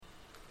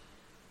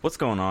What's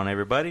going on,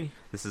 everybody?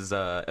 This is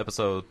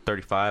episode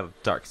 35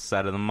 of Dark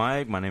Side of the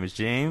Mic. My name is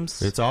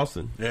James. It's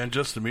Austin. And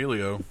just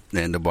Emilio.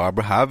 And the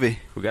barber, Javi.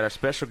 We got our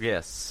special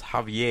guest,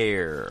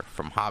 Javier,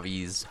 from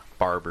Javi's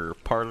Barber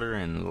Parlor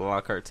in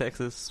Lockhart,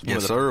 Texas.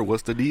 Yes, sir.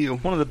 What's the deal?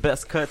 One of the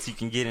best cuts you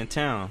can get in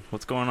town.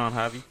 What's going on,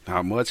 Javi?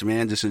 Not much,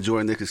 man. Just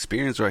enjoying this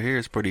experience right here.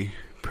 It's pretty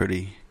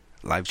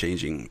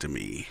life-changing to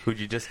me. Who'd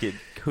you just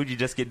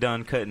get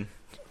done cutting?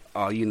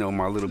 Oh, you know,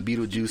 my little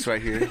Beetlejuice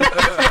right here.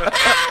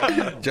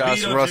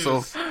 Josh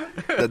Russell,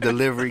 the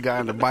delivery guy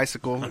on the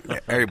bicycle.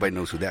 Everybody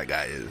knows who that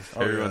guy is.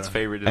 Everyone's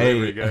favorite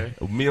delivery guy.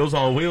 Meals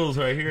on Wheels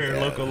right here.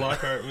 Yeah. Local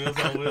Lockhart Meals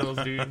on Wheels,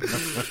 dude.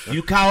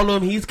 You call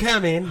him, he's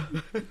coming.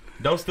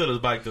 Don't steal his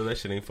bike, though. That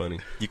shit ain't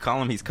funny. You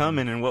call him, he's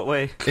coming. In what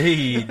way?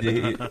 He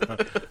did.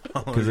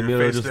 Because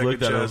Emilio just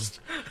looked at him.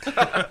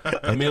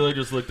 Emilio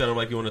just looked at him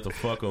like he wanted to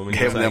fuck him. And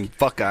Gave him like, them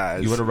fuck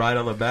eyes. You want to ride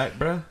on the back,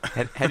 bruh?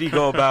 How do you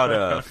go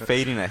about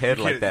fading a head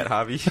like that,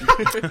 Javi?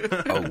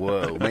 Oh,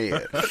 whoa,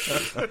 man.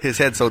 His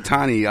head's so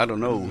tiny, I don't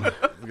know.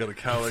 We got a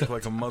cowlick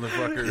like a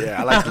motherfucker.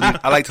 Yeah,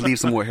 I like to leave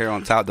some more hair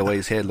on top. The way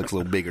his head looks a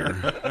little bigger.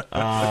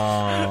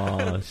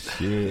 Oh,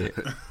 shit.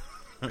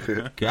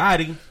 Got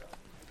him.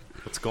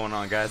 What's going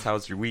on, guys?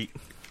 How's your week?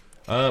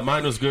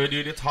 Mine was good,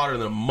 dude. It's hotter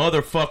than a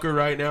motherfucker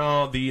right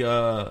now.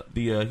 The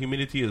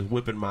humidity is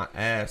whipping my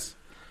ass.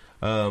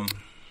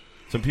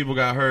 Some people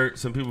got hurt.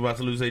 Some people about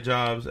to lose their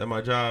jobs at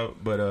my job,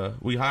 but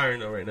we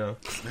hiring though right now.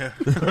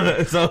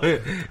 Yeah. So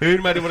if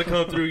anybody want to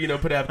come through,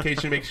 put an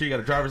application, make sure you got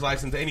a driver's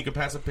license, and you can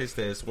pass a piss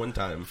test one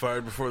time.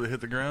 Fired before they hit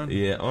the ground?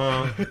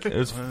 Yeah, it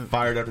was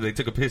fired after they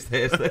took a piss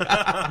test.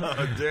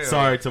 Oh, damn.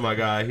 Sorry to my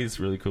guy. He's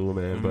really cool,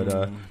 man.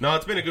 But no,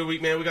 it's been a good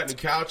week, man. We got new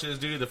couches,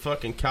 dude. The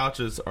fucking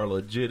couches are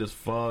legit as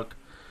fuck.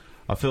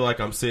 I feel like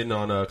I'm sitting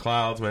on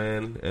clouds,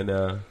 man.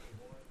 And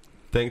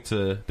thank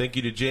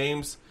you to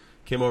James.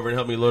 Came over and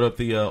helped me load up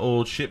the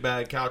old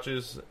shitbag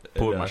couches.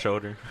 Pulled my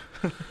shoulder.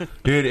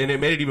 Dude, and it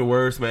made it even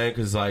worse, man,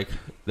 because, like,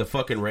 the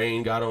fucking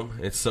rain got them.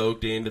 It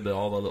soaked into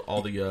all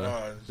the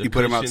you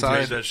put them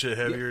outside? Made that shit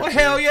heavier? Well,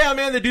 hell yeah,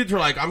 man. The dudes were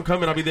like, I'm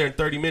coming. I'll be there in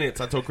 30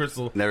 minutes. I told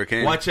Crystal, never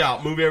came. Watch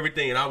out. Move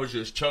everything. And I was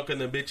just chunking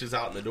the bitches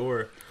out in the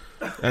door.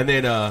 And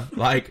then,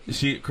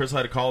 Crystal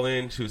had to call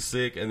in. She was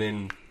sick. And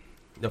then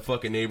the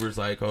fucking neighbor's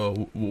like,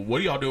 oh, what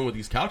are y'all doing with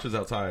these couches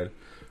outside?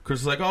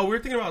 Chris was like, oh, we're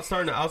thinking about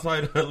starting an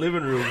outside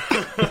living room.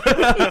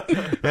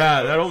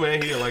 Yeah, that old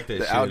man, he didn't like that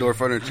shit. The outdoor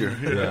furniture.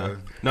 Yeah.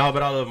 No,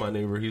 but I love my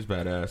neighbor. He's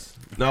badass.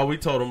 No, we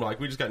told him, like,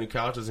 we just got new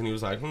couches, and he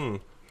was like,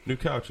 new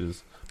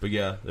couches. But,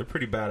 yeah, they're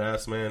pretty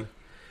badass, man.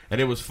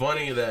 And it was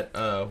funny that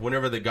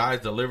whenever the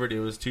guys delivered, it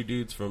was two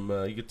dudes from,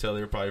 you could tell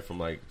they were probably from,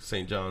 like,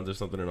 St. John's or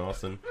something in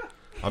Austin.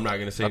 I'm not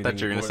going to say anything. I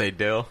thought you were going to say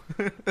Dale.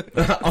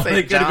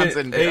 St. John's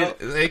and Dale.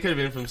 They could have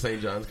been from St.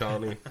 John's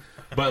Colony.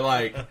 But,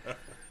 like...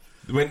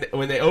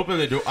 When they opened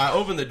the door, I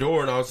opened the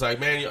door and I was like,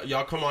 man,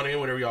 y'all come on in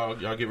whenever y'all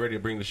get ready to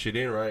bring the shit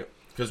in, right?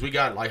 Because we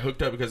got like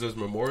hooked up because it was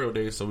Memorial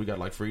Day, so we got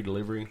like free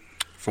delivery.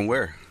 From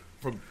where?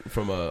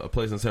 From a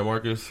place in San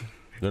Marcos.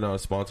 They're not a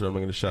sponsor. I'm not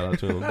going to shout out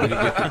to them.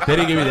 They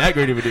didn't give me that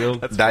great of a deal.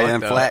 That's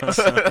Diane Flax.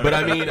 But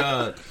I mean,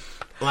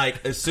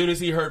 like as soon as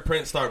he heard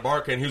Prince start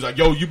barking, he was like,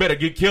 yo, you better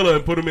get Killer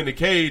and put him in the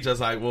cage. I was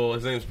like, well,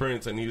 his name's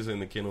Prince and he was in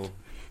the kennel.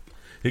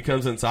 He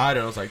comes inside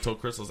and I was like, told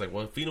Chris, I was like,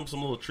 well, feed him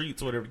some little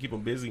treats or whatever to keep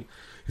him busy.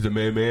 He said,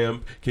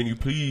 ma'am, can you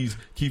please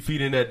keep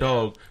feeding that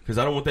dog? Because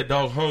I don't want that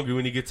dog hungry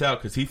when he gets out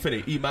because he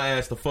finna eat my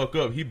ass the fuck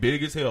up. He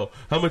big as hell.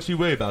 How much he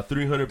weigh? About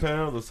 300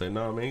 pounds? I said,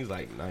 nah, man, he's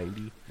like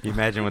 90. You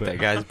imagine what that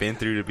guy's been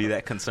through to be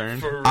that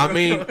concerned? I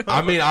mean,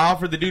 I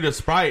offered the dude a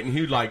Sprite and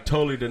he like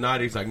totally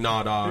denied it. He's like,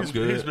 nah, dog, I'm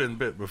good. He's been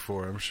bit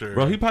before, I'm sure.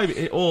 Bro,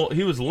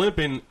 he was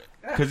limping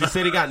because he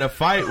said he got in a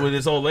fight with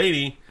this old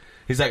lady.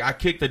 He's like, I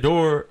kicked the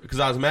door because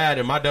I was mad,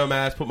 and my dumb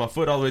ass put my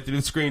foot all the way through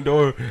the screen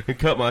door and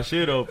cut my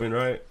shit open,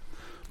 right?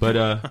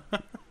 But,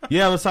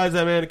 yeah, besides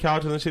that, man, the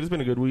couches and shit, it's been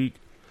a good week.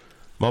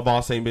 My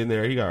boss ain't been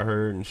there. He got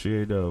hurt and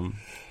shit.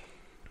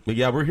 But,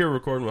 yeah, we're here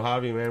recording with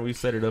Javi, man. We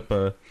set it up.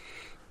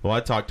 I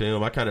talked to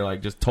him. I kind of,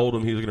 like, just told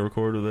him he was going to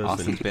record with us.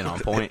 Austin's been on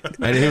point.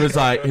 And he was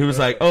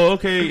like, oh,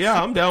 okay,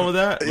 yeah, I'm down with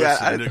that. Yeah,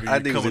 I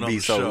think it would be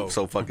so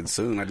fucking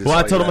soon. I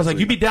told him, I was like,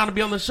 you be down to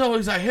be on the show?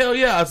 He's like, hell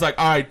yeah. I was like,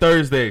 all right,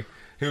 Thursday.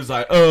 He was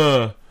like,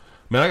 man,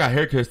 I got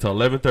haircuts till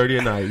 11:30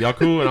 at night. Y'all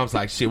cool? And I was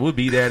like, shit, we'll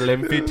be there at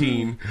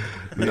 11:15.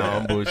 No,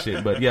 I'm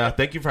bullshit. But yeah,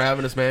 thank you for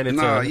having us, man. It's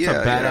a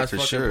badass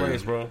fucking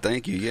place, bro.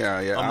 Thank you.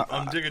 Yeah.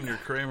 I'm digging your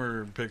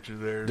Kramer picture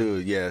there,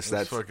 dude. Yes,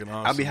 that's fucking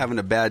awesome. I'll be having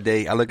a bad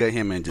day. I look at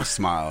him and just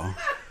smile.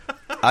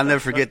 I'll never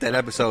forget that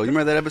episode. You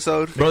remember that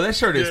episode? Bro, that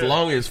shirt is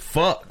long as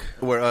fuck.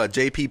 Where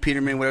J.P.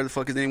 Peterman, whatever the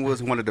fuck his name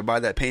was, wanted to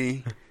buy that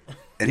painting.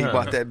 And he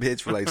bought that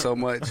bitch for like so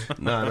much.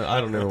 No,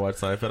 I don't ever watch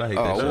Seinfeld. I hate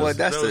that shit. Oh, well,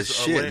 that's the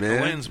shit,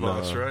 man. Elaine's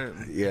boss, right?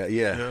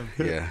 Yeah.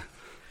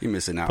 You're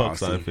missing out, Fuck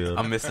Austin. Seinfeld.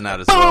 I'm missing out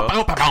as well.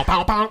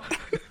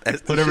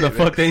 Whatever the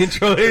fuck the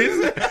intro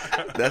is.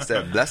 That's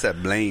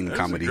that Blaine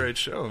comedy. It was a great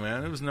show,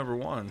 man. It was number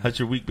one. How's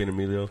your week been,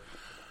 Emilio?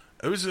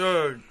 It was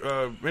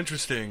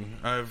interesting.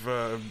 How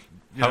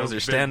was your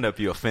stand-up,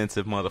 you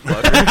offensive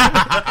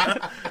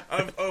motherfucker?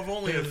 I've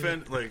only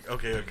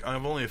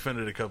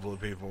offended a couple of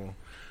people.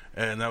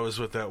 and that was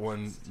with that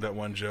one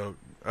joke.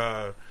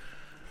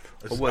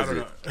 What was I don't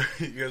it? know.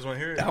 You guys want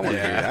to hear it? I want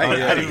to hear it.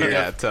 Yeah, I didn't hear it.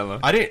 yeah, tell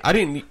him. I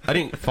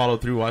didn't follow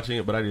through watching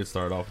it, but I did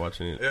start off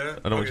watching it. Yeah?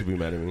 I don't want Okay. you to be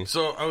mad at me.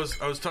 So I was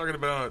talking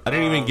about. I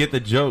didn't even get the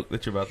joke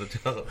that you're about to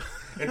tell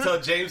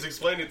until James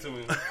explained it to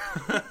me.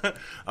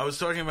 I was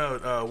talking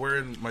about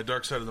wearing my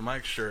Dark Side of the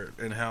Mic shirt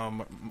and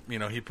how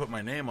he put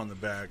my name on the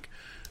back,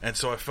 and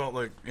so I felt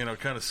like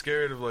kind of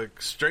scared of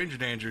like stranger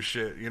danger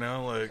shit.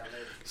 Like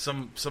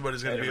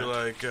somebody's gonna be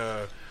like.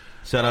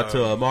 Shout out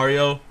to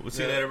Mario. We'll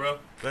see you later, bro.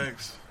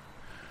 Thanks.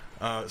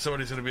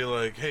 Somebody's gonna be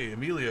like, "Hey,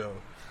 Emilio,"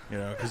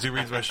 because he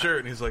reads my shirt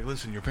and he's like,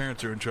 "Listen, your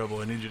parents are in trouble.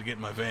 I need you to get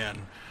in my van."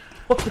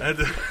 And,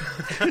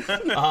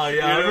 I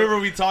remember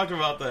we talked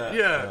about that.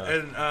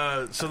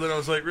 and so then I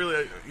was like,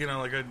 really,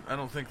 I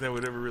don't think that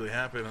would ever really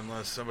happen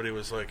unless somebody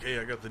was like, "Hey,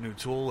 I got the new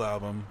Tool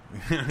album.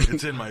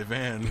 It's in my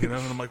van," and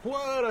I'm like,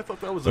 "What? I thought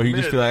that was." Or a you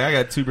just myth." be like, I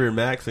got 2 beer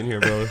max in here,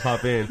 bro.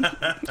 Hop in.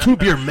 2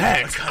 beer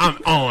max. I'm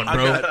on,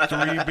 bro. I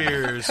got 3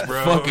 beers,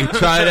 bro. Fucking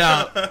try it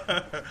out.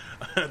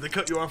 They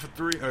cut you off at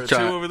 3 or 2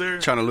 over there.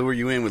 Trying to lure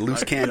you in with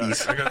loose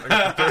candies. I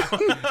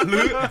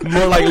got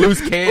More like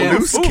loose cans.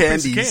 Loose Piece of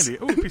candies. candy.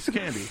 Oh, a piece of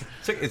candy.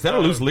 Is that a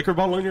loose liquor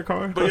bottle in your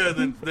car? But yeah,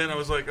 then I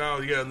was like,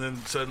 oh yeah, and then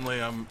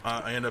suddenly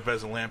I end up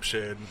as a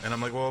lampshade, and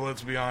I'm like, well,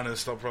 let's be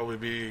honest, I'll probably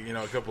be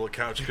a couple of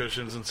couch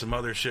cushions and some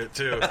other shit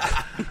too,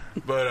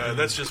 but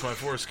that's just my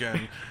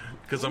foreskin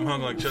because I'm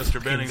hung like Chester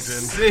Bennington.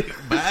 Sick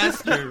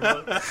bastard.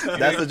 Bro.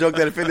 That's the joke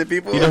that offended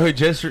people? You know who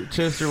Chester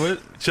was?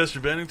 Chester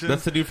Bennington.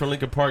 That's the dude from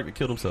Lincoln Park that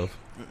killed himself.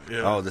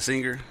 Yeah. Oh, the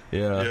singer?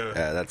 Yeah.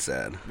 Yeah, that's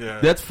sad. Yeah.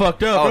 That's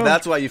fucked up, Oh, bro.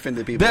 that's why you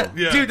offended people.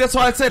 Yeah. Dude, that's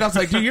why I said. I was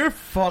like, dude, you're a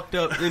fucked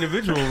up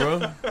individual,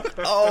 bro.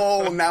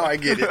 Oh, now I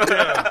get it.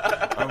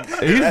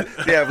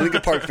 Yeah,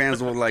 Lincoln Park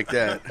fans won't like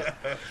that.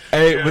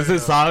 Hey, was it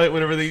solid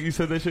whenever you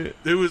said that shit?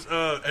 It was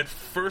at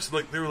first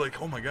like they were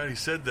like, oh my god, he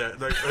said that.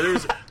 Like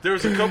there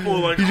was a couple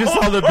of like You just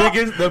saw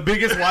the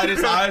biggest,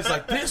 widest eyes,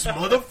 like, this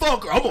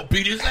motherfucker, I'm gonna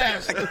beat his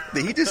ass.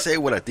 Did he just say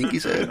what I think he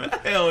said?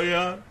 Hell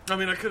yeah. I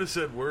mean, I could have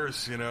said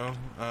worse,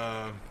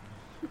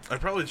 I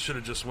probably should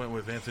have just went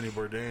with Anthony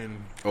Bourdain.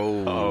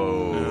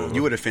 Oh.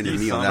 You would have offended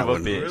me on son that of a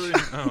one. bitch. Really?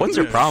 Oh, What's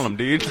your yeah. problem,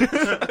 dude?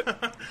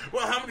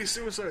 Well, how many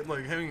suicide,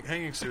 like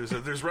hanging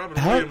suicide? There's Robin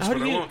How- Williams, how but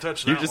do I you- won't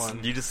touch you that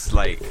one. just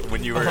like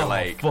when you were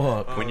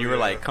fuck. when you were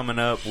like coming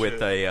up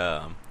with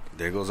a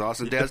There goes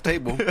Austin Dad's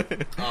table. Oh,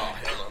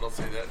 hell no, don't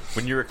say that.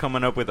 when you were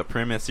coming up with a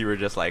premise, you were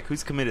just like,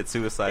 who's committed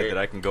suicide that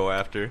I can go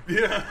after?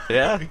 Yeah,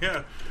 Yeah?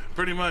 yeah,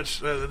 pretty much.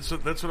 That's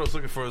what I was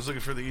looking for. I was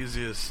looking for the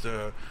easiest,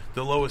 the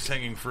lowest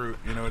hanging fruit.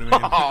 You know what I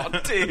mean? Oh,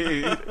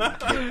 dude.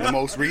 The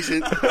most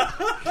recent.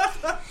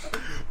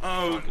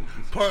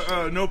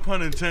 No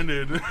pun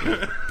intended.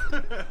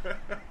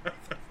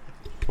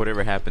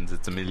 Whatever happens,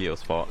 it's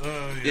Emilio's fault.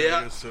 I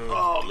guess so.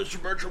 Oh,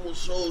 Mr. Bertram was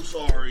so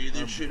sorry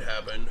this shit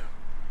happened.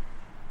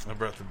 I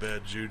brought the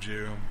bad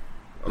juju.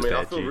 I mean, I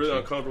Bad feel juju. really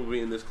uncomfortable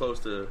being this close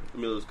to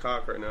Emilio's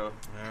cock right now.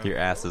 Yeah. Your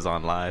ass is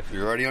on live.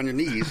 You're already on your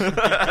knees. Well,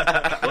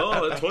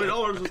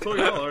 $20 is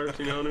 $20,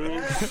 you know what I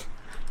mean?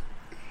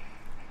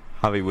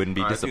 Javi wouldn't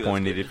be I think that's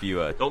disappointed good. if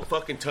you Don't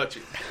fucking touch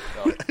it.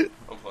 No,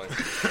 I'm playing.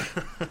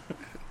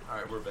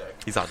 Alright, we're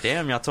back. he's like,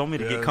 damn, y'all told me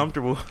to Yeah. get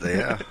comfortable.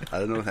 Yeah, I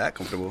don't know that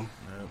comfortable.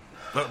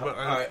 But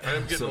I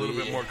am getting so a little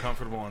bit yeah. more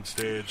comfortable on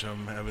stage.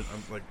 I'm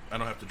like I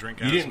don't have to drink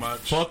You as didn't much.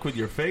 fuck with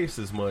your face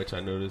as much, I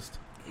noticed.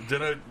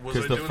 Did I? Was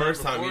I Because the doing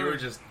first that time you before? were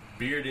just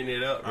bearding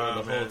it up,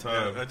 bro, the man, whole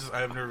time. Yeah, I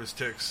have nervous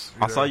tics.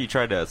 I saw you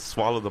try to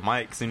swallow the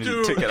mic as soon as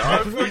you Dude, took it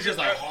off. He's just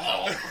like,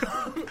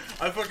 oh.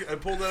 I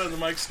pulled out of the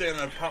mic stand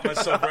and I popped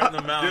myself right in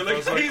the mouth. Dude, I like,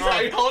 was like, he's oh.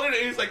 like holding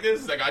it, he's like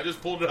this. He's like, I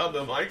just pulled it out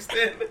of the mic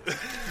stand.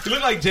 You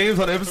look like James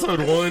on episode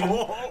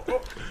 1.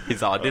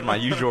 He's all, I did my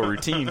usual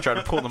routine, try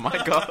to pull the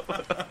mic off.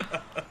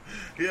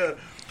 Yeah,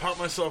 popped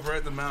myself right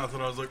in the mouth,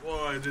 and I was like,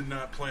 "Whoa, I did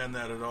not plan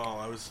that at all."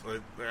 I was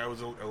a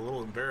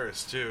little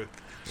embarrassed too.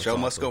 Show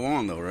must go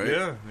on, though, right?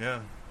 Yeah, yeah.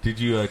 Did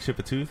you chip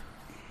a tooth?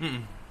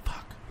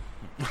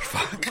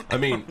 Fuck. I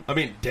mean,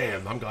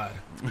 damn, I'm glad.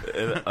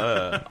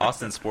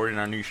 Austin's sporting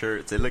our new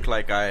shirts. It looks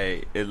like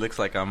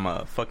I'm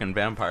a fucking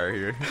vampire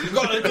here. You're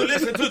going to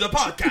listen to the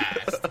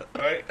podcast.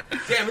 Right?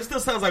 Damn, it still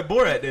sounds like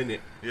Borat, didn't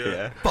it?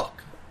 Yeah.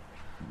 Fuck.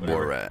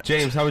 Borat.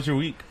 James, how was your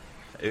week?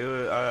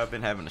 I've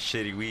been having a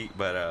shitty week,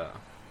 but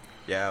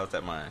yeah, I was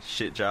at my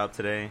shit job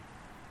today.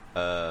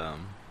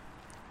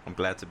 I'm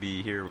glad to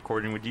be here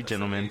recording with you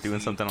gentlemen, doing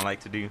something I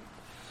like to do.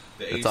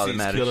 That's all that AC's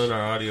matters. killing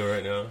our audio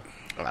right now.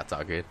 Oh, that's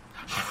all good.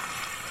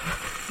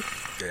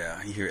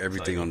 Yeah, you hear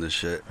everything on this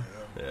shit.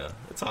 Yeah,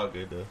 it's all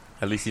good though.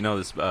 At least you know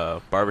this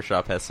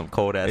barbershop has some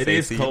cold ass It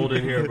AC. is cold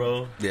in here,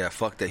 bro. Yeah,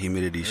 fuck that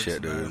humidity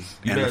shit, dude. nice.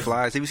 You And the guys-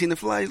 flies. Have you seen the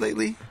flies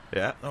lately?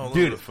 Yeah. Oh, look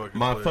Dude, at the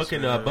my place,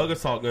 fucking man. bug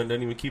assault gun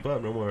doesn't even keep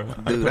up no more. I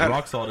Dude, put I-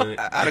 rock salt in it.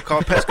 I'd have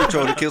called pest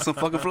control to kill some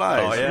fucking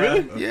flies. Oh, yeah?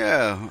 Really?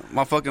 Yeah.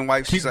 My fucking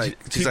wife, she's like,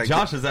 keep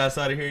Josh's ass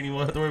out of here, and you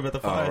won't have to worry about the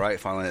fire. all right,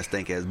 following that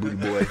stink ass booty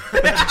boy.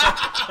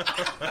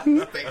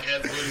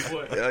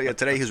 Yeah,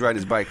 today he's riding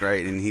his bike,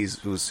 right, and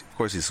of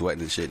course he's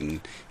sweating and shit, and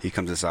he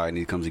comes inside and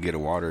he comes to get a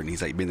water, and he's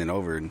he's like bending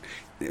over, and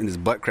in his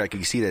butt crack, you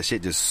can see that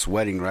shit just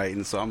sweating, right?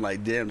 And so I'm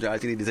like, damn,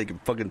 Josh, you need to take your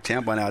fucking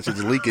tampon out.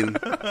 Shit's leaking.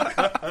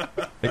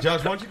 Hey, Josh,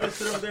 why don't you go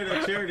sit over there in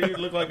that chair, dude?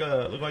 Look like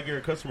you're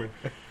a customer.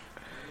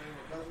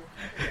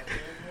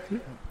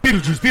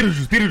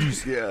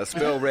 Beetlejuice. Yeah,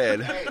 spell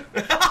red. Hey,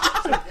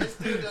 this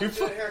dude does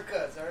good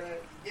haircuts, all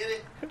right? Get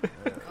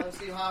it? Come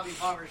see Javi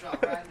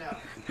Barbershop right now.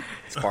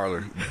 It's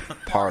parlor.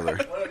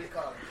 Whatever you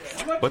call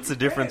it. Yeah. What's the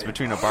difference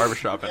between a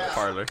barbershop and a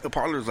parlor? The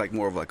parlor is like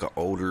more of like an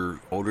older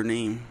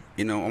name.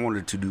 You know, I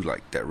wanted to do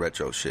like that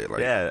retro shit.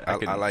 Like, Yeah,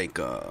 I like.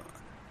 I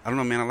don't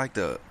know, man. I like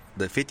the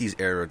 50s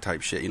era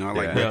type shit. You know, I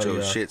like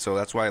retro shit. So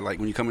that's why, like,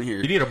 when you come in here,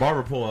 you need a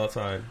barber pole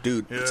outside,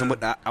 dude.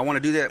 Yeah. I want to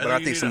do that, but I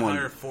think you need someone to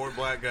hire 4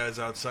 black guys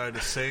outside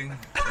to sing.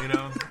 You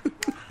know,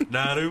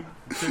 Nadu.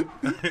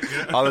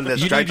 all of that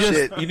stripe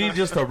shit. You need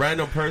just a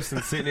random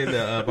person sitting in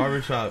the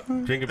barbershop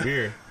drinking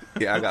beer.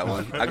 Yeah, I got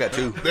one. I got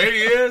 2. There he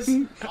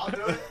is. I'll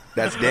do it.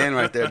 That's Dan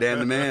right there. Dan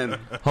the man.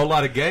 Whole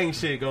lot of gang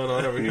shit going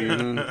on over here.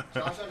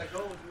 Josh on the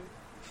goal, dude.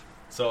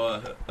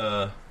 So,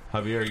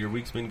 Javier, your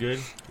week's been good?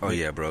 Oh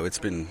yeah, bro. It's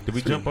been. Did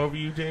we jump over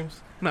you,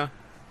 James? No.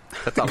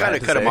 That's all I Kind had of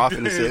to cut say. him off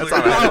in the shit. That's all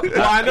I had.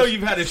 Well, I know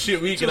you've had a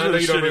shit week, and I know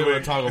you don't really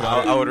want to talk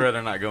about I it. would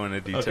rather not go into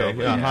detail. Okay,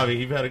 but yeah, Javi,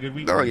 you've had a good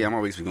week? Oh yeah, my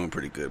week's been going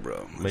pretty good,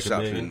 bro. Make a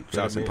Shops million.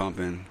 been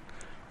pumping.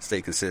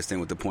 Stay consistent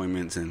with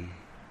appointments and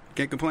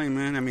can't complain,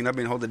 man. I mean, I've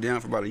been holding it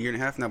down for about a year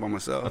and a half now by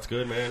myself. That's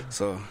good, man.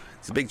 So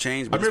it's a big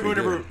change. I But remember it's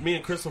been whenever good. me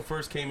and Crystal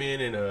first came in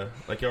and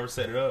like y'all were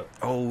setting it up.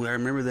 Oh, I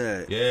remember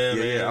that. Yeah,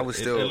 man. Yeah, I was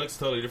still. It looks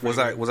totally different.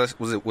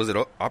 Was it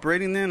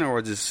operating then,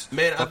 or just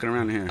fucking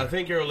around here? I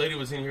think your old lady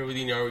was in here with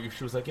you. And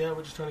she was like, "Yeah,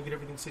 we're just trying to get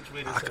everything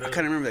situated." I kind of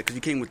remember that because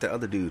you came with the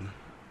other dude. What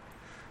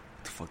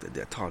the fuck,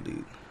 that tall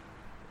dude?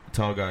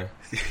 Tall guy.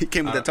 He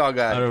came with that tall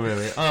guy. I don't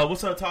remember it.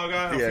 What's up, tall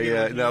guy?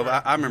 Yeah. No,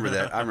 but I remember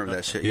that. I remember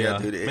that shit. Yeah,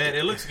 dude. Man,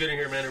 it looks good in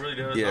here, man. It really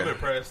does. Yeah. I'm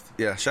impressed.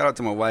 Yeah, shout out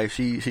to my wife.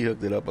 She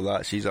hooked it up a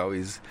lot. She's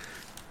always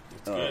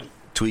Good.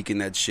 tweaking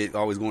that shit.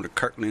 Always going to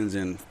Kirkland's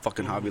and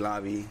fucking Hobby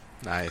Lobby.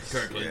 Nice.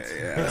 Kirkland.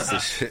 Yeah, that's the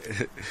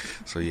shit.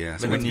 So yeah,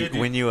 so When That's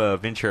you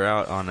good, venture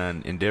out on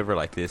an endeavor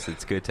like this,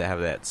 it's good to have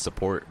that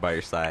support by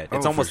your side.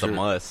 It's Oh, almost for a sure.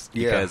 must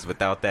Yeah. because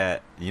without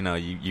that, you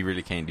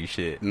really can't do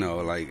shit. no,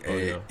 like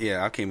Oh,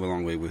 yeah. I came a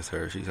long way with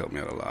her. She's helped me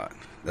out a lot.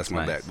 That's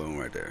my Nice. backbone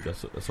right there.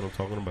 That's what I'm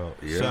talking about.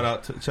 Yeah.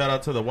 Shout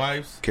out to the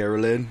wives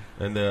Carolyn,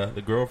 and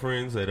the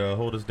girlfriends that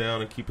hold us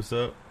down and keep us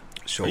up.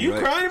 show Are you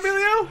right. crying,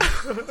 Emilio?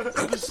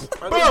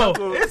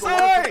 Bro, it's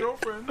alright.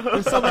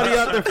 There's somebody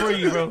out there for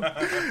you, bro.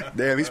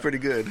 Damn, he's pretty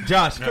good.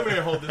 Josh, come here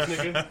and hold this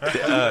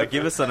nigga.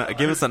 Give us an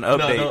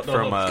update no,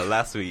 from no.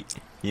 last week.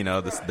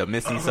 The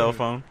missing cell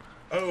phone.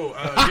 Oh,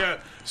 yeah.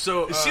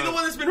 So Is she the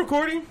one that's been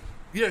recording?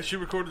 Yeah, she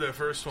recorded that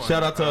first one.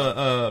 Shout out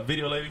to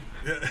Video Lady.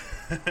 Yeah.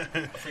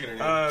 I forget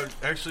her name.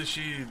 Actually,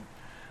 she.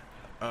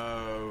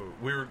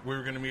 We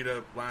were gonna meet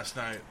up last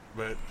night,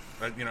 but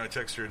I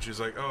texted her and she's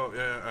like, "Oh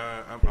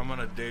yeah, I'm on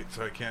a date,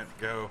 so I can't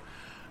go."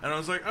 And I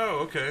was like, "Oh,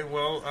 okay.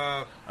 Well,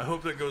 I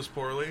hope that goes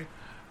poorly,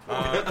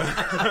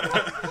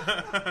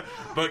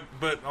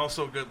 but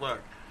also good luck."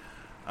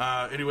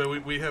 Anyway,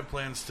 we have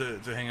plans to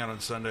hang out on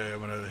Sunday. I'm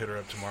gonna hit her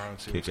up tomorrow and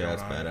see what's Kick going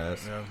ass, on.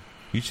 badass. Yeah.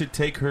 You should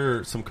take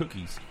her some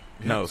cookies.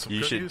 No, Some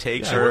you should cookies?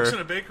 take She her. works in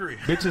a bakery.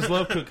 Bitches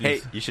love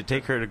cookies. Hey, you should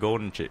take her to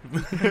Golden Chip.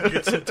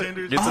 Get some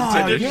Tinder. Get some I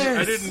Tinder. didn't- I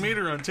yes. didn't meet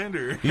her on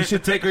Tinder. You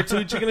should take her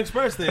to Chicken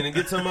Express then and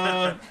get some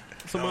We're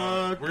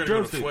gonna go to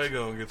drumsticks.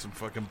 Fuego and get some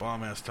fucking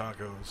bomb ass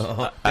tacos.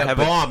 I That have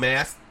a- bomb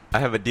ass. I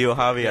have a deal,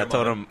 Javi. Yeah, I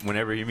told man. him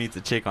whenever he meets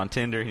a chick on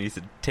Tinder, he needs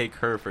to take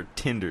her for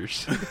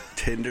Tinders.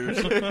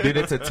 Tenders. Dude,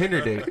 it's a Tinder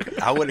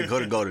date. I wouldn't go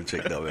to Golden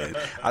Chick though, man.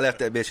 I left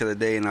that bitch the other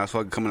day and I was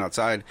fucking coming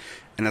outside.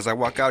 And as I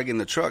walk out again in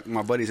the truck,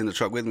 my buddy's in the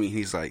truck with me.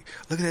 He's like,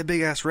 "Look at that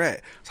big ass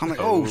rat." So I'm like,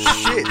 "Oh,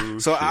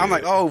 shit!" So I'm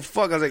like, "Oh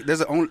fuck!" I was like, "There's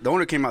the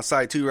owner came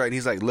outside too, right?" And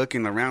he's like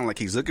looking around like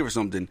he's looking for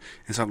something.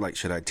 And so I'm like,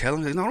 "Should I tell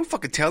him?" He's like, "No, don't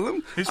fucking tell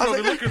him." He's I was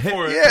probably like, looking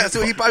for it. Yeah,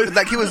 so he probably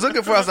he was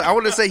looking for. I was like, I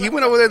want to say he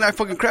went over there and that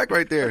fucking crack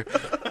right there.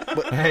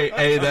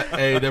 Hey,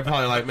 they're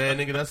probably like, man,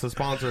 nigga, that's a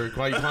sponsor.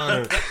 Why you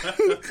trying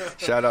to?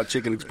 Shout out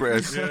Chicken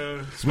Express.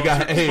 Yeah, We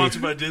got-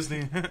 sponsored by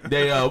Disney.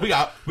 We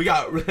got.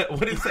 What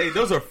did it say?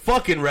 Those are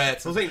fucking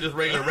rats. Those ain't just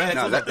regular rats.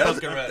 No, Those that are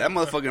fucking rats. that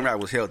motherfucking rat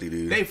was healthy,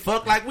 dude. They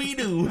fuck like we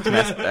do.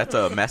 That's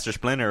a master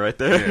splinter right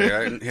there. Yeah,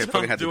 right? He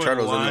fucking had the Doing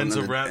turtles lines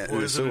in of rat the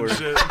poison sewer. and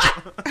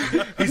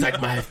shit. He's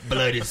like, my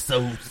blood is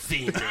so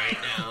thin right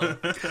now.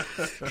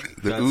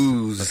 The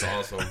ooze. That's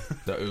awesome.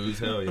 The ooze,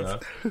 hell yeah.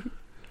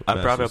 I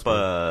brought That's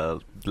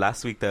up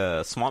last week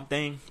the Swamp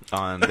Thing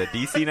on the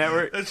DC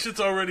network. That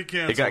shit's already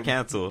canceled. It got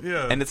canceled.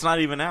 Yeah. And it's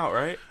not even out,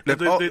 right? They I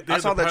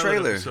had saw the that pilot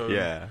trailer. episode.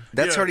 Yeah.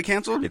 That's Yeah. already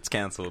canceled? It's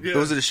canceled. Yeah.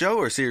 Was it a show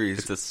or a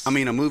series? It's a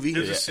movie? It's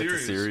a It's a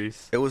series.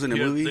 series. It wasn't a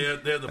Yeah, movie?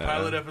 they had the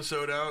pilot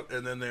episode out,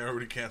 and then they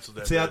already canceled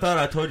that. See, I bitch. thought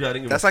I told you I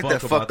didn't give That's a like fuck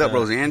that fucked about up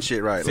Roseanne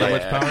shit, right? See how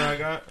Like, much power I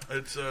got?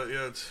 It's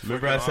it's.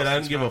 Remember I said I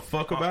didn't give a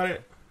fuck about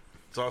it?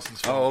 It's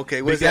Austin's oh, okay.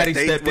 Big What's Daddy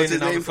that? stepped What's in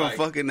his and I name was from like,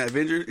 fucking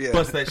Avengers? Yeah.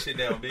 Bust that shit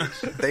down, bitch.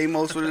 Thanos,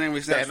 what's his name?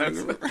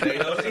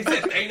 Thanos. He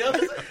said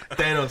Thanos.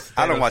 Thanos.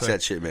 I don't watch Thanos.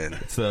 that shit, man.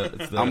 It's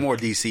the I'm more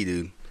DC,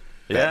 dude.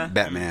 Yeah?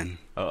 Batman.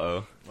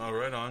 Uh-oh. Oh,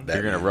 right on.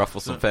 You're gonna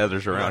ruffle some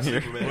feathers around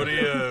here. What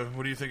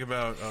do you think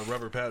about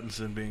Robert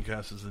Pattinson being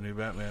cast as the new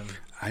Batman?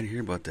 I didn't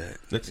hear about that.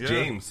 That's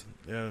James.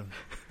 Yeah.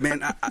 Man,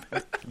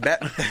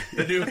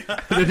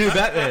 The new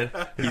Batman.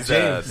 He's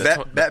James.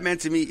 Batman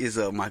to me is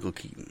Michael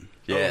Keaton.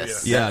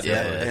 Yes. Yeah.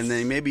 And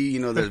then maybe,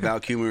 there's Val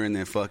Kilmer and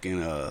then fucking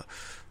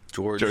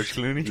George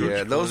Clooney.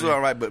 Yeah, those were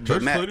all right, but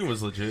George Matt, Clooney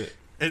was legit.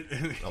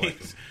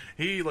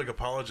 He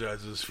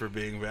apologizes for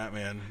being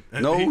Batman.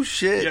 And No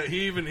shit. Yeah,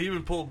 he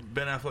even pulled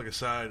Ben Affleck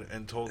aside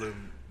and told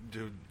him,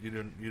 "Dude, you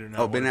didn't."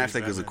 Oh, Ben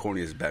Affleck is the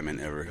corniest Batman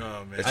ever.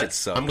 Oh, man. That shit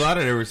sucks. I'm glad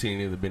I never seen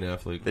any of the Ben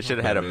Affleck. They should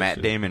have had a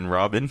Matt Damon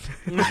Robin.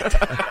 Yeah,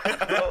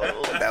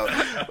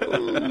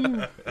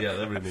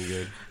 that would have been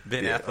good.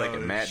 Ben Affleck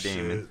and Matt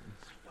Damon.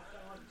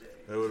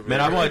 Man,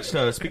 I watched.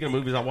 Speaking of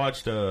movies, I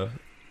watched. Of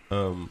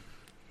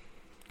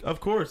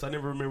course, I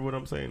never remember what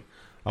I'm saying.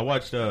 I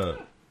watched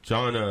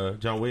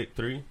John Wick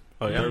 3.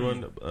 Oh, yeah? Third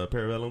one,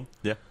 Parabellum.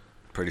 Yeah.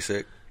 Pretty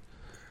sick.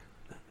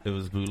 It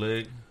was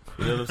bootleg.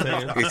 You know what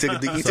I'm saying?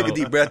 He took a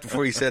deep breath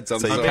before he said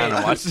something. So you kind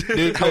of watched it?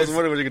 Dude, I was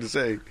wondering what you were going to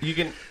say. you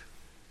can,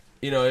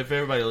 if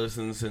everybody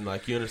listens and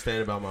you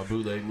understand about my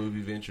bootleg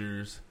movie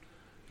ventures,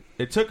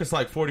 it took us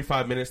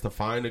 45 minutes to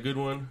find a good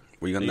one.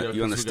 Were you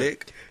on the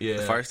stick? Yeah,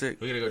 The fire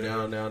stick? We gotta go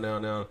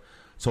down.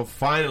 So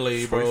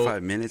finally,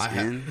 45 minutes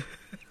in?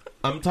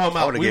 I'm talking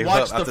I about. would have We gave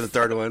watched up after the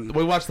third one.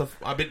 We watched the.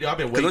 I've been Because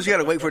waiting. don't you got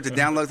to wait for it to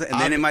download and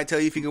then it might tell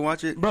you if you can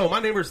watch it? Bro, my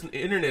neighbor's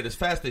internet is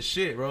fast as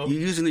shit, bro. You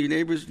using your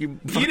neighbors? You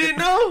didn't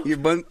know? You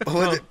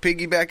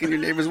piggybacking your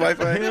neighbor's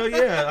Wi-Fi? Hell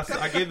yeah!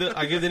 I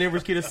gave the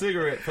neighbor's kid a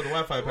cigarette for the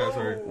Wi-Fi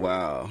password.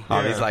 Wow.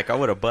 Oh, Yeah. he's like, I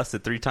would have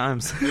busted 3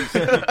 times.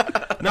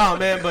 No,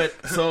 man, but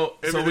so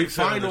we Everything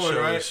said find on the one,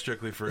 show right? is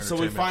strictly for So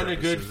we find a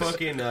good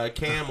entertainment fucking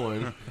cam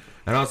one,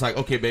 and I was like,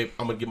 okay, babe,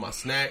 I'm gonna get my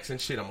snacks and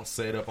shit. I'm gonna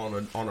set up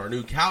on our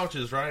new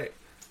couches, right?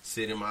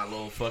 Sit in my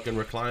little fucking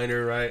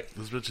recliner, right?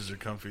 Those bitches are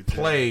comfy too.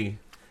 Play.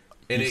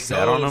 And You it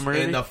sat goes, on them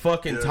already? and the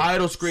fucking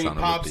title screen Son of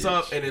a pops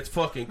up, bitch. and it's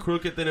fucking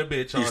crooked than a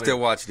bitch on You still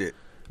it. watched it?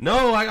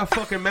 No, I got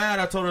fucking mad.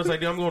 I told her, I was like,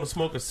 dude, I'm going to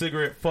smoke a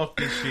cigarette. Fuck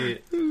this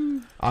shit.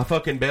 I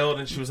fucking bailed,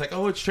 and she was like,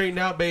 oh, it's straightened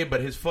out, babe.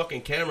 But his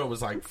fucking camera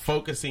was,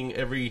 focusing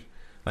every,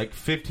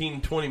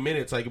 15, 20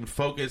 minutes. It would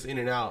focus in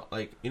and out.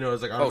 It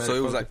was like... Oh, so it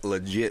was automatic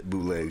legit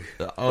bootleg.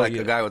 oh, A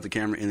yeah. guy with the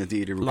camera in the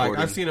theater recording.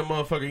 I seen a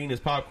motherfucker eating his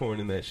popcorn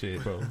in that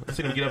shit, bro. I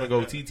seen him get up and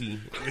go TT.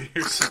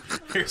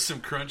 Here's some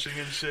crunching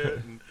and shit.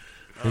 And,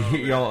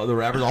 Y'all, the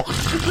rappers all...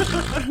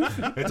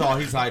 It's all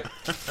he's like...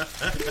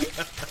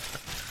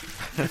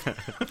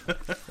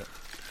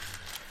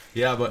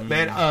 Yeah, but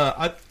man,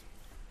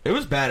 it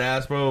was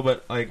badass, bro.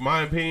 But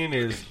my opinion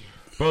is,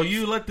 bro,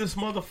 you let this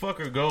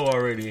motherfucker go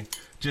already.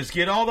 Just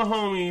get all the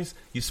homies.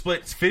 You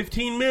split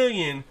 $15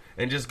 million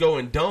and just go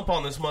and dump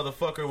on this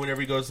motherfucker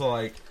whenever he goes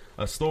to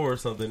a store or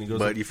something. He goes,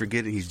 But you're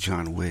forgetting he's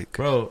John Wick.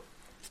 bro,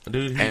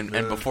 dude. and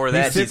before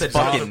that, sent he's the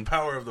fucking... the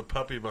power of the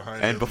puppy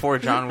behind And him. before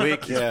John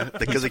Wick, Yeah,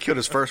 because they killed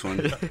his first one.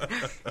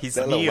 he's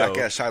That little Neo.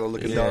 whack-ass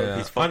Shiloh-looking Yeah, dog.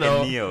 He's I fucking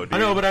know, Neo, dude. I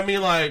know, but I mean,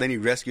 Then he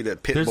rescued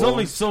that pit there's bull.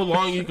 only so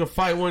long you can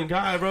fight one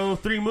guy, bro.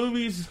 3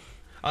 movies.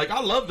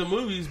 I love the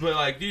movies,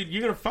 but dude,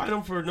 you're gonna fight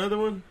him for another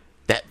one?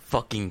 That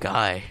fucking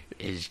guy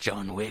is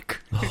John Wick.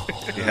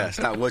 Yeah, it's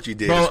not what you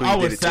did. Bro, it's who you I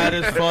did was it sad to.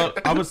 as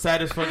fuck. I was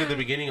sad as fuck at the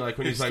beginning, when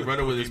he's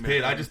running with his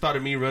pit. I just thought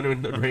of me running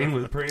in the rain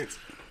with Prince.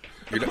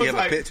 You have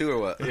a pit too, or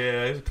what?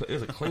 Yeah, it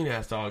was a clean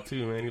ass dog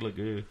too, man. He looked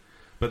good.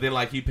 But then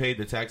he paid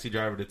the taxi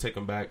driver to take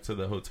him back to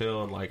the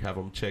hotel and have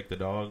him check the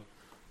dog,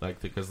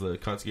 because the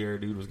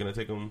concierge dude was gonna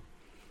take him.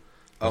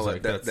 I was Oh,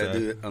 that sad.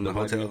 dude on the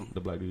black hotel? dude, the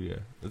black dude, yeah.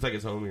 It's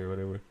his homie or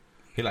whatever.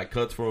 He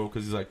cuts for him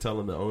because he's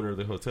telling the owner of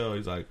the hotel.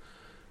 He's like,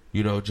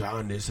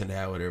 John this and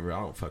that, whatever. I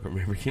don't fucking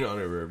remember. I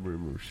never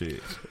remember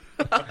shit.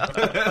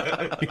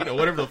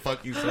 Whatever the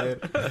fuck you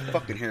said.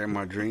 Fucking hair in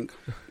my drink.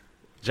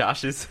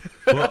 Josh's.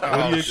 What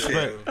do you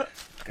expect?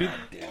 Dude,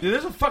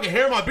 there's a fucking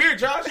hair in my beard,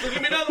 Josh. So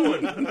give me another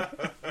one.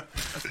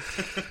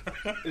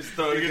 He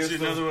gets you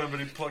another one, but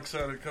he plucks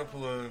out a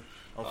couple of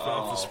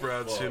alfalfa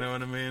sprouts. fuck. You know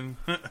what I mean?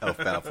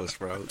 Alfalfa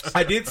sprouts.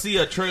 I did see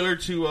a trailer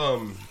to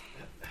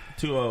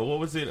what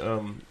was it?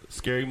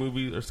 Scary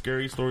movies or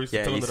scary stories? Yeah,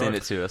 to tell he in the sent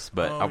dark? it to us,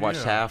 but Oh, I watched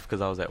yeah. half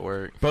because I was at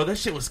work. Bro, that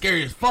shit was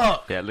scary as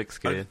fuck. Yeah, it looks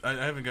good. I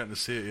haven't gotten to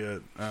see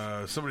it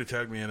yet. Somebody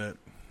tagged me in it.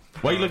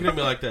 Why are you looking at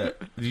me like that?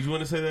 Did you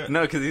want to say that?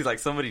 No, because he's like,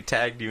 somebody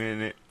tagged you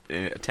in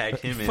it, tagged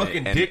him in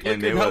Fucking it. dick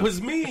looking. it That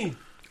was me.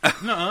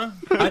 Nuh-uh.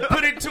 I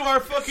put it to our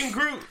fucking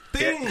group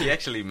thing. He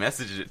actually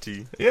messaged it to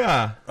you.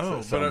 Yeah.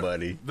 Oh,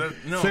 Somebody.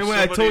 Same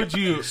way I told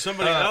you,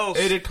 Somebody else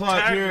 8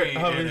 o'clock tagged here, me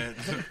Javi. in it.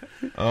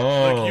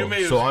 Oh, Like, you may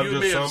have- so I'm you may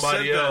just have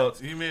somebody said that.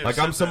 else. You may have Like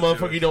I'm said some that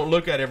to motherfucker us. you don't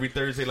look at every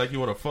Thursday like you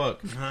want to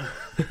fuck.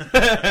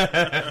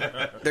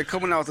 They're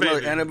coming out with another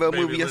Baby, Annabelle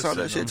baby, movie. I saw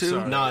that listen, shit I'm too.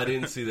 sorry. Nah, I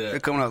didn't see They're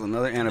that. coming out with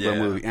another Annabelle Yeah.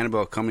 movie.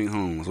 Annabelle Coming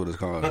Home is what it's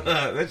called.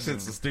 That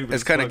shit's the stupid.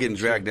 It's kind of getting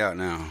dragged out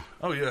now.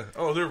 Oh, yeah.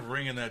 Oh, they're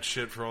ringing that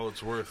shit for all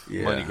it's worth.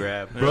 Yeah. Money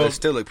grab. Bro, it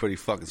still look pretty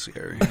fucking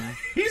scary.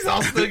 He's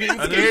all still getting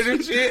And scared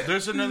and shit.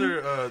 There's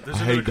another I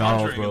hate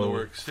dolls, Conjuring in the bro.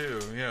 works too.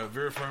 Yeah,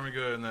 Vera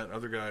Farmiga and that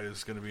other guy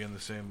is going to be in the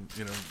same.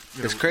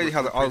 It's crazy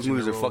how all those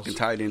movies are roles. fucking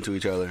tied into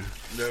each other.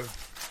 No.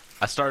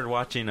 I started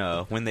watching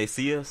When They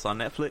See Us on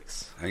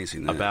Netflix. I ain't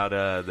seen that. About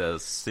the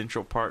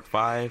Central Park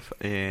 5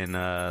 in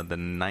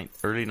the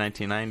early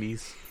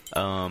 1990s.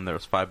 There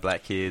was 5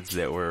 black kids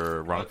that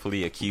were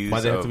wrongfully accused.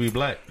 Why they have of to be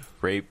black?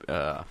 rape?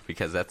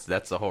 Because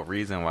that's the whole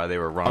reason why they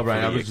were wrongfully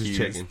All right, I was accused.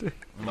 just checking.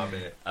 My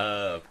bad.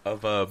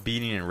 Of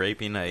beating and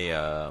raping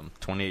a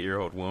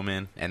 28-year-old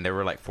woman, and there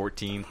were like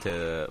 14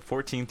 through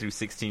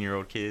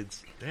 16-year-old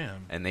kids.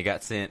 Damn. And they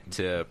got sent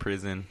to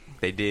prison.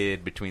 They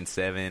did between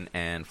 7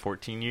 and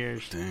 14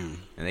 years.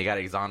 Damn. And they got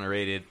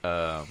exonerated.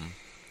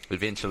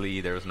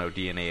 Eventually, there was no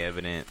DNA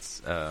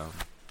evidence.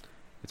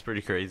 It's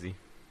pretty crazy.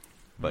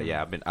 But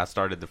yeah, I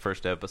started the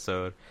first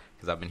episode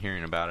because I've been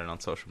hearing about it on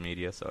social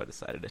media, so I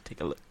decided to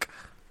take a look.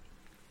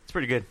 It's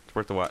pretty good. It's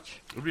worth the watch.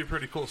 It would be a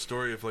pretty cool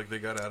story if, like, they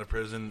got out of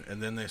prison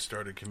and then they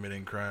started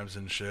committing crimes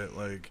and shit.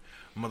 Like,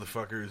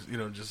 motherfuckers,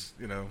 just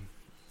Hey,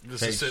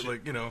 to say,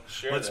 like,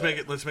 let's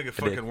make it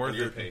fucking worth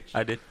it.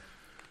 I did.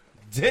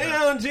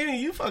 Damn, Jenny,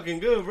 you fucking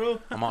good,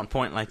 bro. I'm on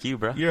point like you,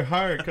 bro. You're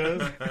hard,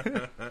 cuz.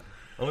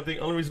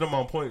 Only reason I'm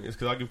on point is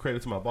because I give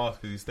credit to my boss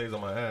because he stays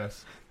on my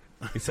ass.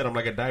 He said I'm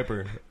like a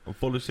diaper. I'm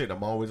full of shit.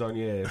 I'm always on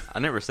your ass. I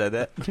never said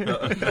that.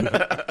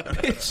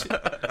 Bitch,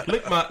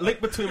 lick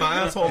between my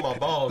asshole and my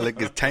balls. Lick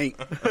his tank.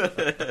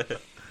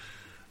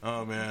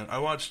 Oh man, I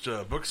watched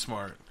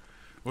Booksmart,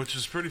 which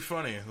is pretty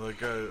funny.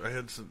 Like I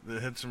had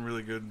some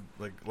really good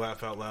like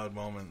laugh out loud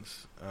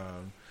moments.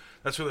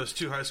 That's where those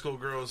 2 high school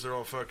girls. They're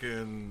all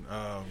fucking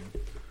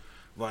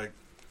like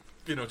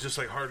just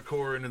like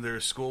hardcore into their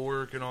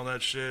schoolwork and all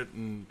that shit,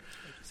 and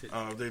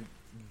they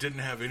didn't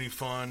have any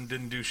fun,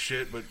 didn't do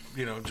shit, but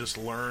just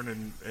learn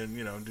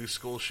and do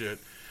school shit.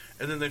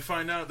 And then they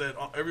find out that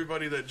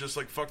everybody that just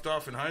like fucked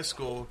off in high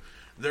school,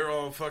 they're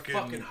all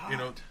fucking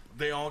hot.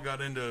 They all got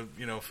into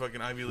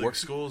fucking Ivy League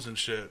schools and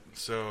shit.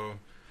 So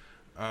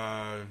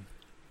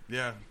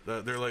yeah,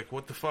 they're like,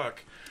 what the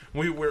fuck?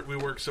 We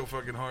worked so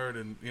fucking hard,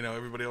 and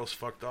everybody else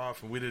fucked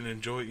off, and we didn't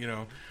enjoy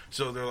it.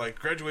 So they're like,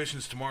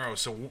 graduation's tomorrow,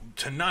 so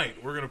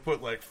tonight we're gonna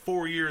put like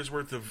 4 years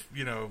worth of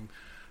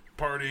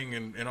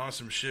partying and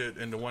awesome shit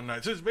into one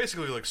night. So it's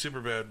basically like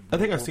Superbad. I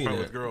think I've seen with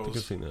that. I girls. think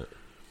I've seen that.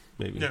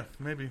 Maybe. Yeah,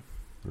 maybe.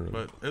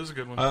 But it was a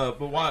good one.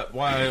 But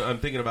why I'm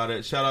thinking about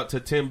it, shout out to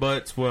Tim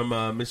Butts from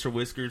Mr.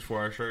 Whiskers for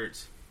our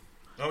shirts.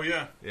 Oh,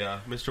 yeah. Yeah,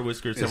 Mr.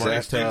 Whiskers, Is San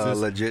Marcos, that Texas.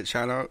 legit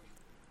shout out?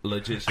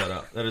 Legit shout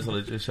out. That is a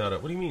legit shout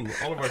out. What do you mean?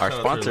 All of our Our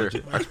shout sponsor. outs are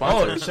legit. Our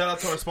sponsor. Oh, shout out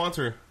to our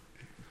sponsor.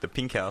 The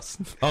Pink House.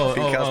 Pink House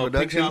Pink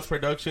Productions? House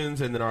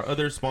Productions, and then our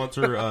other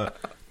sponsor,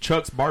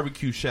 Chuck's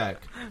Barbecue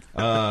Shack.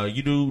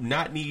 You do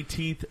not need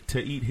teeth to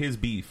eat his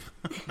beef.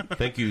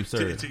 Thank you,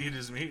 sir. To eat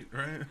his meat,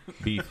 right?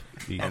 Beef.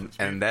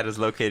 And that is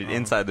located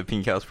inside the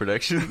Pink House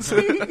Productions.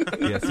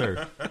 Yes,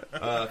 sir.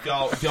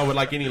 If y'all would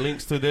like any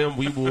links to them,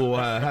 we will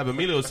have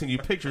Emilio send you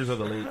pictures of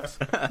the links.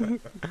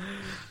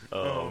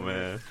 Oh,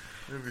 man.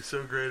 It would be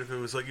so great if it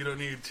was like, you don't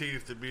need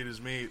teeth to beat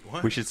his meat.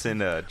 What? We should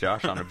send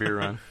Josh on a beer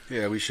run.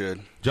 Yeah, we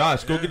should.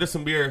 Josh, go get us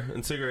some beer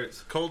and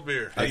cigarettes. Cold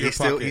beer. At your He's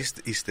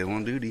pocket. still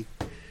on duty.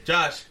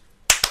 Josh,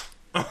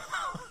 Right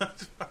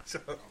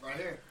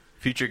here.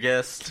 Future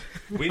guest.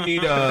 we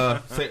need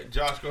Josh,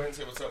 go ahead and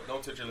say what's up.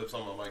 Don't touch your lips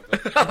on my mic,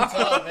 though. What's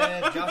up,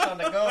 man? Josh on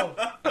the go.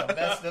 The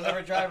best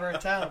delivery driver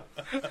in town.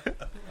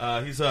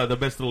 He's the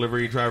best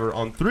delivery driver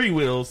on 3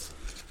 wheels.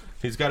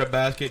 He's got a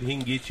basket. He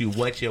can get you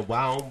what you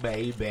want,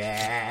 baby.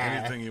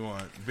 Anything you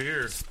want.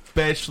 Beer.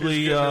 Especially,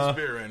 He's getting his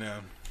beer right now.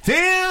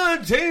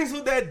 damn, James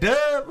with that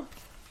dub.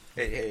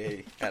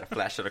 Hey. Gotta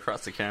flash it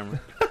across the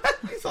camera.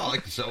 He's all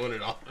like showing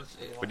it off.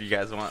 What do you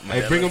guys want?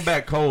 Hey, bring him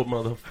back cold,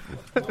 mother.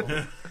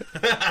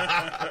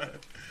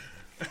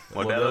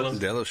 Modelo's?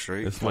 Modelo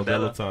straight. It's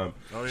Modelo Modelo. time.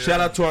 Oh, yeah.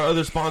 Shout out to our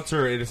other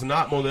sponsor. It is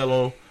not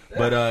Modelo,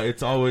 but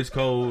it's always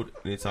cold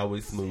and it's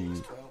always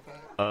smooth.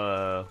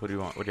 What do you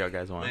want? What do y'all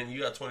guys want? Man, you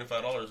got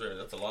 $25 there.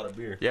 That's a lot of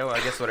beer. Yeah, well,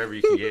 I guess whatever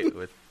you can get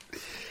with.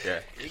 Yeah.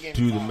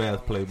 Do the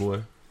math,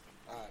 Playboy.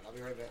 Alright, I'll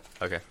be right back.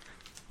 Okay.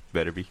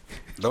 Better be.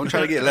 Don't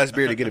try to get less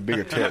beer to get a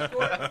bigger tip.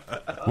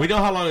 We know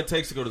how long it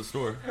takes to go to the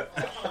store.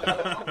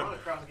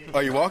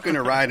 Are you walking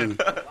or riding?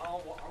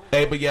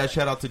 Hey, but yeah,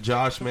 shout out to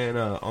Josh, man,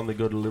 on the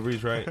Go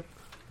Deliveries, right?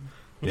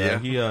 Yeah,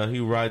 he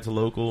rides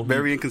local.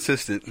 Very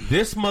inconsistent.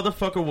 This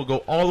motherfucker will go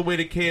all the way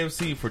to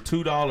KFC for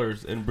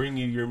 $2 and bring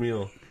you your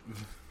meal.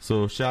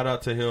 So shout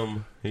out to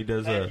him. He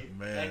does a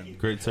Man.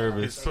 great He's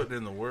service. putting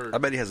in the work. I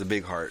bet he has a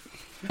big heart.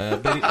 I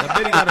bet he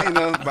got You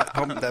know,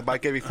 pump that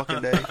bike every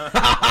fucking day.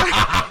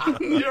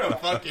 You're a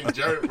fucking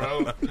jerk,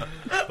 bro.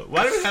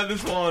 Why did we have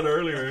this on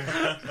earlier?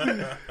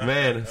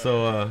 Man,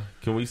 so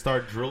can we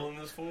start drilling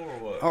this fool or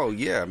what? Oh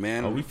yeah,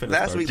 man. Oh, we finna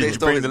Last start. week Did they you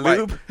stole bring his the bike.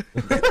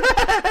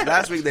 lube?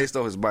 Last week they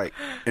stole his bike.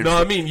 And No,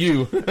 I mean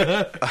you.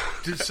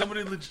 Did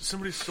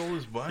somebody stole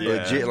his bike?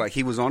 Yeah. legit, like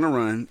he was on a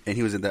run and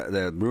he was at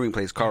the brewing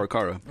place,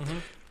 Cara.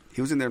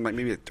 He was in there like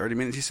maybe 30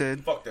 minutes, he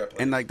said. Fuck that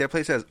place. And like that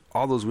place has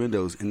all those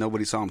windows and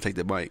nobody saw him take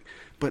the bike.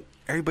 But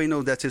everybody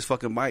knows that's his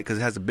fucking bike because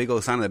it has a big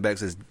old sign on the back that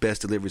says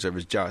best delivery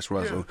service, Josh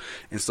Russell.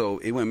 Yeah. And so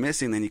it went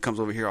missing and he comes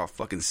over here all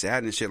fucking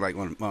sad and shit like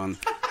on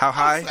How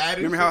High.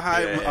 Remember How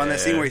High on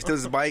that scene where he steals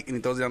his bike and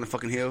he throws it down the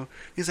fucking hill?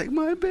 He's like,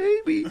 my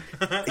baby.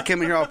 He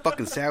came in here all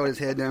fucking sad with his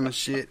head down and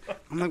shit.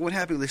 I'm like, what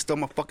happened? They stole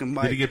my fucking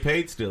bike. Did he get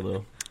paid still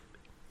though?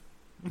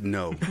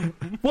 No.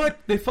 What?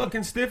 They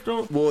fucking stiffed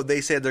him? Well,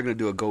 they said they're going to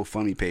do a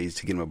GoFundMe page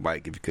to get him a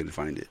bike if he couldn't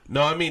find it.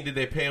 No, I mean, did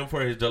they pay him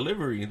for his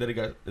delivery that he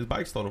got his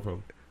bike stolen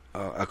from?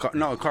 A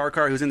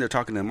car. He was in there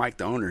talking to Mike,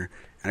 the owner,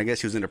 and I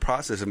guess he was in the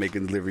process of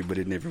making delivery, but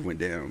it never went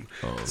down.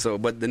 Oh. So,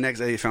 but the next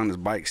day, he found his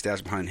bike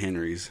stashed behind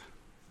Henry's.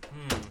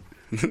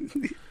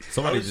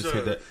 Somebody just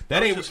hit that.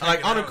 That ain't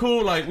like on a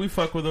cool. Like we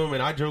fuck with him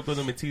and I joke with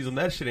him and tease him.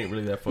 That shit ain't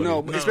really that funny.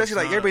 No, but especially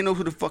like everybody knows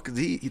who the fuck is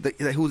he. Like,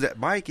 who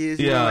that bike is.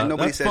 You yeah, know, like,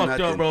 nobody that's said fucked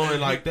nothing. up, bro.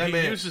 And like that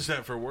man he uses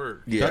that for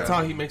work. Yeah, that's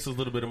how he makes his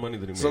little bit of money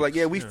that he makes. So like,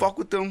 yeah, we fuck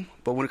with them,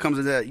 but when it comes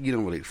to that, you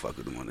don't really fuck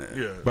with them on that.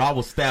 Yeah, bro, I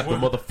will stab the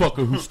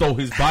motherfucker who stole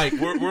his bike.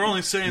 We're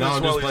only saying no, this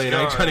I'm while just he's playing. I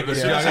ain't gone. trying to go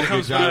shit. As I he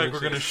comes gotta back, get we're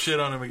gonna shit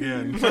on him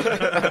again.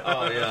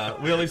 Oh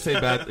yeah, we only say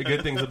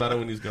good things about him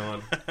when he's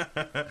gone.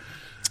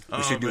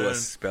 We should do a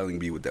spelling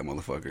bee with that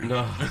motherfucker.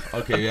 No,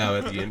 okay, yeah,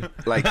 at the end.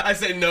 Like I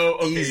say no.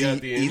 Okay, easy, yeah,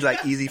 at the end. he's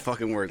like easy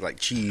fucking words like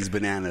cheese,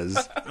 bananas.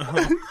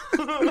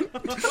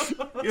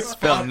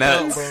 Spell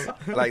nuts.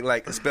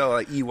 like spell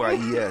like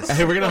EYES.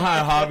 Hey, we're gonna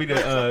hire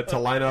Javi to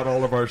line out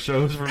all of our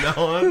shows from now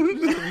on.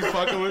 You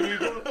fucking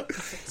with me?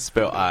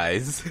 Spell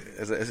eyes.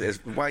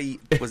 It's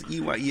was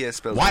EYES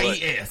spelled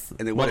YES.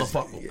 And then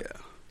motherfucker. Yeah.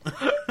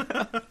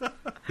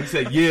 He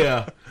said,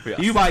 yeah.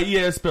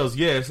 EYES spells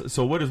yes.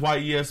 So what does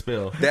YES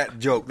spell? That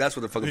joke. That's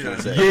what the fuck I'm trying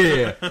to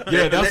say.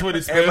 Yeah, that's what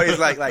it spells.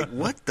 Everybody's like,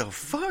 what the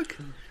fuck?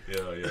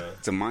 Yeah.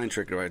 It's a mind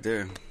trick right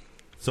there.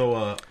 So,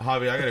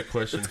 Javi, I got a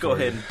question. Let's go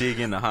ahead and dig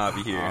into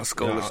Javi here. Let's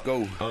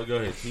go. Oh, go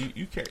ahead.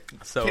 You can't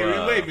So, carry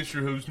away,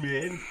 Mr.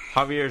 Hostman.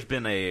 Javier's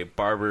been a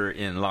barber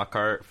in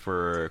Lockhart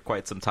for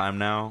quite some time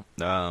now.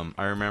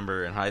 I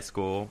remember in high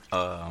school,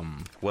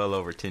 well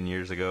over 10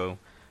 years ago,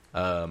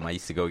 I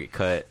used to go get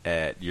cut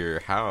at your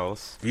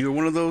house. You were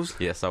one of those?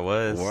 Yes, I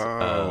was.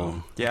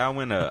 Wow. Yeah, I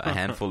went a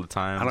handful of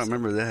times. I don't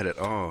remember that at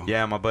all.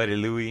 Yeah, my buddy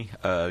Louis,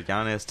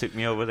 Giannis took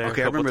me over there.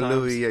 Okay, a couple I remember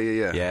times. Louis.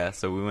 Yeah. Yeah,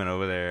 so we went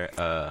over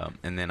there,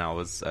 and then I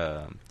was,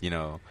 I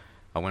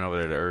went over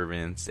there to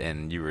Irvin's,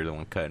 and you were the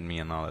one cutting me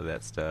and all of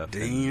that stuff.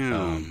 Damn.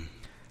 And,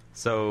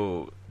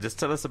 so, just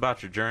tell us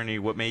about your journey.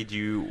 What made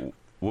you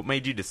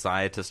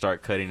decide to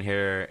start cutting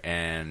hair,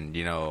 and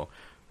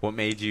what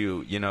made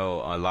you,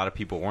 a lot of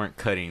people weren't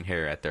cutting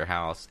hair at their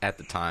house at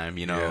the time,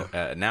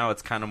 now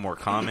it's kind of more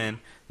common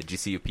that you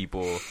see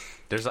people.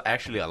 There's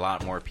actually a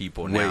lot more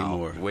people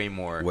now. Way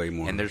more.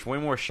 And there's way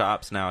more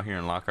shops now here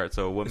in Lockhart.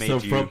 So what made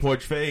you... front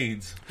porch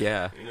fades.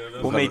 Yeah.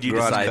 What made you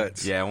decide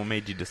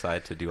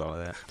to do all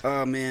of that?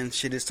 Oh, man,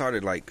 shit, it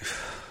started like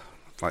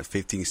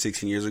 15,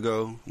 16 years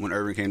ago when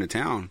Irvin came to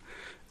town.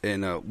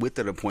 And with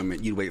that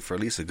appointment, you'd wait for at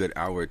least a good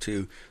hour or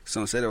two.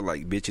 So instead of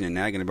like bitching and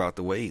nagging about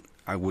the wait,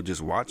 I would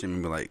just watch him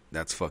and be like,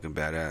 that's fucking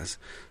badass.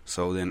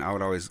 So then I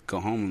would always go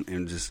home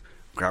and just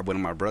grab one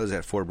of my brothers. I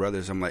had 4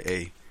 brothers. I'm like,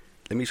 hey,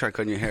 let me try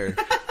cutting your hair.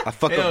 I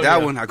fuck up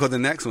that one, I go to the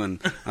next one.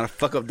 I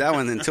fuck up that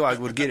one until I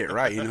would get it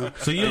right,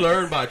 So you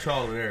learned by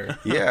trial and error.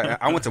 Yeah,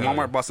 I went to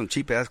Walmart, bought some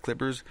cheap-ass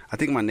clippers. I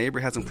think my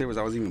neighbor had some clippers.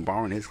 I was even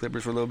borrowing his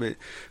clippers for a little bit.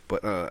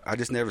 But I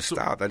just never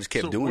stopped. I just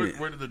kept doing it.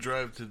 Where did the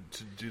drive to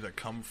do that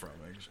come from,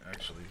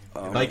 actually?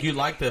 Like you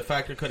like the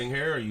factor cutting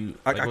hair, or you?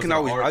 Like, I can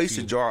always. I used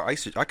to draw.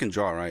 I can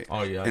draw, right?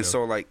 Oh yeah. And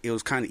so like it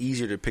was kind of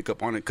easier to pick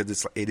up on it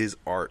because it is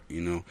art,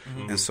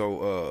 Mm-hmm. And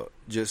so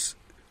just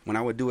when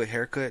I would do a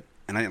haircut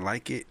and I didn't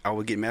like it, I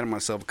would get mad at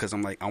myself because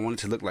I'm like, I wanted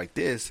to look like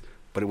this,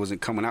 but it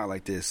wasn't coming out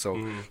like this. So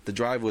the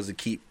drive was to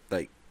keep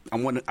like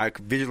I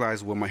could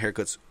visualize what my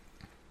haircuts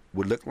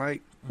would look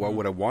like, what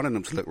would I wanted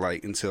them to look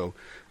like, until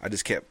I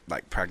just kept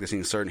like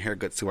practicing certain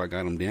haircuts till I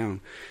got them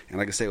down. And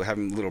like I say, with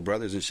having little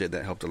brothers and shit,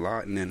 that helped a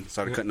lot. And then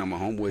started cutting on my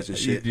homeboys and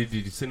shit. Did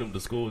you send them to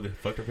school with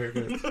fucked up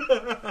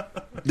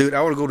haircuts? Dude,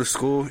 I would go to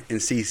school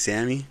and see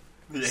Sammy.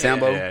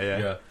 Sambo.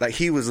 Yeah. Like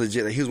he was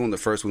legit. Like, he was one of the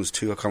first ones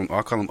too.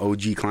 I'll call him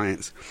OG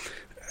clients.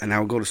 And I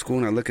would go to school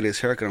and I look at his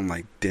haircut. I'm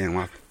like, damn,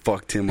 I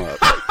fucked him up.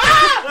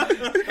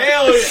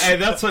 Hell yeah! Hey,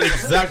 that's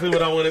exactly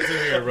what I wanted to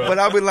hear, bro. But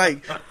I'll be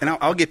like, and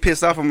I'll get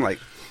pissed off. I'm like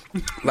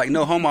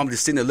no homo. I'm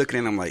just sitting there looking at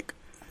him. I'm like,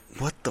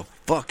 what the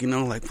fuck,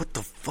 like what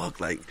the fuck,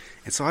 like.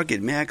 And so I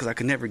get mad because I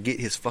could never get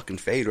his fucking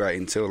fade right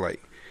until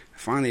like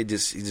finally he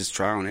just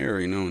trial and error,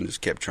 and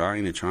just kept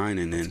trying,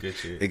 and then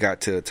it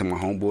got to my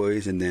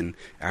homeboys, and then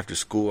after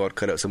school I'd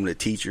cut up some of the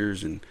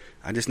teachers, and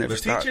I just never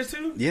stopped. Teachers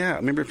too? Yeah,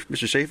 remember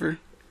Mr. Schaefer?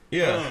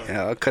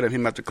 Yeah, I cut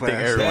him after class.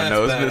 Everyone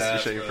knows Mr.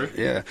 Schaefer.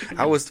 Yeah,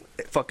 I was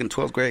fucking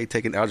 12th grade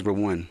taking algebra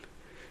 1,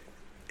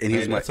 and he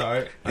was that's all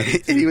right.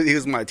 and he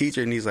was my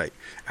teacher, and he's like,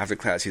 after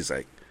class, he's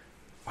like,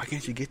 why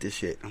can't you get this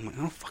shit? I'm like,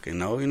 I don't fucking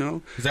know,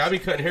 He's like, I'll be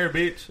cutting hair,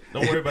 bitch.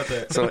 Don't worry about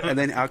that. So and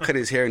then I'll cut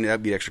his hair, and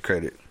that'd be extra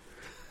credit.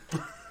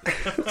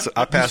 So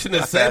I You passed.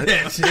 shouldn't have said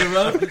that shit,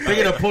 bro.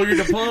 They're gonna pull your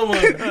diploma.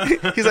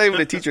 He's not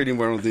even a teacher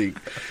anymore, I don't think.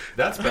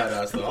 That's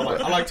badass though.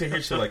 I like to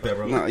hear shit like that,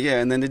 bro. No, yeah,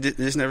 and then it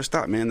just never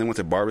stopped, man. Then went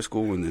to barber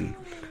school, and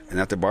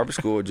after barber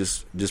school, it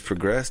just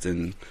progressed,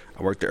 and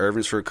I worked at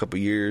Irvin's for a couple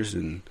years,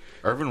 and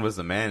Irvin was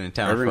the man in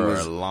town Irvin for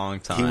was- a long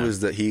time.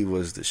 he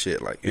was the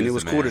shit, like, and He it was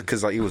was the cool man.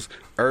 because like it was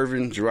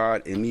Irvin,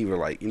 Gerard, and me were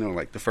like, you know,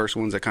 like the first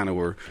ones that kind of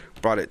were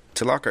brought it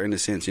to Lockhart in a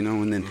sense, you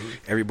know, and then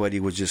everybody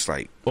was just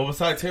like Well,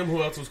 besides him,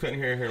 who else was cutting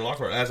hair here in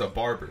Lockhart as a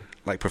barber?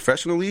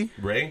 professionally.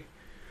 Ray.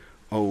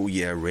 Oh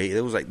yeah, Ray.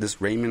 It was like this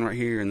Raymond right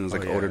here, and there was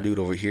like Oh, an yeah. older dude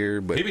over here,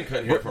 but He been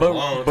cutting hair for a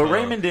long But time.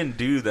 Raymond didn't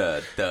do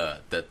the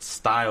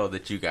style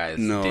that you guys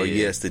no, did.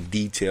 yes, the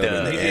detail The-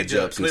 and He the did edge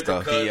the ups and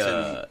clipper stuff. cuts.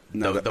 The,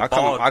 No, the I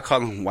bald. call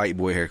them white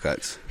boy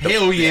haircuts.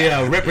 Hell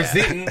yeah,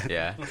 representing.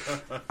 Yeah.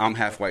 I'm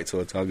half white, so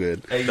it's all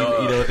good. Hey, you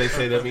know what they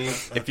say that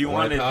means? If you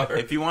White wanted, power.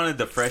 if you wanted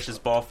the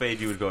freshest ball fade,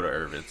 you would go to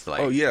Irvin's. Like,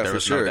 Oh yeah, there for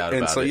was sure. No doubt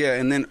And about so it. yeah,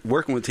 and then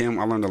working with him,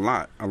 I learned a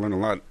lot.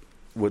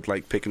 With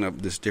like picking up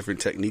this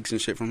different techniques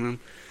and shit from him.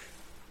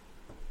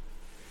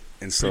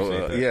 And so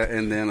Appreciate that. yeah,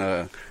 and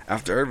then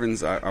after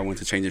Irvin's, I went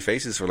to Changing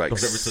Faces for like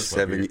Don't ever touch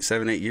my beard.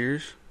 7-8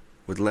 years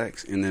with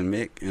Lex, and then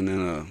Mick, and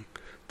then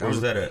Where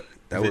was that at?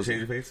 that Was was- it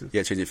Changing Faces?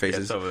 yeah, Changing Yeah,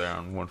 Faces. it's over there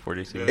on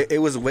 142. It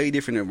was a way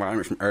different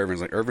environment from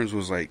Irvin's. Like Irvin's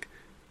was like,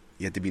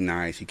 you have to be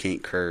nice, you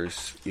can't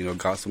curse, you know,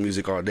 gospel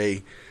music all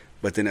day.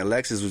 But then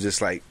Alexis was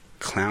just like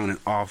clowning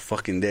all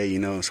fucking day, you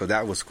know. So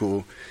that was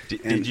cool.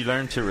 Did you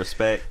learn to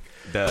respect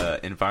the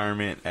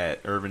environment at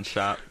Irvin's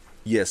shop?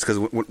 Yes, because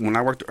when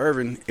I worked with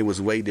Irvin, it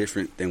was way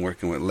different than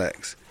working with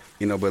Lex.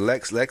 You know, but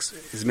Lex,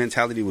 his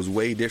mentality was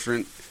way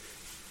different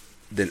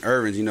than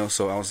Irvin's. You know,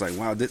 so I was like,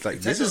 wow, this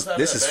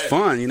is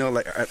fun. You know,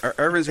 like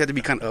Irvin's had to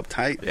be kind of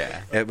uptight.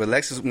 Yeah. But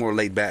Lex is more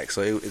laid back.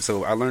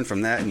 So I learned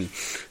from that and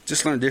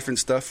just learned different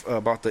stuff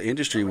about the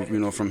industry. You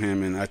know, from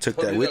him, and I took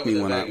that with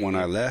me when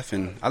I left,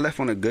 and I left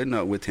on a good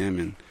note with him,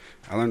 and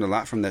I learned a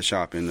lot from that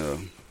shop, and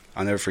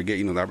I'll never forget.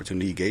 You know, the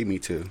opportunity he gave me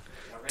to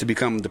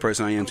become the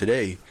person I am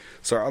today.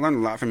 So I learned a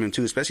lot from him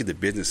too, especially the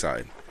business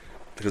side.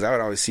 Because I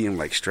would always see him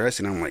like stressed,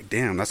 and I'm like,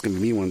 damn, that's gonna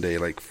be me one day.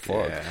 Like,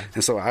 fuck. Yeah.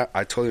 And so I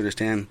totally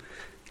understand,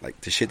 like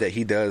the shit that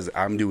he does,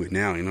 I'm doing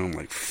now. You know, I'm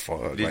like,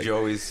 fuck. Did like, you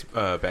always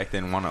back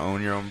then want to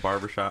own your own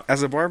barbershop?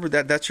 as a barber,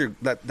 that's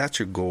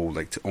your goal,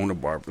 like to own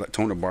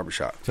a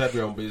barbershop. To have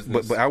your own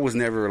business. But I was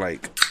never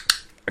like,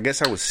 I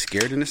guess I was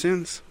scared in a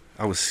sense.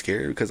 I was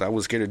scared because I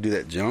was scared to do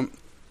that jump.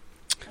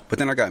 But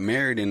then I got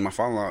married, and my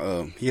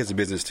father-in-law, he has a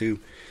business too,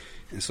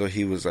 and so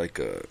he was like,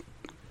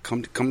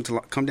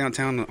 come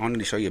downtown. I wanted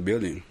to show you a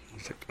building. I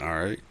was like,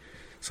 all right.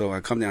 So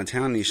I come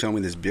downtown, and he showed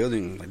me this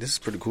building. I'm like, this is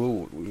pretty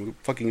cool. What the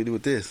fuck can you do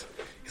with this?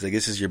 He's like,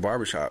 this is your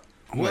barbershop.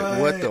 I'm like,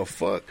 what the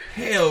fuck?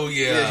 Hell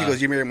yeah. He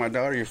goes, you married my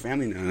daughter, your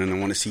family now, and I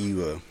want to see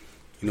you.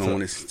 I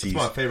want to see. It's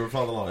my favorite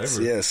father-in-law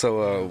ever. Yeah.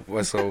 So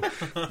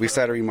we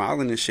started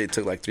remodeling this shit. It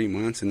took like 3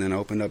 months, and then I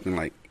opened up in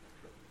like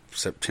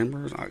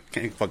September. I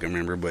can't fucking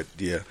remember, but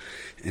yeah.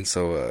 And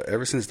so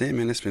ever since then,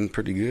 man, it's been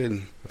pretty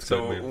good.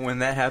 So when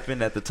that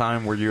happened at the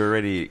time, were you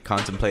already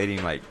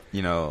contemplating, like,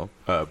 you know,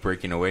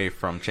 breaking away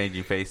from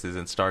Changing Faces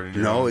and starting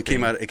your No, own it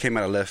came thing? out. It came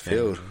out of left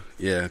field.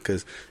 Yeah,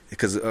 because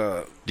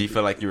Do you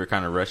feel like you were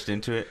kind of rushed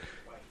into it?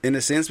 in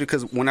a sense,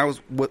 because when I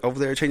was over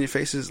there Changing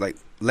Faces, like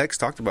Lex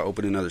talked about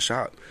opening another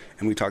shop,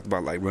 and we talked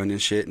about like running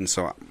shit, and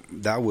so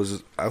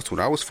that's what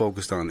I was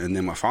focused on. And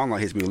then my father-in-law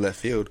hits me with left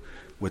field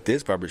with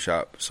this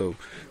barbershop. So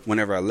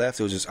whenever I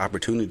left, it was just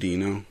opportunity, you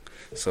know.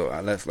 So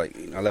I left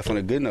on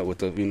a good note with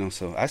the, you know.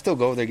 So I still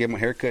go over there, get my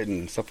haircut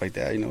and stuff like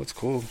that. You know, it's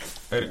cool.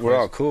 We're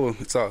all cool.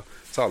 It's all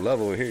love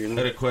over here. You I know.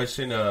 had a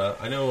question.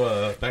 I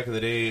know back in the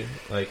day,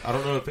 like, I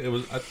don't know if it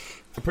was,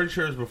 I'm pretty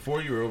sure it was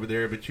before you were over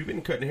there, but you've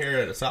been cutting hair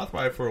at a South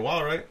by for a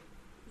while, right?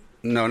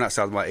 No, not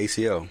South by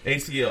ACL.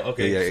 ACL,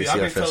 okay. Yeah, See, ACL I've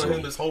been festival. telling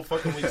him this whole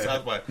fucking week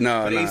South by.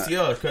 No, but no.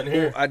 ACL is cutting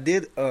hair.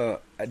 Well,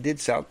 I did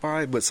South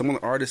by, but some of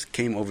the artists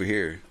came over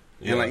here,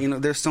 Yeah. and like, you know,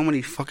 there's so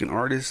many fucking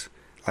artists.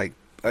 Like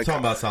Talking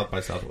about South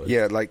by Southwest.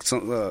 yeah, like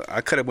some. I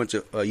cut a bunch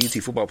of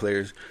UT football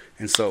players,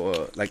 and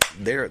so like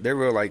they're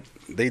real, like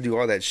they do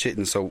all that shit,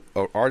 and so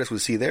artists would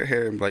see their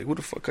hair and be like, "Who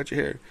the fuck cut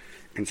your hair?"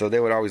 And so they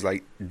would always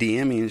like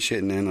DM me and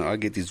shit, and then I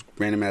get these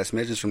random ass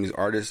messages from these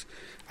artists.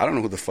 I don't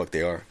know who the fuck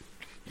they are.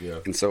 Yeah.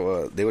 And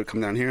so they would come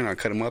down here and I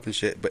cut them up and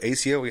shit. But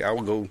ACL, I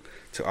would go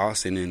to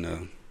Austin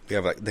and they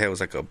have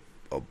like a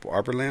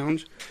barber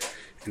lounge,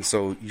 and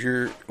so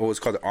it's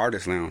called the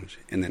artist lounge,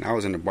 and then I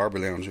was in the barber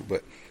lounge,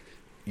 but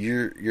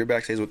you're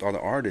backstage with all the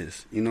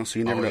artists, you know, so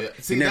you never know,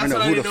 See, you never that's know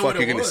what I who the didn't know fuck what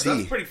you're it gonna was. see.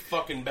 That's pretty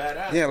fucking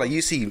badass. Yeah, bro. like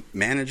you see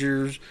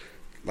managers,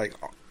 like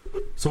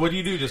So what do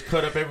you do? Just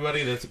cut up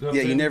everybody that's comes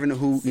yeah, in? you never know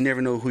who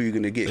you're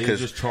gonna get. So you Cause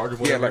just charge them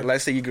yeah, whatever? like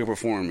let's say you're gonna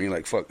perform, and you're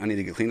like, fuck, I need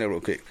to get cleaned up real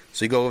quick.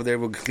 So you go over there,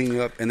 we'll clean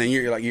you up, and then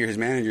you're his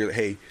manager, like,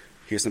 hey,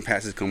 here's some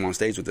passes, come on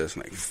stage with us.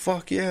 I'm like,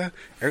 fuck yeah,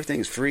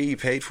 everything's free, you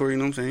paid for, you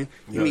know what I'm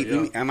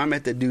saying? I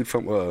met that dude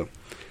from what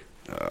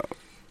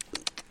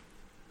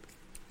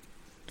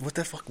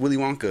the fuck, Willy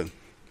Wonka.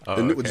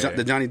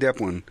 The Johnny Depp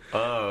one.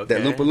 Oh, okay.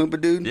 That Loompa Loompa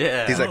dude.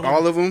 Yeah. He's like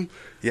all of them.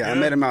 Yeah, I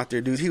met him out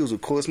there, dude. He was the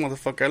coolest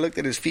motherfucker. I looked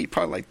at his feet,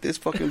 probably like this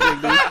fucking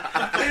big, dude. He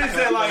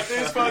said like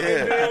this fucking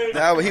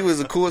big. He was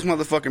the coolest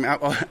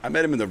motherfucker. I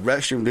met him in the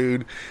restroom,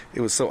 dude.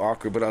 It was so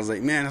awkward, but I was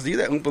like, man, you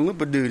that Oompa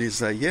Loompa dude?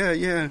 He's like, yeah.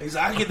 He's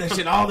like, I get that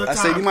shit all the time. I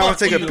said, you might want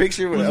to take a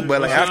picture,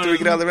 but like after we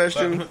get out of the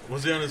restroom.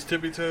 Was he on his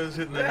tippy toes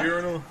hitting the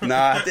urinal?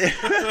 Nah,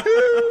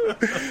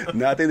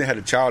 I think they had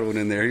a child one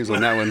in there. He was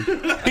on that one.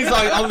 He's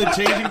like on the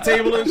changing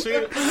table and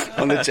shit.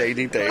 On the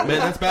changing table. Man,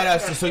 that's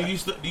badass. So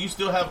do you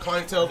still have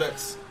clientele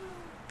that's?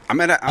 I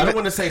don't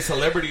want to say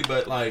celebrity,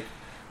 but like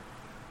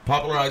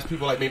popularized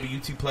people, like maybe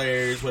UT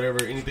players,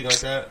 whatever, anything like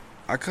that.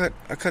 I cut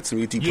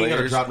some UT you players. You ain't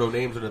gotta drop no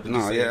names or nothing.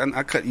 No, yeah,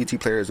 I cut UT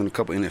players and a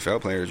couple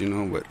NFL players, you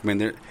know. But I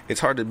mean, it's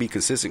hard to be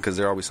consistent because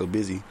they're always so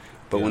busy.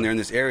 But when they're in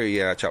this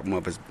area, yeah, I chop them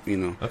up as you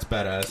know. That's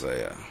badass. So,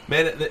 yeah,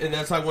 man, and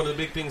that's like one of the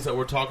big things that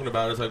we're talking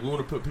about is like we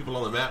want to put people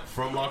on the map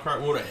from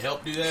Lockhart. We want to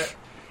help do that,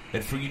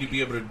 and for you to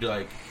be able to do,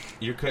 like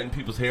you're cutting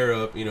people's hair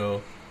up, you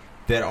know,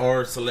 that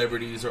are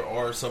celebrities or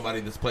are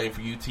somebody that's playing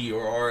for UT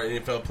or are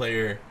an NFL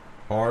player,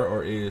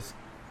 or is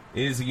a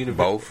university,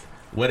 both,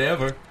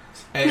 whatever.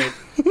 And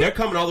they're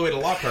coming all the way to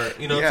Lockhart.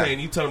 You know what I'm saying?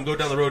 You tell them go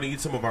down the road and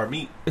eat some of our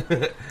meat.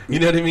 You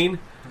know what I mean?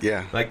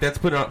 Yeah. Like that's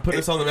putting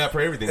us on the map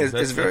for everything.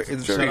 It's very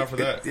shout out for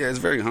that. It's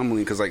very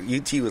humbling because like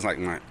UT was like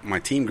my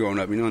team growing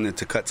up, you know, and then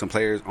to cut some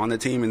players on the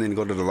team and then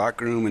go to the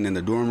locker room and then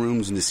the dorm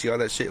rooms and to see all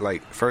that shit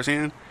like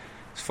firsthand.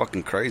 It's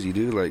fucking crazy,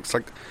 dude. Like it's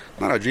like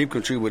not a dream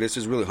come true, but it's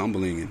just really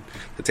humbling and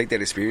to take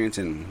that experience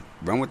and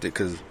run with it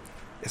because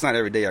it's not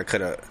every day I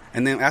cut a.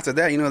 And then after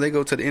that, you know, they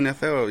go to the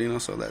NFL, you know,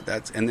 so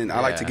that's. And then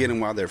I like to get them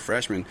while they're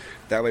freshmen.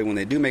 That way, when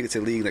they do make it to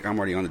the league, like I'm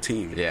already on the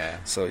team. Yeah.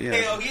 So yeah.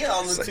 Hell yeah,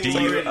 on the team. Do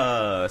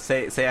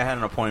you say I had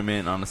an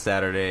appointment on a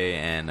Saturday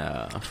and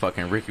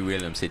fucking Ricky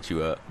Williams hit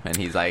you up and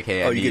he's like,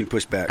 hey, you're getting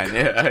pushed back.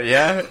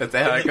 Yeah, that's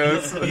how it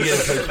goes. You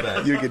get pushed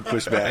back. You get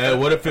pushed back.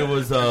 And what if it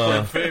was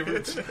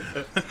favorites?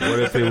 What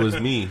if it was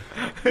me?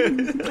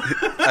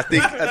 I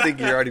think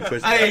you're already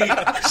pushed back. Hey,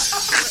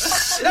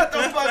 shut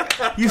the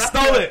fuck! You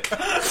stole it.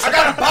 I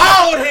got a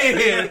bald head.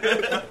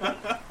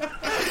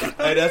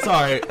 Hey, that's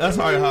all right. That's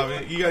all right,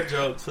 Javi. You got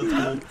jokes. That's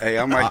cool. Hey,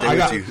 I'm right there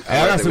with you.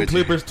 I got some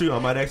clippers too. I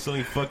might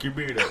accidentally fuck your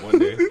beard up one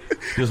day.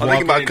 Just I'm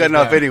thinking about cutting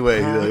off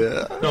anyway.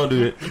 Don't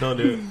do it. Don't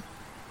do it.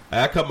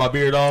 I cut my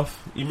beard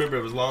off. You remember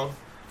it was long?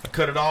 I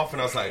cut it off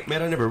and I was like,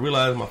 man, I never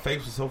realized my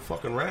face was so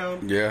fucking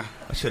round. Yeah.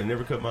 I should have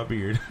never cut my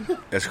beard.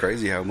 That's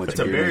crazy how much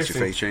your beard makes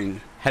your face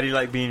change. How do you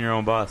like being your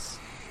own boss?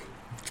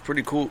 It's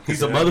pretty cool.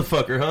 He's a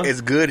motherfucker, huh?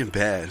 It's good and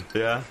bad.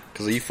 Yeah.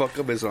 Because if you fuck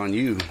up, it's on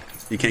you.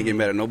 You can't get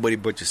mad at nobody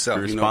but yourself.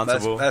 You're you know,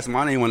 responsible. that's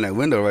my name on that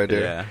window right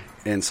there. Yeah.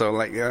 And so,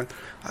 like,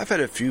 I've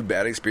had a few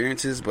bad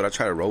experiences, but I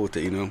try to roll with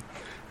it, you know.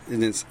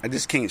 And I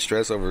just can't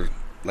stress over,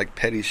 like,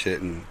 petty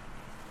shit. And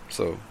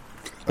so,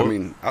 I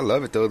mean, I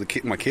love it, though.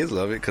 My kids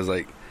love it because,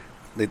 like,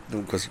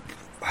 because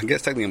I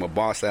guess technically I'm a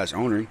boss /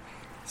 owner.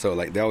 So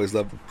like they always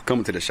love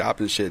coming to the shop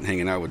and shit and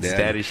hanging out with dad.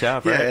 Daddy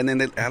shop, yeah. Right? And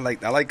then I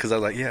like because I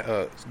was like,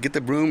 get the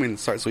broom and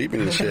start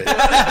sweeping and shit.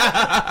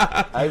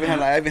 I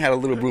even had a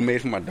little broom made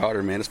for my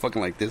daughter, man. It's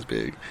fucking like this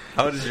big.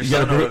 How old is your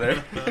son over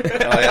there?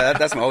 Oh yeah,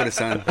 that's my oldest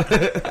son.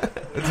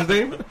 What's his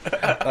name?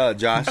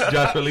 Josh.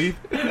 Joshua Leath.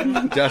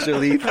 Joshua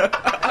Leath.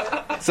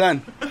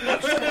 Son.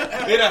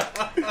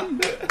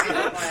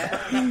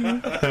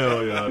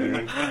 Hell yeah,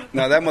 dude.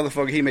 No, that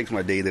motherfucker, he makes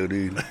my day though,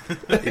 dude.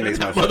 He makes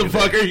my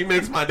motherfucker, day. he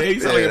makes my day. You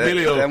sound like a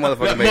video. That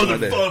motherfucker makes my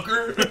day.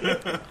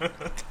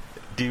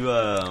 Do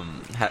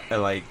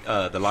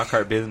the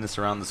Lockhart business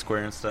around the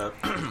square and stuff?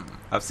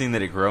 I've seen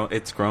that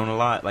it's grown a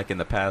lot, like in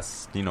the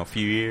past,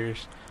 few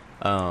years.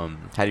 How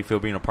do you feel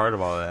being a part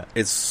of all that?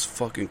 It's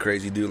fucking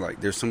crazy, dude.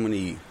 Like, there's so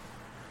many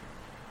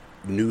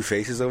new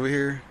faces over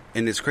here,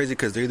 and it's crazy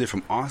because they're either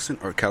from Austin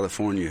or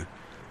California,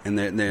 and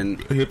then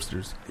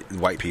hipsters,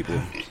 white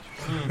people.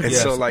 And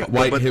yes, so like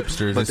white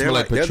hipsters, but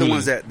they're the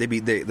ones that they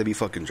be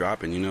fucking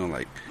dropping,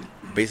 like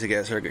basic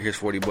ass haircut. Here's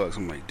 $40.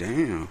 I'm like,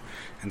 damn.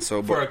 And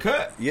so for a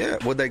cut, yeah.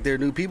 Well, like they're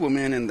new people,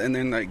 man, and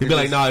then like you'd be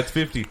like, nah, it's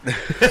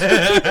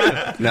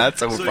 $50. Nah,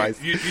 it's overpriced.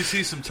 So you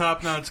see some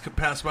top knots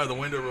pass by the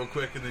window real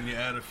quick, and then you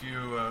add a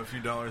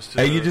few dollars to.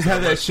 Hey, you just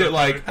have that shit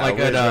like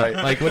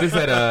what is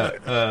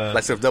that?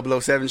 Like some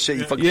 007 shit.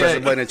 You fucking press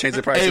the button and change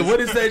the prices. Hey, what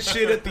is that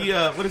shit at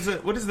the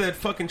what is that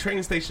fucking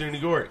train station in New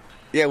York?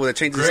 Yeah, well, it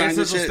changes the Grand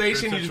signs Central and shit.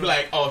 Station, you just be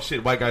like, oh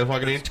shit, white guys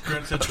walking in.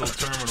 Grand Central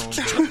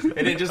Terminal.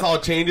 And it just all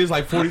changes,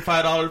 like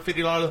 $45,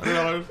 $50,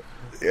 $100.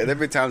 Yeah, there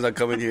been times I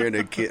come in here and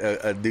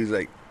a dude's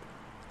like,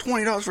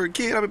 $20 for a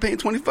kid. I've been paying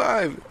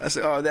 $25. I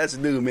said, oh, that's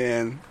new,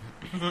 man.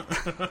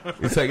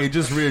 It's like it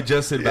just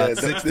readjusted about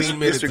 16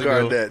 minutes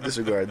ago.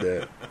 Disregard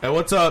that. Hey,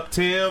 what's up,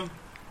 Tim?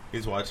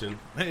 He's watching.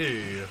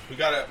 Hey, we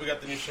got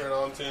the new shirt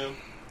on, Tim.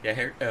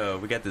 Yeah,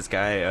 we got this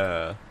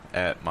guy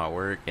at my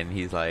work, and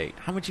he's like,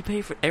 how much you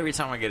pay for every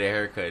time I get a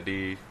haircut,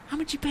 dude? How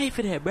much you pay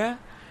for that, bruh?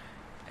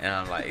 And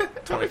I'm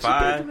like,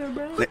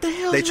 25. What the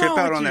hell? They trip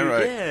out on that,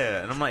 right?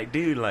 Yeah, and I'm like,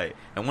 dude, like,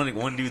 and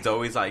one dude's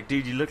always like,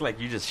 dude, you look like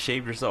you just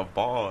shaved yourself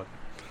bald.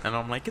 And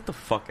I'm like, get the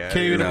fuck out of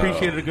Can't here. even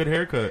appreciate a good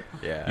haircut.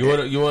 Yeah.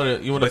 You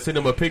wanna send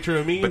him a picture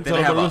of me But and then tell I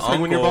him have what it an looks like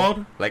when you're uncle.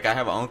 bald? Like, I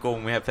have an uncle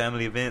when we have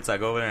family events. I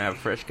go over there and have a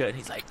fresh cut. And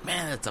he's like,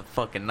 man, that's a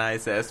fucking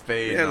nice ass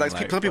fade. Yeah, And like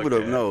I'm some people fuck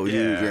don't know.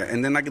 yeah. Yeah.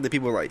 And then I get the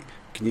people like,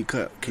 can you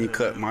cut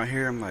my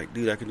hair? I'm like,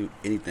 dude, I can do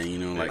anything, you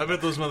know, I like bet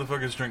those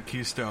motherfuckers drink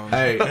Keystone.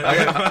 Hey,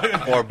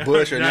 or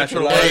Bush or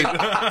Natural Light.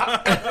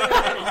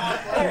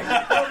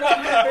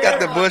 Got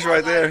the Bush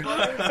right there.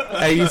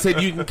 hey, you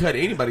said you can cut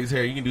anybody's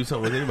hair. You can do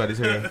something with anybody's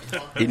hair.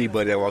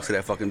 Anybody that walks to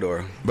that fucking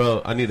door,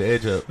 Bro, I need an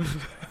edge up.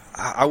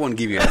 I wouldn't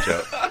give you an edge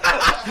up.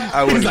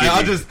 I wouldn't. He's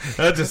like, give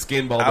I'll just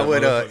skin ball. I that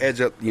would motherfucker.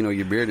 edge up, you know,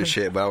 your beard and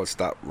shit, but I would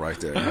stop right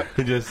there.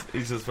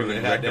 He's just putting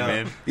the hat down.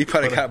 Recommend. You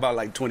probably got about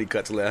like 20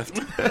 cuts left.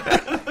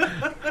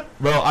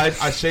 Bro, I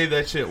shaved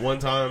that shit one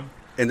time.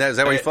 And is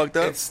that where you fucked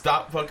up? It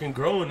stopped fucking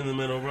growing in the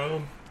middle,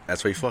 bro.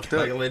 That's where you fucked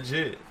up. Like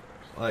legit.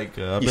 Like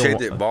You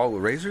shaved it bald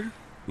with razor?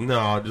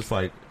 No, just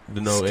like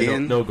no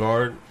Skin? no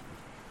guard.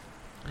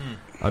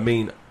 I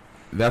mean,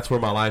 that's where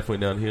my life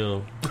went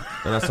downhill,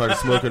 and I started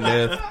smoking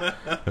meth.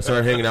 I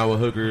started hanging out with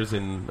hookers,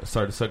 and I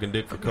started sucking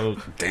dick for coke.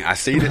 Dang, I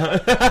seen it.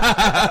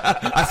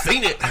 I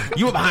seen it.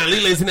 You were behind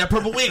Lily's in that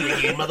purple wig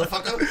again,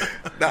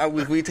 motherfucker. Nah,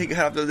 when we take it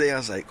out the other day, I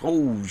was like,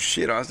 oh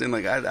shit, Austin.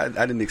 Like, I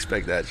didn't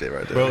expect that shit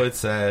right there. Bro, it's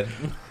sad.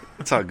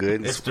 It's all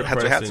good. It's That's what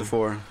hats depressing. are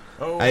for.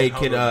 Oh, Hey, how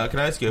can about-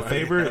 I ask you a why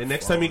favor? you have And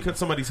next time you fun? cut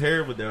somebody's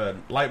hair with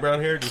light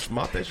brown hair, just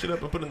mop that shit up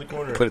and put it in the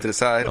corner. Put it to the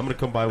side. I'm gonna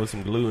come by with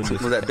some glue and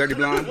just Was that dirty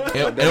blonde?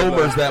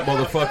 Elmer's that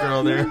motherfucker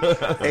on there.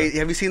 Hey,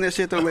 have you seen that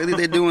shit though lately?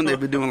 They've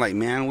been doing like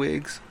man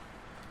wigs.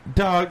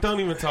 Dog, don't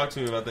even talk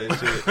to me about that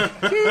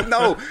shit.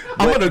 No,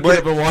 I'm gonna get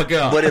up and walk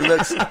out. But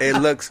it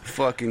looks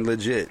fucking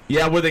legit.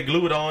 Yeah, where they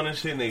glue it on and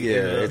shit. And they,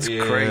 Yeah, it's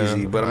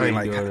crazy. But I mean,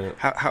 ain't doing like, it.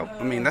 how?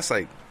 I mean, that's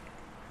like,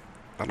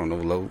 I don't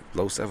know,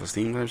 low self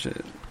esteem and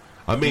shit.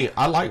 I mean,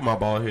 I like my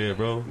bald head,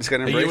 bro. Just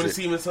gotta Hey, you embrace want it. to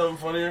see me something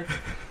funnier?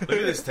 Look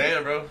at this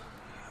tan, bro.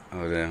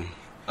 Oh damn.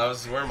 I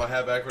was wearing my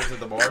hat backwards at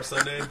the bar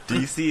Sunday. Do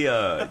you see?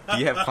 Do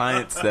you have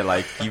clients that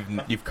like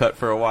you've cut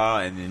for a while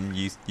and then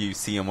you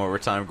see them over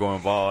time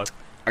going bald?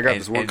 I got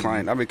And- this one and-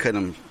 client. I've been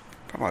cutting him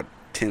for about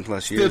 10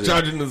 plus Still years.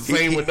 charging the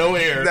same with no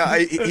hair. No,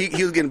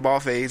 he was getting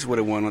bald fades with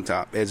a one on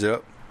top, edge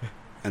up,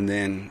 and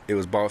then it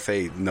was bald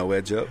fade, no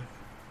edge up,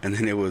 and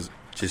then it was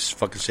just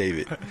fucking shave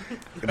it.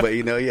 But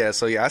you know, yeah.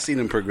 So yeah, I seen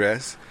him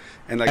progress,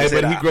 and like I Hey,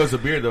 said, but he grows a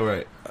beard though,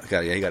 right? he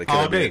got to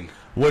All cut a day. beard.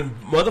 When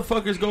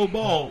motherfuckers go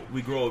bald,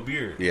 we grow a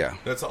beard. Yeah,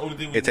 That's the only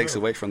thing we it takes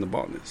grow. away from the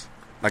baldness.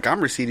 Like I'm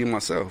receding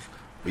myself.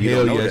 But you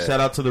Hell don't know yeah! that. Shout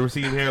out to the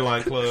Receding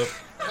Hairline Club.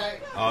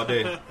 All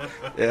day.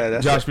 Yeah,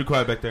 that's Josh, be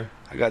quiet back there.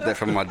 I got that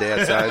from my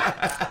dad's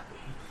side.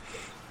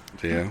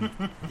 Yeah,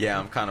 Yeah,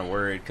 I'm kind of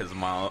worried because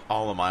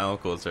all of my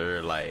uncles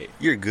are like.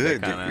 you're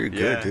good. They're kinda- You're good,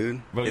 yeah.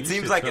 dude. Bro, you It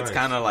seems should like try it's it.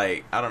 kind of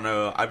like I don't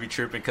know. I be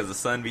tripping because the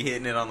sun be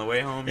hitting it on the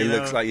way home. It You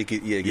looks know? like you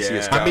can see your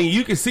Yeah. scalp. I mean,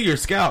 you can see your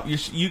scalp.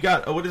 You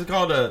got what is it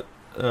called?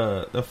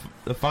 The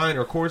fine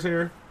or coarse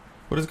hair.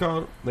 What is it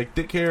called? Like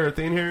thick hair or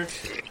thin hair?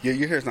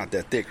 your hair's not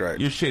that thick, right?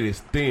 Your shit is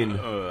thin.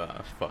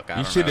 Fuck. I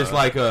Your don't shit know. is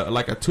like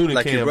a tuna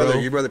Like can, your brother.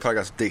 bro. Your brother probably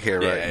got some thick hair,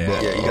 right? Yeah, yeah,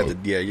 Yeah, yeah. you got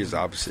the. Yeah, you're the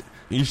opposite.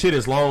 Your shit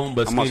is long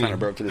but I'm all skinny. trying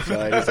to burp to the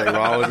side. It's like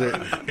raw with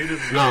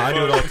it. No, I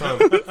do it all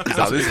the time.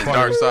 So this is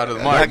dark side of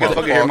the I mic, can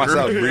fucking hear motherfucker.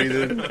 myself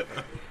breathing.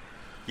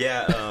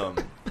 Yeah.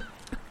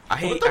 I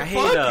hate. What the I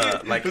hate.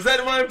 fuck? Like Is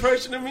that my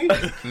impression of me?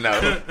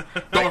 no.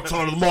 Dark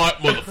side of the mic,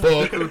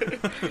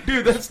 motherfucker.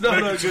 Dude, that's not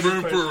a Make good some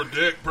room impression. for a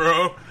dick,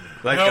 bro.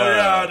 Like Hell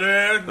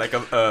yeah, dude. Like a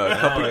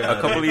yeah,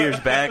 couple of years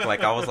back,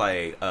 like I was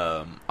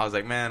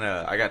like, man,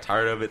 I got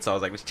tired of it, so I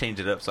was like, let's change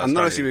it up. So I I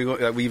noticed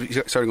started, we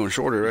started going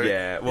shorter, right?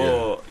 yeah,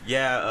 well,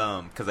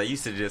 yeah, because I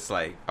used to just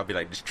like, I'll be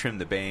like, just trim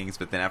the bangs,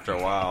 but then after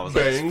a while, I was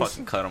like, just Bangs?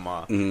 fucking cut them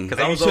off. Mhm. Because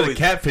Hey, I you was shoulda always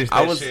catfished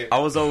I that was shit. I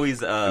was always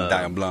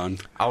Dying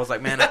blonde. I was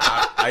like, man,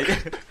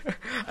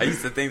 I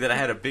used to think that I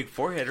had a big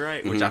forehead,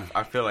 right? Which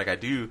I feel like I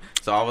do.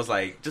 So I was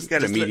like, You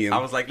got a medium. I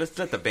was like, let's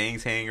let the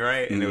bangs hang,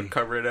 right? And it would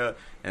cover it up.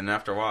 And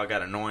after a while, I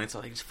got annoying, so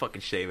I just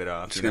fucking shave it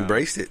off. Just you know?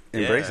 embrace it.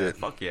 Embrace Yeah, it.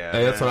 Fuck yeah.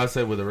 Hey, that's man. what I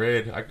said with the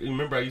red. You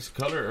remember I used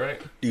to color it,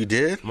 right? You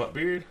did? My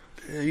beard.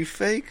 Yeah, you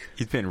fake?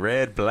 He's been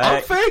red, I'm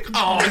black. fake.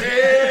 Oh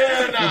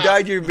yeah. You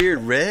dyed your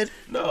beard red?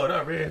 No,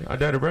 not red. I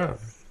dyed it brown.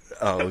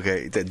 Oh,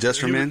 okay. Is that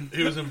just for men?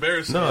 He was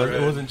embarrassed. No, right?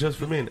 it wasn't just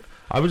for men.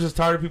 I was just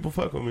tired of people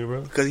fucking with me,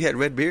 bro. Because he had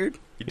red beard?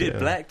 You did Yeah.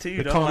 black too.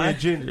 They Don't call me lie.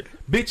 ginger.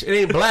 Bitch, it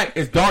ain't black.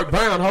 It's dark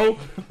brown, ho.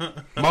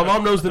 My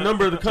mom knows the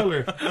number of the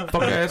color.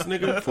 Fuck ass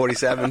nigga.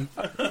 47.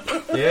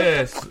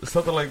 Yes,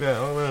 something like that. I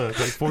don't know. It's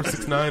like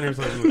 469 or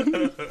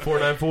something.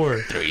 494.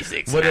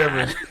 369.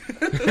 Whatever.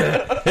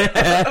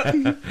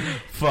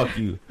 Fuck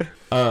you.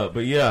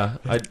 But yeah,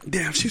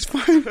 Damn, she's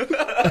fine. There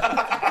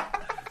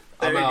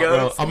I'm you out, go.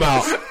 bro. I'm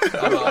out.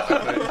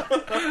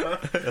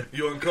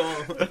 You on call?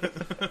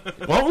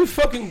 Why don't we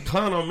fucking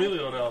clown on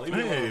Emilio now? Leave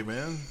me Hey, alone.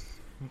 man.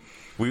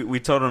 We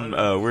told him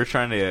we're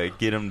trying to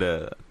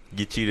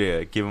get you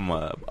to give him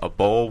a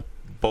bowl,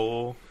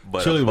 but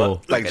Chili a butt-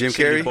 bowl. Like a Jim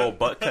chili Carrey? bowl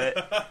butt cut,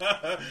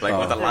 like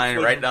with a line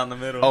right down the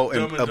middle. Oh,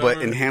 Dumb and but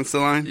Dumber. enhance the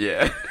line?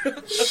 yeah.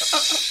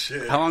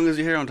 Shit. How long is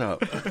your hair on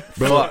top?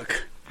 Bro.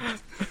 Fuck.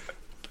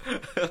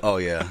 Oh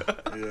yeah,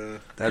 Yeah.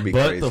 that'd be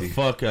Butt crazy. the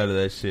fuck out of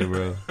that shit,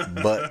 bro.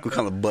 Butt, we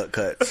call it butt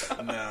cuts.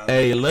 Nah,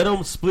 Hey, let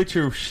them split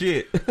your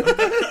shit.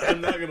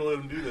 I'm not gonna let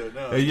him do that.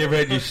 No. Hey, you ever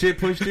had your shit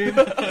pushed in?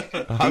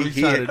 I'll be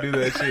trying to do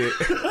that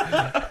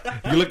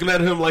shit. You're looking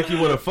at him like you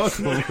want to fuck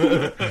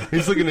him.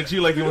 He's looking at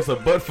you like he wants a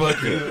butt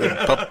fuck you.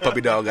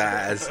 Puppy dog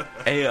eyes.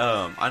 Hey,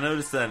 I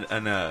noticed that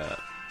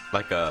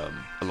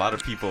a lot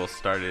of people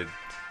started.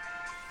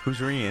 Who's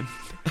ringing?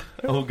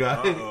 Oh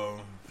God.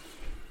 Uh-oh.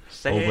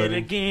 Say it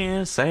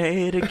again.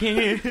 Say it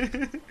again.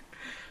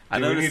 I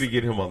Dude, we need noticed. to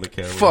get him on the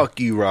camera. Fuck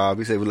you, Rob.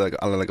 He said we look,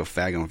 I look like a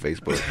fag on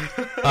Facebook.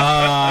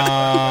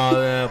 Oh,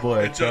 that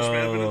boy. Hey, Josh,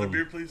 man, another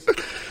beer, please.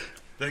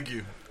 Thank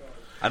you.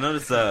 I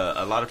noticed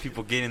a lot of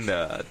people getting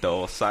the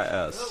old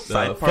side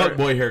Fuck part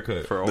boy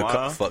haircut. for a The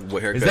while. fuck boy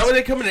haircut. Is that what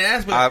they come in and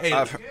ask me? Like,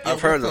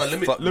 I've heard of let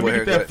me, fuck let boy me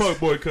get that haircuts. fuck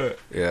boy cut.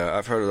 Yeah,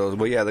 I've heard of those.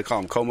 But yeah, they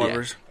call them comb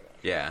overs.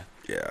 Yeah.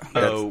 Yeah,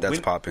 So that's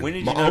popping. When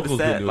did My you notice uncle's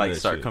been that doing like that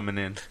start shit. coming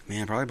in?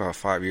 Man, probably about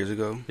 5 years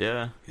ago.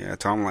 Yeah. Yeah,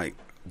 Tom like,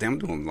 damn, I'm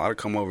doing a lot of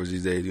comb overs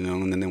these days, you know.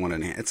 And then they want to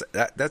enhance.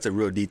 That's a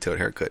real detailed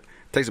haircut.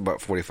 Takes about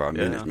 45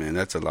 Yeah. minutes, man.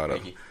 That's a lot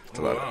of. That's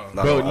a lot Wow. of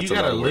Bro, that's you a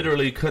lot gotta of work.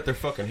 literally cut their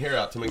fucking hair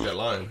out to make that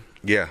line.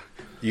 Yeah,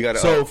 you gotta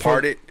So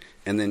part it,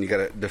 and then you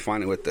gotta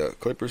define it with the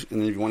clippers.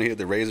 And then if you want to hit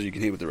the razor, you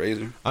can hit with the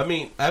razor. I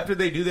mean, after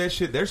they do that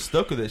shit, they're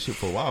stuck with that shit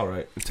for a while,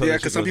 right? Until Yeah, that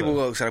because shit some goes people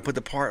out. go, "Should I put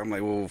the part?" I'm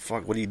like, "Well,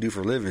 fuck. What do you do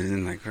for a living?"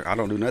 And like, I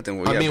don't do nothing.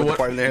 Well, I yeah, mean, put what, the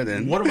part in there.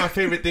 Then one of my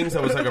favorite things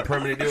that was like a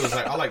permanent deal was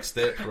like, I like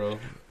steps, bro.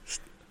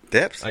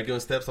 steps. Like doing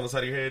steps on the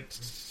side of your head.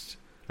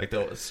 Like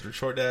the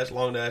short dash,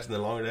 long dash, and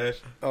then longer dash.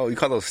 Oh, you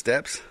call those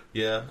steps?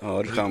 Yeah. Oh,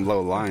 I just call them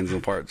low lines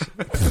and parts.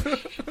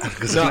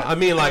 No, I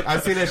mean, like,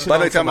 I've seen that shit. But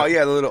they on talking some, about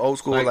the little old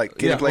school like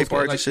kid yeah, play old school,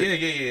 parts like, and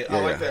shit. Yeah. I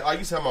like that. I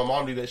used to have my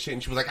mom do that shit,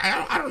 and she was like,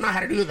 I don't know how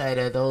to do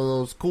that.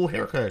 Those cool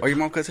haircuts. Oh, your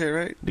mom cuts hair,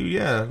 right? Dude,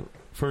 yeah,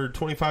 for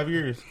 25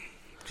 years.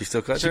 She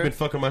still cuts She's hair. been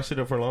fucking my shit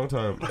up for a long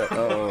time.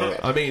 Oh,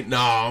 I mean,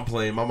 nah, I'm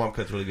playing. My mom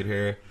cuts really good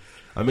hair.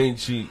 I mean,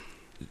 she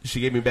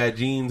gave me bad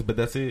genes, but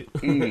that's it.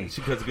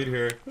 She cuts good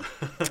hair.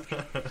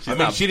 I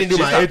mean, she didn't do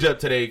my edge up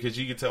today because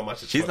you can tell my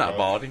shit. She's not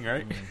balding,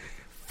 right?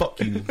 Fuck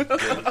you.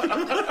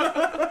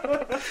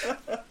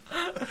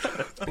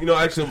 You know,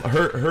 actually,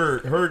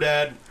 her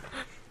dad,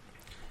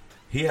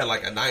 he had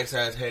like a nice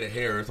ass head of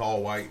hair. It's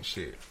all white and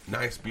shit.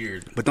 Nice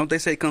beard. but don't they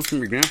say it comes from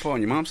your grandpa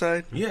on your mom's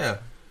side? Yeah.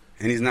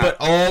 And he's not. But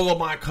all of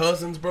my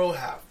cousins, bro,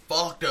 have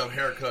fucked up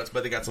haircuts,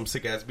 but they got some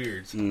sick ass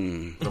beards.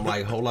 And I'm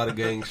like, whole lot of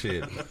gang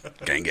shit.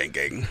 Gang, gang,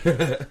 gang.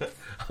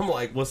 I'm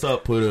like, what's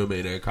up? Put him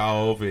in a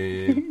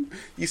coffin.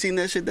 You seen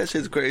that shit? That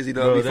shit's crazy,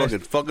 Bro, though. Be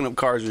that's- fucking up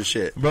cars and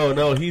shit. Bro,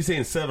 no, he's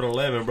in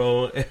 7-Eleven,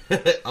 bro.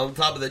 On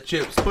top of the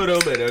chips, put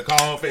him in a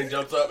coffin,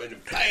 jumps up, and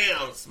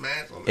bam,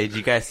 smash on Hey, did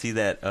you guys see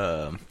that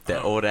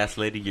that old ass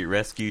lady get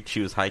rescued? She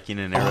was hiking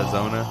in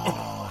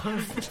Arizona.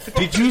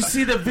 Did you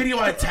see the video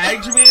I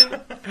tagged you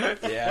in?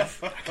 Yeah.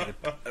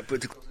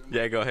 Put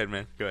Yeah, go ahead,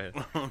 man. Go ahead.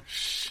 Oh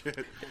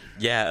shit!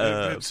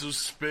 Yeah. It's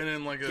just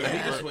spinning like a. He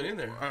just went in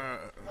there. Are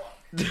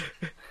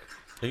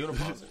you gonna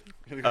pause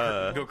it?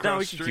 Go No,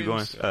 cross we can keep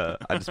going. streams.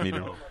 I just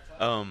muted him.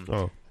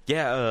 Oh.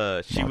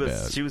 Yeah, My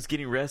bad. she was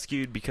getting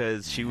rescued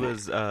because she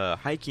was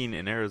hiking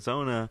in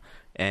Arizona,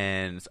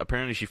 and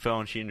apparently she fell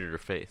and she injured her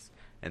face,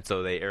 and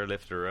so they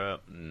airlifted her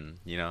up, and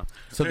you know,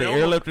 So they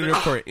airlifted her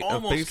for a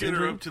almost face get her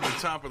injury? up to the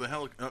top of the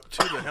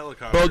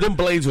helicopter. Bro, them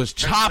blades was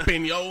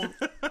chopping, yo.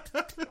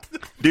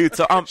 dude.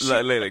 So I'm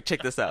like,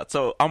 check this out.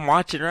 So I'm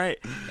watching, right,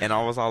 and it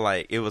was all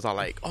like,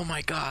 oh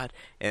my god,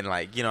 and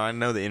like, you know, I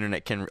know the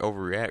internet can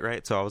overreact,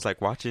 right? So I was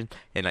like watching,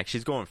 and like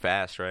she's going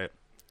fast, right?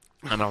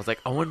 And I was like,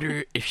 I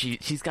wonder if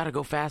she's got to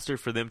go faster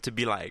for them to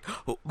be like,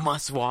 oh,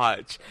 must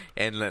watch.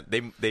 And like,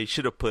 they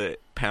should have put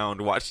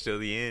pound watch till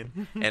the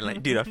end. And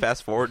like, dude, I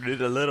fast forwarded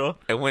it a little,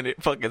 and when it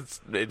was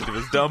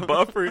done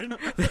buffering,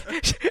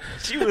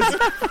 she was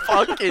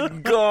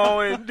fucking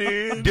going,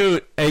 dude.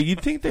 Dude, hey, you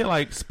think they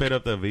like sped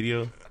up the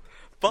video?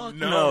 Fuck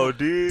No. no,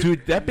 dude.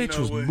 Dude, that bitch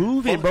No was way.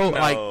 moving, Fuck bro. no.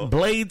 Like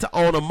blades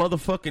on a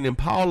motherfucking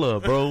Impala,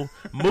 bro.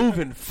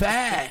 Moving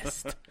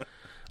fast.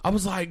 I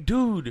was like,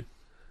 dude,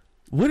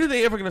 when are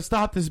they ever gonna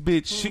stop this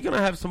bitch? She gonna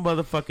have some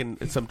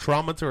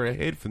trauma to her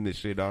head from this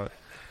shit, dog.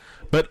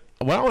 But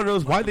what I want to know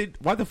is why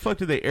the fuck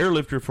did they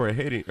airlift her for a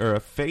head or a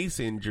face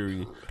injury?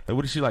 Like,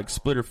 what did she like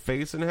split her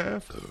face in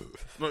half?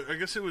 Look, I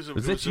guess it was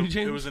that you,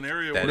 James? it was an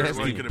area That where is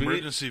like you, an bitch.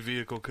 emergency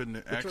vehicle couldn't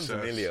access.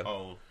 Emilio?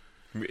 Oh,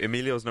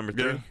 Emilio's number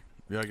 3. Yeah,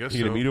 yeah, I guess you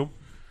so. gonna meet him?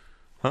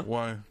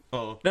 Why?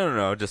 Oh,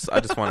 No. I just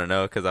want to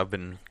know because I've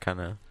been kind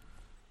of.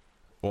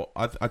 well,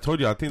 I told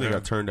you I think they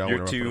got turned down. You're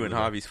when I 2 put and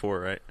them in. Javi's 4,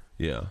 right?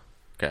 Yeah.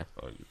 Okay.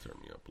 Oh, you turn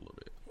me up a little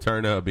bit.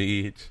 Turn up,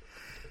 bitch.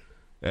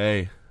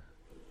 Hey.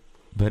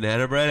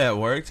 Banana bread at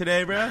work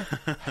today, bro?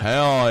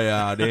 Hell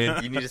yeah,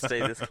 dude. You need to stay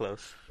this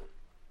close.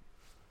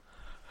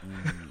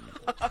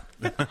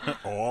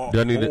 Do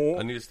I need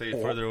to stay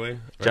further away?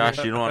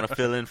 Josh, you don't want to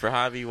fill in for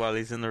Javi while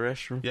he's in the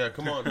restroom? Yeah,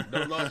 come on.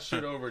 Don't knock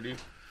shit over, dude.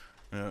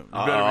 Yeah, you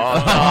Oh, better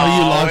Oh,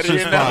 you lost your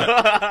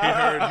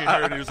spot. he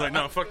heard. He was like,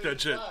 "No, fuck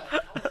that shit."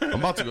 I'm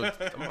about to go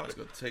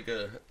take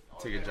a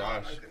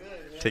Josh.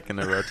 Taking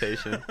the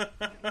rotation. You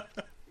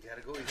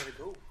gotta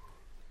go.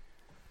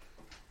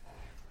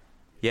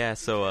 Yeah,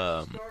 so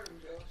All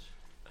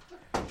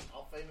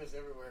famous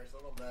everywhere, so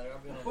it don't matter. I'll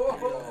be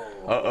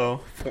on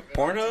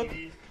Pornhub?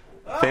 TV.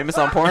 Famous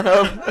on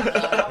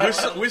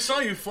Pornhub? We saw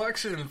you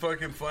flexing and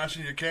fucking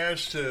flashing your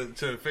cash to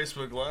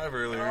Facebook Live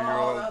earlier. You're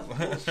all...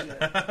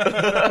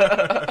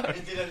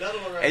 He did another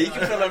one right Hey, you now.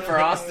 can fill up for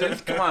Austin.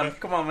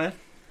 Come on, man.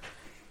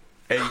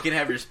 Hey, you can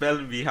have your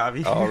spelling bee,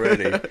 Javi.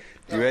 Already.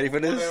 You ready for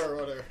this?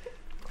 Whatever.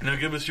 Now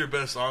give us your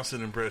best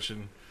Austin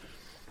impression.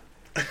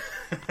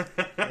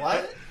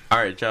 What? All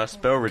right, Josh,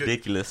 spell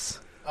ridiculous.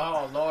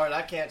 Oh, Lord,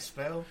 I can't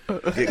spell.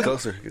 Get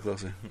closer.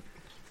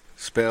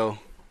 Spell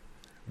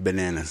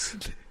bananas.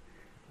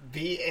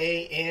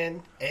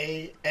 B-A-N-A-S.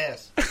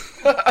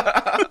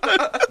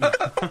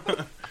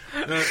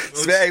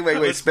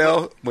 Wait.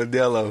 Spell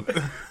Modelo.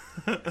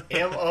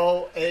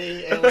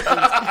 M-O-A-L-E.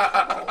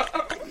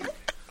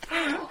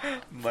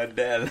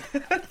 Model.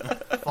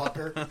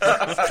 Fucker.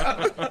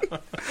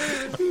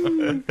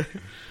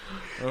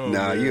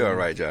 Nah, you all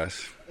right,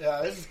 Josh.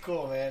 Yeah, this is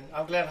cool, man.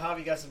 I'm glad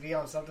Javi got to be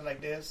on something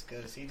like this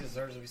because he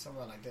deserves to be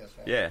something like this,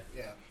 man. Yeah.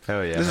 Yeah.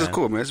 Hell yeah. This is man.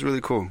 cool, man. It's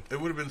really cool.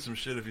 It would have been some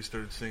shit if he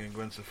started singing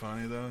Gwen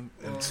Stefani though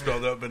and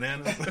spelled out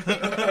bananas.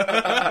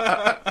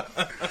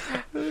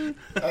 Hey,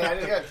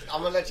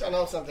 I'm going to let y'all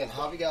know something.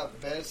 Javi got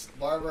best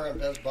barber and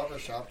best barber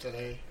shop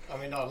today. I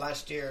mean, no,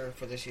 last year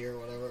for this year or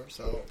whatever.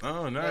 So,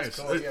 Oh, nice. That's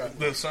cool, yeah.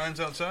 The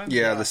signs outside?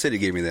 Yeah, the city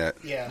gave me that.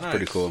 yeah. Nice.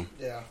 Pretty cool.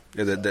 Yeah.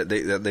 Yeah,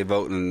 they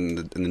vote in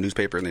the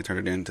newspaper and they turn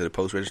it into the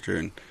post register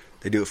and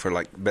they do it for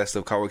like best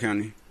of Caldwell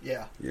County.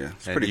 Yeah. Yeah,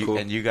 it's And pretty you, cool.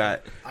 And you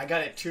got I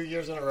got it 2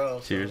 years in a row.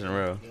 2 years in a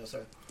row. Yes,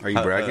 sir. Are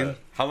you bragging?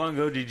 How long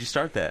ago did you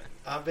start that?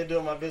 I've been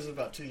doing my business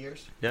about 2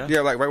 years. Yeah.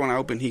 Yeah, like right when I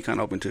opened, he kind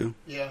of opened too.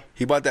 Yeah.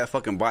 He bought that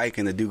fucking bike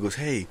and the dude goes,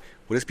 "Hey,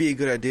 would this be a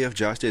good idea if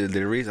Josh did the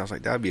deliveries?" I was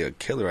like, "That'd be a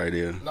killer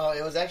idea." No,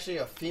 it was actually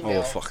a female.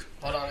 Oh fuck!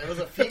 Hold on, it was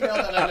a female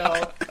that I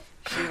know.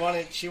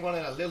 She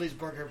wanted a Lily's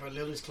burger, but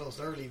Lily's closed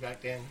early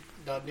back then,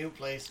 the new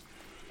place,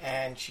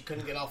 and she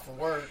couldn't get off from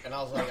work. And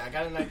I was like, I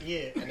got an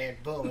idea, and then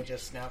boom, it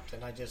just snapped,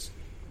 and I just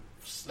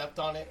slept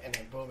on it, and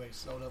then boom, it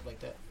snowed up like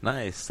that.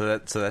 Nice. So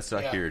that's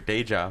like Yeah. your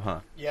day job, huh?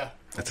 Yeah,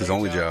 That's his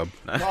only job.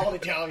 My only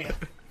job, yeah.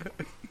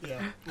 Yeah,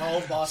 my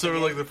old boss. So for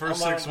again. like the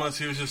first I'm 6 on- months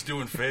he was just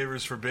doing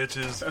favors for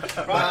bitches.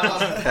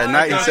 At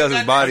night he sells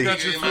his body.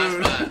 Got your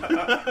food.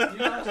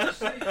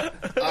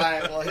 All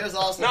right, well here's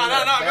also. No. Go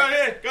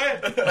ahead.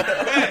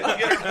 You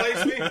get to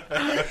replace me.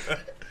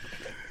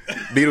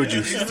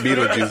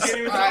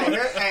 Beetlejuice. All right,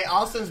 here, hey,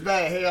 Austin's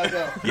bad. Here I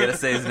go. You gotta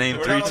say his name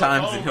 3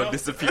 times and he'll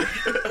disappear.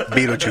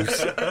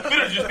 Beetlejuice.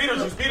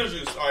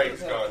 Beetlejuice. All right,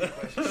 it's gone.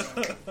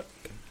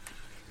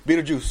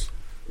 Beetlejuice.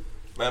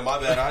 Man, my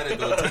bad. I had to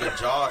go to the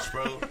Josh,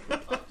 bro.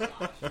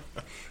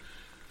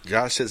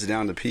 Josh sits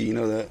down to pee. You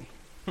know that?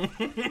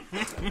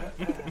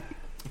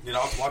 Dude,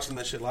 I was watching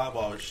that shit live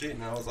while I was shit,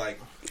 and I was like,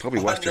 Hope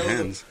you washed your I know-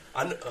 hands.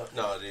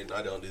 no, dude,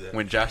 I don't do that.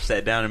 When Josh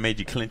sat down and made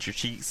you clench your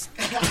cheeks.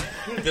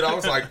 Dude, I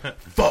was like,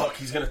 fuck,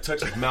 he's gonna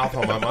touch his mouth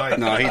on my mic.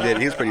 No, he didn't.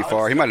 He was pretty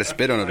far. He might have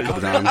spit on it a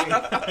couple times.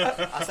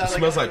 I sound It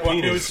smells like He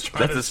penis. was trying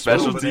That's to a spill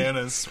specialty.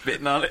 bananas.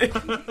 Spitting on it. It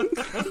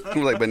was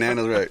like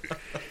bananas, right?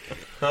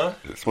 Huh?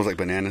 It smells like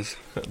bananas.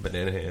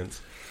 Banana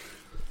hands.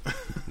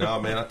 No,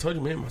 man, I told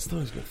you, man, my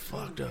stomach's been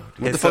fucked up.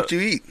 What Hey, the so- fuck do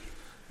you eat?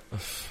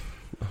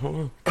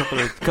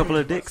 couple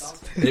of dicks.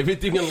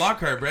 Everything in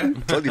Lockhart,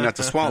 bruh. Told you not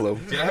to swallow.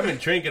 Dude, I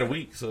haven't drank in a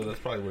week, so that's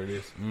probably what it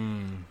is.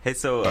 Hey,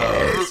 so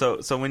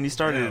when you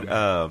started,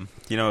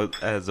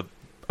 as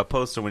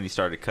opposed to when you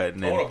started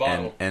cutting I want a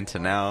bottle. and to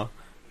now,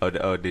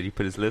 did he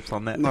put his lips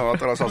on that? No, I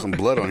thought I saw some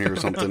blood on here or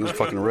something. It's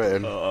fucking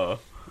red. Uh-oh.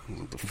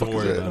 What the fuck Don't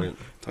worry is about that? it.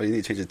 Oh, you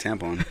need to change the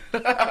tampon.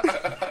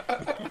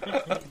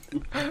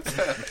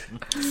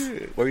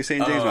 What were you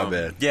saying, James? My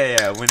bad.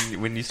 Yeah.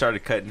 When you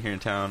started cutting here in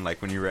town,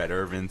 like when you were at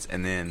Irvin's,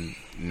 and then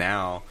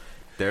now,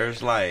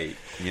 there's like,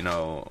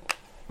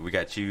 we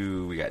got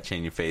you, we got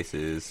Changing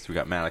Faces, we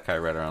got Malachi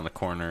right around the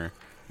corner.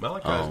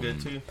 Malachi's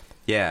good, too.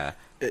 Yeah.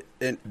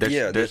 There's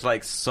there's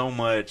like so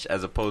much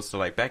as opposed to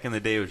like back in the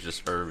day it was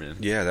just Irvin.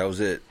 yeah, that was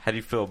it. How do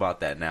you feel about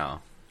that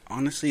now?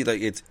 Honestly,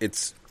 like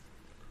it's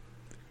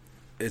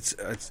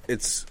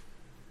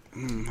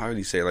how would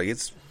you say? Like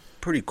it's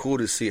pretty cool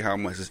to see how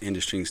much this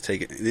industry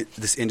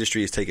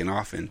is taking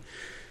off, and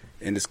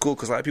it's cool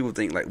because a lot of people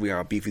think like we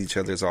all beef with each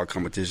other, it's all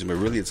competition, but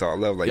really it's all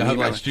love. Like Y'all me have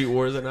and like street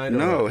wars at night?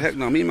 no, heck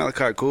no. Me and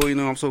Malachi are cool.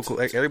 I'm so cool.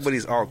 Like,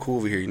 everybody's all cool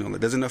over here. Like,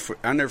 there's enough.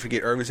 I'll never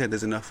forget. Irvin said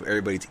there's enough for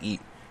everybody to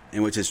eat,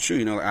 and which is true.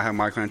 Like, I have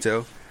my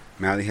clientele.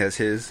 Mally has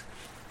his.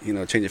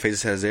 Changing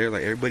Faces has theirs.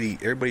 Like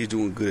everybody's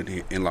doing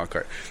good in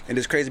Lockhart, and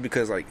it's crazy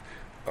because like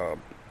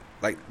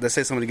let's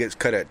say somebody gets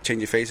cut at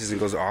Changing Faces and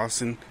goes to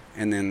Austin,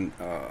 and then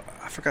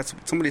I forgot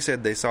somebody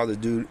said they saw the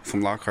dude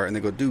from Lockhart, and they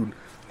go, dude.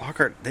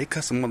 Lockhart, they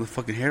cut some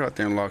motherfucking hair out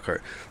there in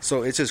Lockhart.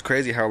 So it's just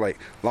crazy how like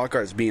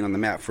Lockhart's being on the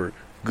map for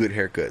good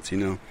haircuts,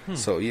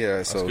 So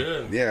yeah,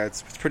 good. yeah,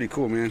 it's pretty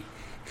cool, man.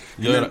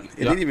 Yeah, And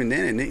then even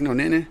Nene,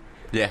 Nene.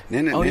 Yeah.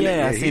 Nene, Oh, Nene,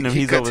 yeah, I seen him.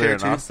 He's cuts over there hair, in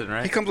too. Austin,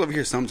 right? He comes over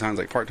here sometimes,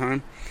 like part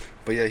time.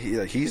 But yeah,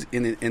 he's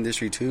in the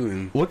industry too.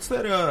 And What's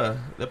that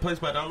place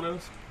by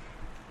Domino's?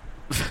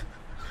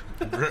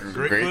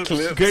 Great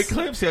clips. Great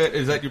clips. Yeah,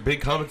 is that your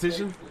big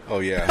competition? Oh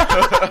yeah.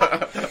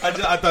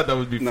 I thought that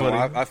would be No,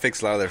 funny. I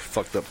fixed a lot of their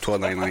fucked up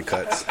 $12.99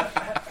 cuts.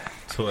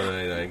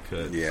 $12.99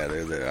 cuts.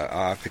 Yeah,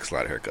 I fixed a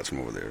lot of haircuts from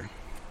over there.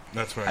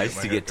 That's where I used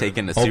my to get haircut.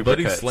 taken to Oh, Supercuts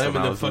buddy when slamming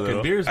I the was fucking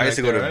little. beers. I used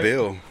to go back to there,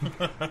 Bill.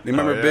 You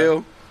remember Oh, yeah.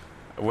 Bill?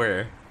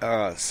 Where?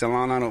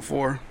 Salon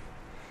 904.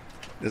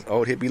 This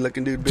old hippie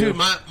looking dude, Bill. Dude,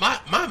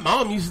 my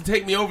mom used to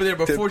take me over there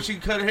before she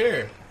cut her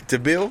hair. To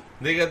Bill,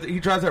 He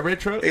drives that red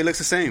truck. he looks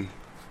the same.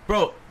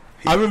 Bro,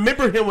 I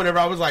remember him whenever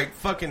I was like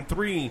fucking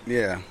 3.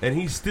 Yeah, And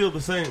he's still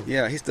the same.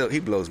 yeah. He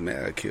blows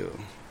mad kill.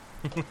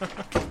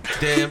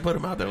 Damn, put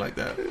him out there like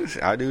that.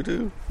 I do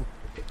too.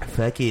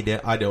 Fuck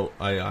it. I don't.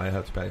 I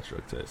have to pass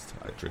drug test.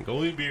 I drink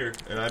only beer.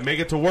 And I make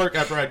it to work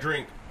after I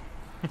drink.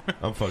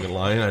 I'm fucking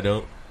lying. I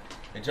don't.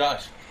 Hey,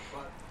 Josh.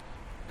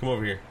 Come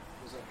over here.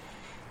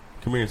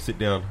 Come here and sit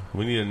down.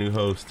 We need a new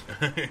host.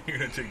 You're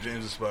gonna take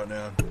James's spot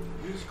now.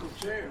 Musical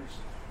chairs.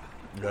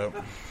 Yep.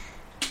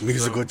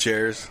 Musical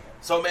chairs.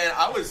 So, man,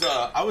 I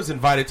was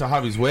invited to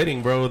Javi's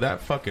wedding, bro.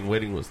 That fucking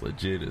wedding was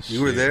legit as shit.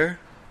 You were there?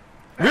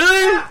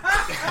 Really?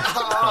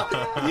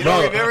 You Bro,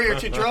 don't remember you're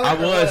too drunk?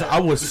 I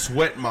was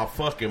sweating my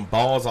fucking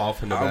balls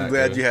off in the back. I'm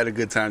glad dude. you had a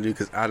good time, dude,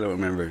 because I don't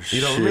remember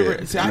shit. You don't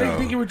remember? See, I didn't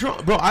think you were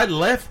drunk. Bro, I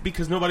left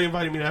because nobody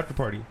invited me to after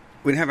party.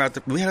 We didn't have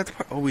after. We had after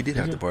party. Oh, we did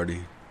have the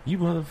party. You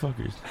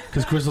motherfuckers.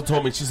 Because Crystal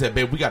told me, she said,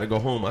 babe, we got to go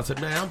home. I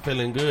said, man, I'm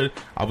feeling good.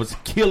 I was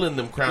killing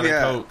them Crown and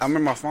Yeah, Cokes. I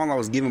remember my phone. I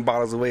was giving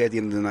bottles away at the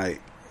end of the night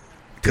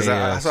because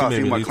Yeah, I saw she a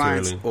few made of me my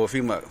clients early. or a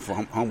few of my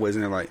homeboys,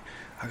 and they're like,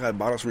 "I got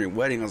bottles from your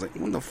wedding." I was like,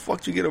 "When the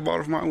fuck you get a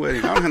bottle from my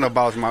wedding? I don't have no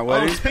bottles from my Oh,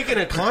 wedding." speaking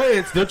of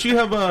clients, don't you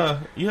have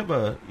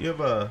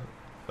a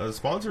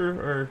sponsor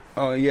or?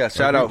 Oh yeah,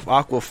 shout out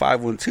Aqua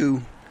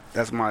 512.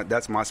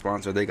 That's my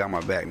sponsor. They got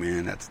my back,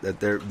 man.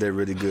 They're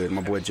really good.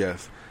 My boy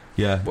Jeff,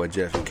 Yeah,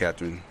 and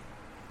Catherine.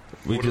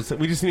 we just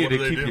need what to do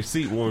they keep do? your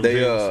seat warm. They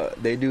James.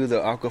 they do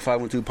the Aqua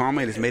 512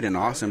 pomade. It's made in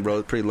Austin, bro.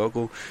 It's pretty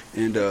local.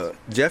 And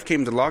Jeff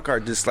came to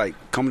Lockhart, just like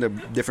coming to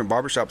different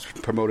barbershops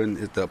promoting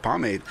the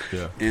pomade.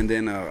 Yeah. And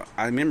then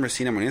I remember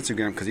seeing him on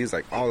Instagram because he's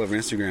like all over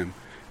Instagram.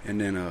 And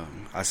then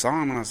I saw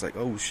him and I was like,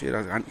 oh shit,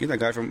 you're that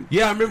guy from.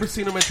 Yeah, I remember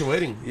seeing him at your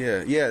wedding.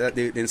 Yeah, that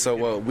dude. And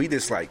so we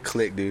just like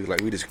clicked, dude. Like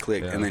we just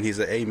clicked. Yeah. And then he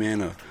said, hey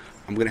man,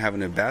 I'm gonna have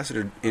an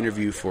ambassador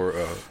interview for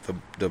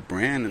the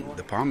brand,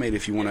 the pomade.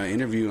 If you want to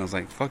interview, and I was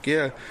like, fuck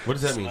yeah. What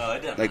does that mean?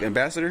 Like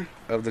ambassador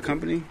of the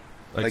company.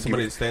 Like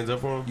somebody you, that stands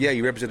up for him? yeah,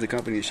 you represent the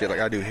company and shit. Like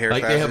I do hair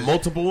Like they have classes.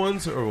 multiple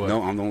ones or what?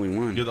 No, I'm the only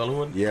one. You're the only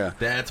one? Yeah,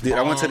 That's dude.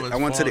 I went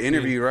bomb as to the fuck,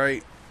 interview, dude.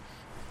 right?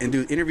 And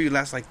dude, interview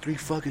lasts like 3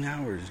 fucking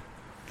hours.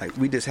 Like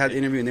we just had the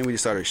interview and then we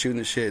just started shooting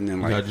the shit and then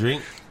You got a like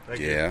drink?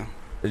 yeah,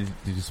 Did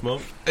you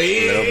smoke?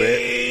 a little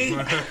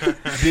bit.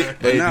 Did,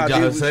 But hey, nah, did y'all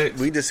have dude,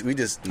 sex? we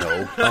just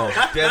no.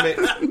 Oh, damn it.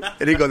 It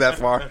didn't go that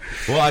far.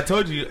 Well, I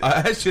told you. I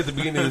asked you at the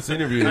beginning of this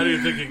interview. How do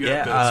you think you got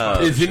Yeah,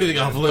 that? Is anything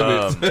off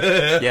limits?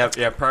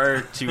 yeah. Prior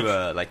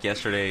to like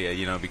yesterday,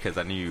 because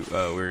I knew we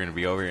were gonna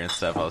be over here and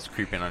stuff, I was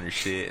creeping on your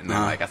shit, and then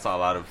Uh-huh. like I saw a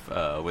lot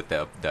of with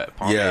the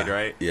pomade, Yeah,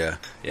 right? Yeah,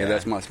 Yeah.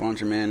 that's my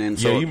sponsor, man. And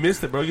Yeah, so you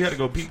missed it, bro. You had to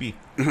go pee-pee.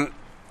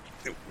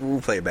 we'll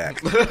play it back.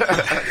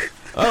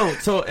 Oh,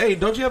 so, hey,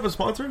 don't you have a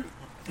sponsor?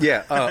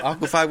 Yeah,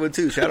 Aqua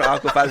 512. Shout out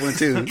Aqua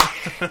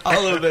 512.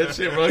 I love that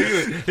shit, bro.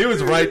 He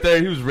was right there.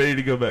 He was ready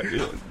to go back. No,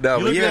 You but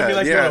looked at me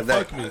like you yeah, want to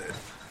fuck me.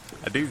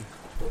 I do.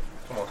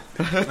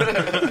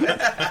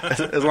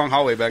 There's a long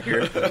hallway back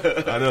here.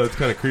 I know, it's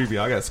kind of creepy.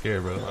 I got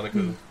scared, bro.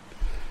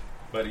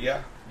 But,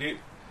 yeah, dude.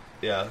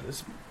 Yeah,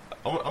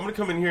 I'm going to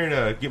come in here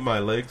and get my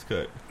legs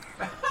cut.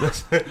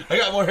 I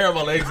got more hair on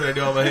my legs than I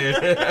do on my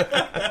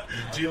head.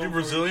 Do you do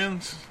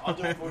Brazilians? I'll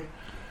do it for you.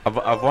 I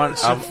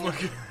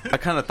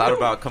kind of thought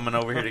about coming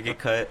over here to get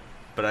cut,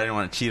 but I didn't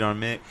want to cheat on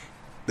Mick.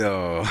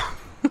 No.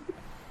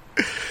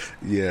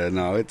 Yeah,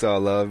 no, it's all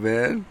love,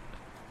 man.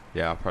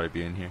 Yeah, I'll probably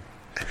be in here.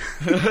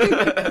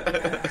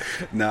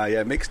 Nah,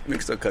 yeah,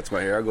 Mick still cuts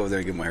my hair. I'll go over there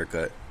and get my hair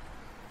cut.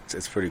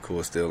 It's pretty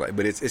cool still. Like,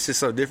 but it's just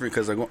so different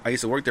because I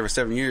used to work there for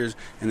 7 years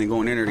and then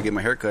going in there to get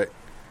my hair cut.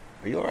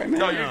 Are you all right, man?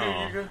 No, you're good.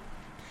 You're good.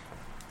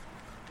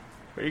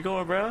 Where you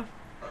going, bro?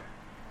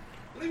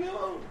 Leave me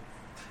alone.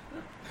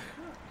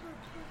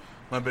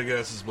 My big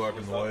ass is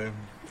blocking the way.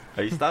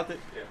 Oh, you stopped it?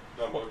 Yeah,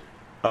 no, I'm walking.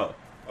 Oh,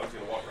 I was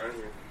going to walk right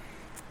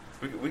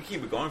here. we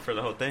keep it going for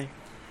the whole thing.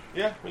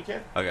 Yeah, we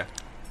can. Okay.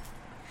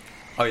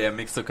 Oh yeah,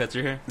 Mick still cuts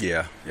your hair.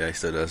 Yeah, he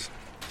still does.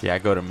 Yeah, I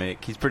go to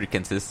Mick. He's pretty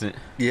consistent.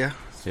 Yeah.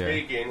 Yeah.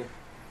 Speaking.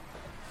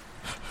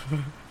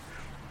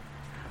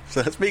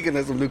 So speaking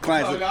of some new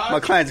clients, Hello, guys. my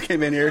clients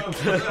came in here.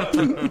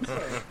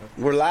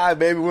 We're live,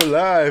 baby. We're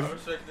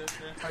live.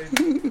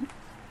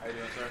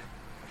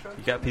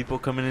 You got people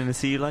coming in to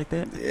see you like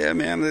that? Yeah,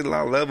 man. There's a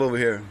lot of love over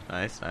here.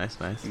 Nice.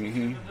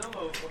 Mm-hmm.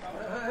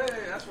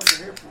 That's what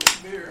you're here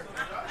for, beer.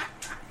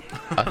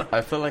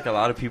 I feel like a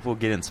lot of people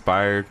get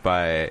inspired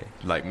by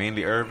like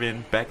mainly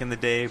Urban back in the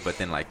day, but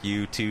then like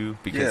you too,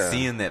 because Yeah.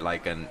 seeing that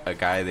like a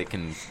guy that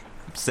can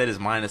set his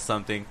mind to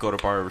something, go to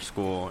barber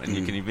school, and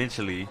you can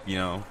eventually,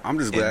 I'm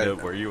just end glad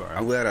up where you are.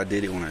 I'm glad I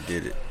did it when I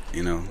did it.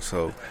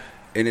 So,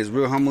 and it's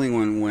real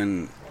humbling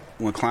when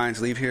clients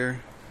leave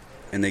here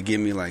and they give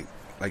me like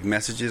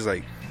messages,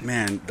 like,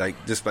 man, like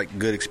just like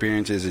good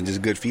experiences and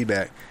just good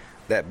feedback,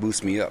 that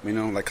boosts me up, you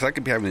know, like, 'cause I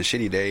could be having a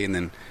shitty day and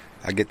then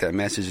I get that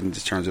message and it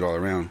just turns it all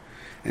around.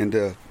 And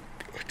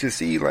to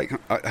see like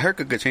a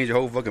haircut could change your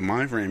whole fucking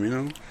mind frame, you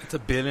know. It's a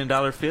 $1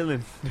 billion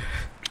feeling.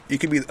 You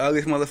could be the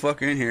ugliest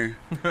motherfucker in here.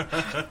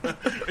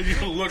 And you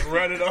look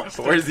right at us.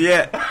 Where's he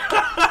at?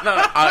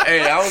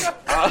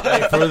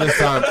 Hey, for this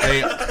time,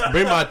 hey,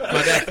 bring my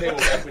dad's table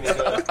back when you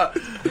go.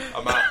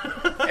 I'm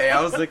out. Hey,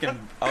 I was looking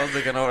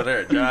over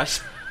there, Josh.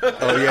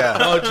 Oh yeah.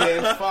 Oh,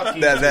 James, fuck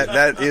you.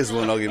 That is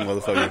one ugly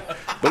motherfucker.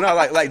 But no,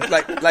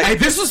 like. Hey,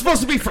 this was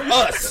supposed to be for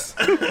us.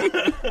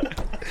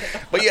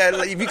 But yeah,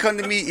 like, if you come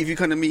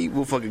to me,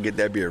 we'll fucking get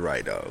that beard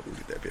right, dog. We'll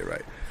get that beard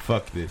right.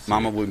 Fuck this.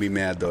 Mama would be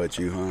mad though at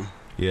you, huh?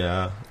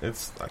 Yeah,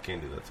 I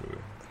can't do that to her.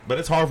 But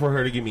it's hard for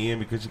her to get me in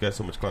because she got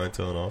so much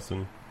clientele in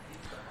Austin.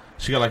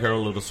 She got like her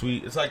own little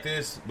suite. It's like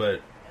this,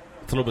 but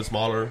it's a little bit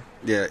smaller.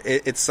 Yeah,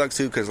 it sucks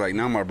too because like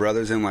now my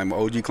brothers and like my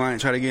OG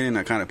client try to get in.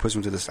 I kind of push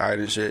them to the side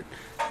and shit,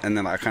 and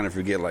then I kind of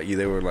forget like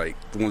they were like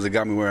the ones that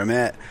got me where I'm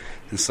at,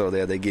 and so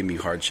they give me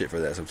hard shit for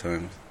that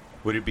sometimes.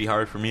 Would it be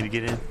hard for me to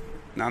get in?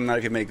 Now I'm not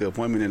gonna make an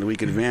appointment in a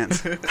week in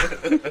advance.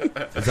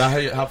 Is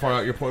that how far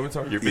out your appointments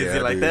are? You're busy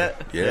Yeah, like dude.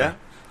 that? Yeah.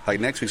 Like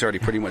next week's already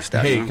pretty much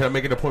stacked. Hey, huh? can I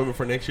make an appointment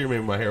for next year?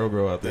 Maybe my hair will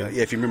grow out there.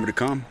 Yeah, if you remember to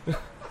come.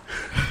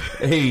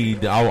 Hey,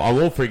 I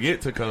won't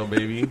forget to come,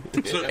 baby.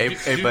 So, Hey, do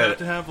hey, you but- have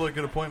to have like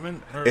an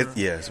appointment? Or?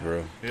 Yes,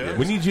 bro. Yeah?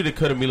 We need you to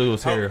cut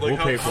Emilio's hair. How, like,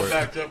 We'll pay how for it.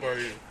 backed up are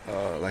you?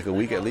 Like a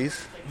week at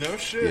least. No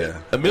shit.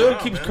 Yeah. Emilio Wow,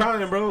 keeps man.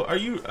 crying, bro. Are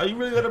you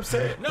really that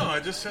upset? No, I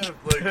just have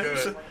like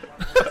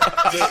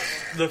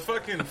the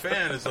fucking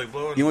fan is like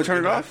blowing. You want to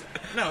turn it off?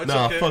 No, it's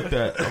Nah, okay. fuck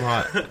that. I'm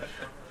hot.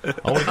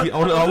 I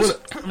want to.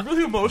 I'm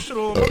really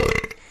emotional.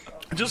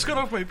 I just got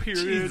off my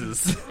period.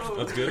 Jesus.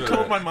 That's good.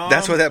 Called my mom.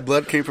 That's where that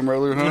blood came from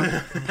earlier, huh?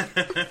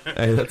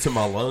 Hey, that's in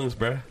my lungs,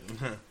 bro.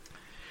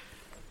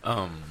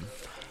 Um.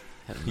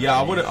 Yeah,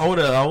 I want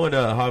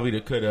Javi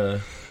to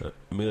cut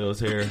Emilio's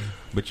hair,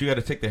 but you got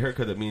to take the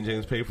haircut that me and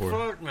James pay for.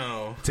 Fuck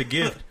no. It's a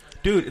gift,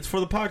 dude. It's for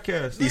the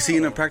podcast. You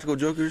seen the Practical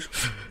Jokers?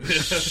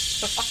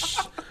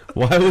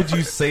 Why would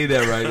you say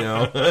that right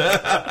now?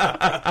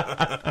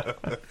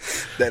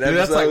 That Dude,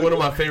 that's like episode? one of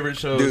my favorite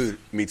shows. Dude,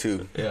 me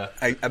too. Yeah.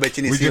 I bet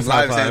you need We to see him just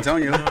live in San high-fived.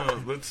 Antonio.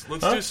 No, let's do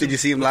some, Did you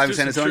see him live in let's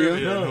San do some Antonio?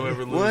 trivia, and No.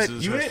 whoever What?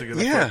 loses You has ain't- to get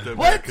a yeah. fucked up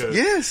What? haircut.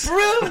 Yes.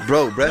 Bro,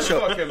 Bro, best show.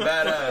 fucking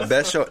badass.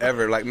 Best show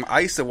ever. Like I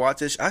used to watch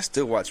this. I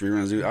still watch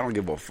reruns, dude. I don't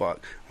give a fuck.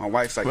 My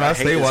wife's like, Bro, I I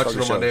hate stay this watching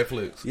fucking them on show.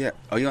 Netflix. Yeah.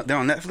 Oh, they're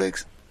on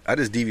Netflix. I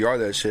just DVR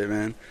that shit,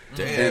 man.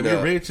 Damn, And,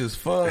 you're rich as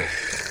fuck.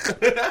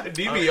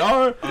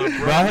 DVR? Bro,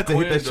 I had to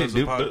hit that shit, does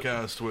dude. a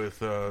podcast with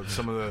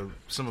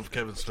some of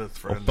Kevin Smith's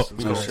friends. fuck It's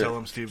no called shit. Tell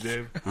Him Steve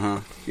Dave.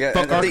 Yeah,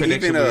 Fuck and I our think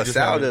connection, even we just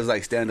Sal have it. does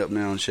like stand up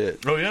now and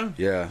shit. Oh yeah,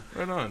 Yeah.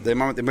 right on. They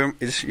remember,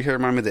 you hear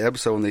remind me of the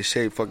episode when they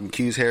shaved fucking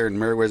Q's hair and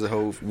Murray wears the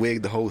whole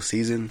wig the whole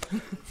season.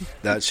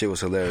 That shit was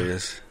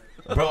hilarious.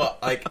 Bro,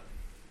 like,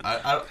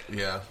 I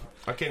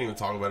can't even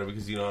talk about it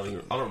because, you know,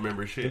 I don't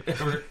remember shit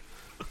ever.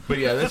 But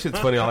yeah, that shit's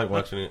funny. I like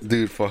watching it.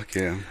 Dude, fuck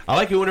yeah. I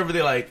like it whenever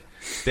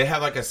they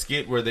have like a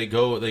skit where they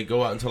go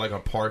out into like a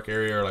park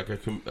area or like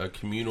a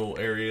communal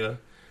area,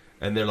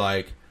 and they're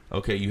like,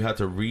 okay, you have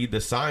to read the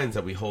signs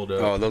that we hold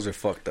up. Oh, those are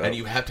fucked up. And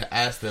you have to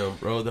ask them,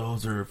 bro,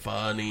 those are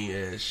funny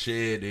as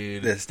shit,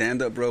 dude. The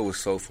stand up, bro, was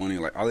so funny.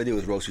 Like, all they did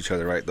was roast each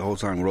other, right? The whole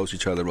time, roast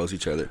each other.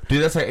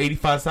 Dude, that's like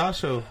 85 South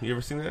Show. You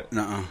ever seen that?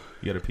 Nuh-uh.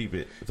 You gotta peep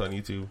it. It's on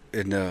YouTube.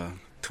 And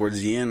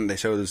towards the end, they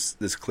showed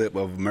this clip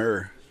of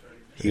Murr.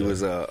 He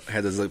was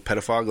had those like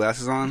pedophile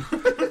glasses on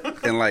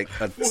and like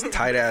a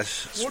tight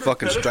ass What are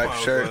fucking striped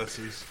pedophile shirt.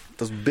 glasses?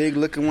 Those big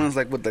looking ones,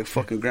 like with the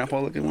fucking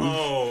grandpa looking ones.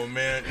 Oh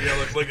man, yeah,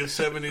 like a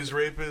 '70s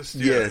rapist.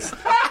 Yeah. Yes,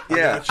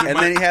 yeah. got you. And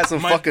then he had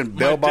some My- fucking my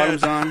bell dad-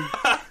 bottoms on,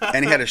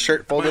 and he had a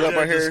shirt My folded up dad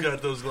right just here.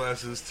 got those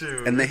glasses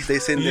too. And they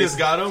said You just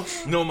got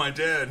them? no, my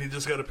dad. He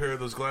just got a pair of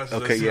those glasses.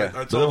 Okay, I said- yeah.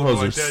 I Those told him, hoes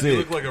my are dad, sick. you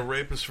look like a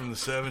rapist from the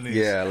 '70s.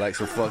 Yeah, like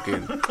some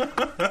fucking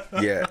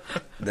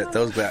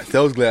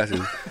those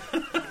glasses.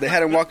 They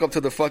had him walk up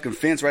to the fucking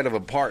fence right of a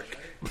park,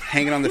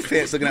 hanging on the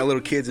fence, looking at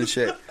little kids and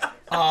shit.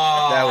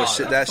 That was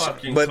shit. That shit.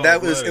 fucking But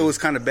that was cold-blooded. it was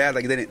kind of bad.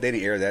 Like they didn't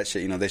air that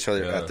shit. You know, they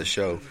showed it Yeah. at the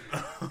show.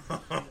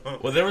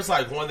 Well, there was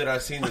like one that I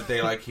seen that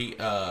they like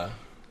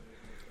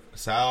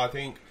Sal, I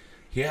think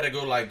he had to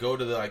go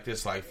to the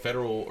this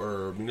federal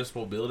or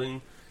municipal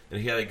building,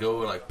 and he had to go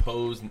and like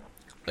pose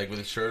like with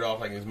his shirt off,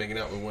 like he was making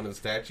out with one of the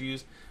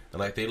statues, and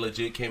like they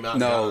legit came out.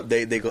 No, and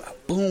they go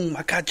boom.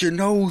 I got your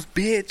nose,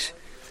 bitch.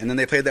 And then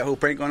they played that whole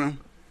prank on him.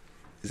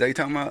 Is that what you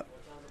talking about?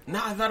 no,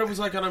 I thought it was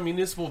like on a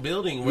municipal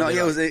building. No, they,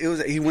 yeah, like- it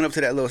was. He went up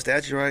to that little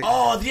statue, right?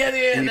 Oh yeah,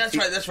 And that's he-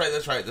 right. That's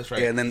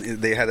right. Yeah, and then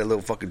they had a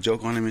little fucking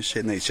joke on him and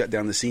shit, and they shut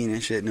down the scene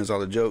and shit, and it was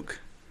all a joke.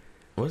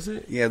 Was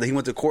it? Yeah, he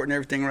went to court and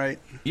everything, right?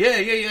 Yeah.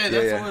 That's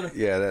the yeah, one.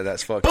 yeah.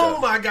 That's fucked Boom!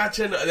 up. I got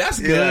you. That's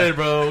Yeah. good,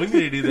 bro. We need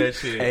to do that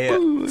shit.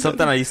 Hey,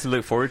 something I used to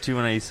look forward to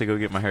when I used to go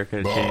get my haircut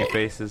at Bro. Shaving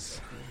Faces.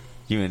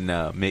 You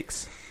and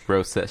Mix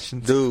roast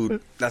sessions.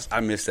 Dude, I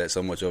miss that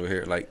so much over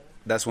here. Like,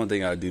 that's one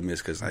thing I do miss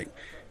because like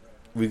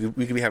we could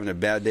be having a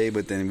bad day,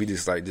 but then we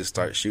just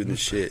start shooting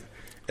shit,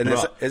 And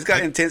it's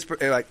got intense,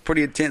 like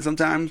pretty intense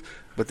sometimes.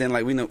 But then,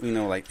 like we know,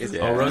 like it's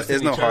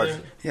no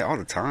hard. Yeah, all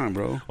the time,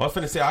 bro. Well, I'm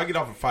finna say I get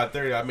off at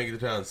 5:30. I make it to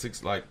town at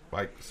 6, like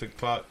 6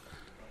 o'clock.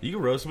 You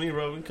can roast me,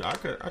 bro. I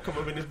come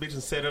up in this bitch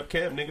and set up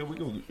camp, nigga. We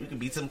can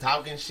be some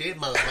talking shit,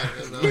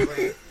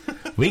 motherfuckers.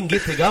 We can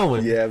get to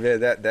going. Yeah, man,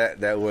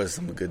 that was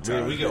some good time.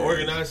 Man, we can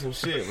organize some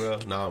shit, bro.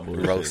 Nah,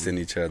 I'm roasting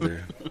each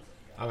other.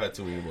 I've had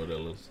too many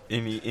Modelos.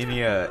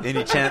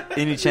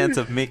 Any chance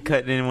of Mick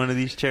cutting in one of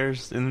these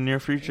chairs in the near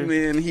future?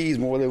 Man, he's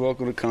more than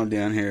welcome to come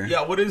down here.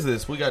 Yeah, what is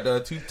this? We got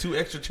two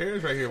extra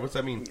chairs right here. What's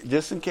that mean?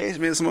 Just in case,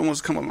 man, someone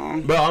wants to come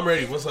along. Bro, I'm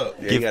ready. What's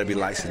up? Yeah, you gotta be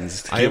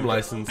licensed. I am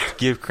licensed.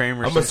 Give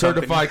Kramer. I'm a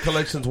certified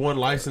Collections 1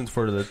 license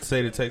for the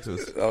state of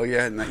Texas. Oh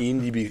yeah, no, you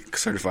need to be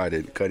certified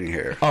in cutting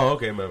hair. Oh,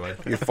 okay, my man.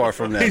 You're far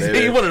from that.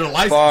 He wanted a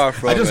license. Far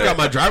from I just that. got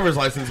my driver's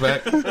license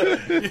back,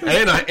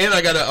 and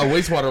I got a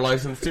wastewater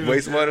license too.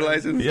 Wastewater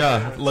license?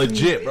 Yeah,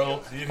 legit,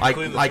 bro. Like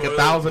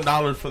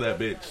 $1,000 for that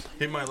bitch.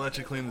 He might let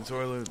you clean the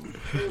toilet.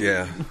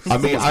 Yeah. I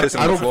mean, I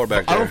don't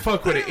fuck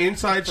fuck with the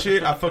inside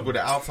shit. I fuck with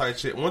the outside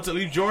shit. Once it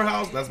leaves your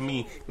house, that's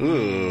me.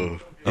 Ooh.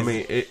 I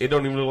mean, it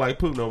don't even look like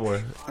poop no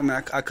more. I mean,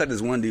 I cut this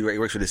one dude right. He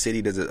works for the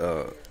city. Does it?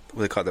 What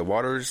they call it, the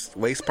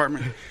waste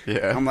department?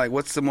 Yeah. I'm like,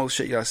 what's the most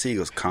shit y'all see? He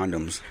goes,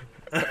 condoms.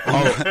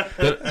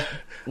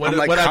 What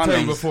like, I told you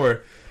condoms.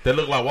 before? They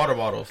look like water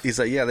bottles. He's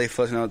like, yeah, they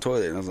flushing out the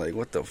toilet. And I was like,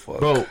 what the fuck?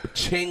 Bro,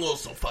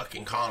 chingles of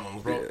fucking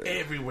condoms, bro. Yeah.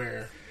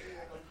 Everywhere.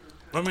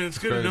 I mean, it's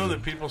good to know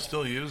that people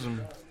still use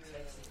them.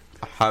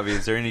 Javi,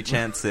 is there any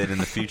chance that in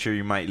the future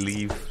you might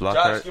leave Josh,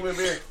 Lockhart? give me a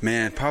beer.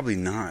 Man, probably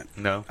not.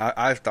 No.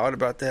 I've thought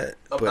about that,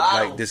 but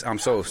like this, I'm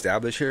so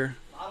established here.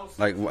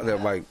 Like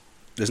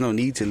there's no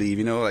need to leave.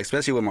 Like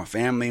especially with my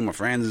family, my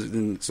friends,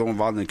 and so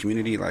involved in the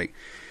community. Like,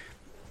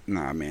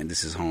 nah, man,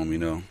 this is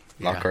home.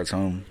 Lockhart's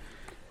home.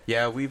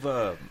 Yeah, we've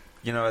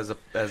as the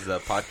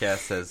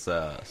podcast has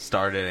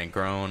started and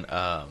grown.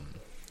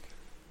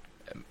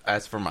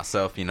 As for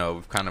myself,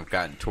 we've kind of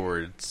gotten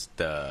towards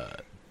the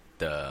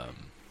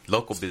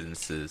local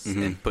businesses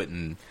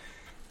and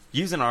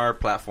using our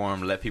platform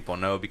to let people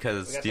know,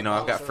 because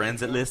I've got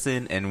friends that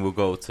listen and we'll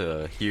go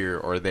to here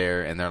or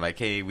there and they're like,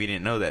 hey, we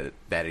didn't know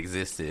that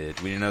existed.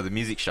 We didn't know the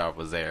music shop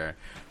was there.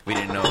 We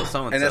didn't know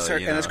someone. And that's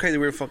crazy.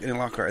 We're fucking in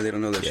Lockhart and they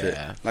don't know that shit.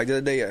 Like the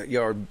other day,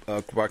 y'all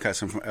were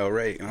broadcasting from El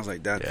Rey, and I was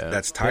like,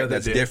 that's tight.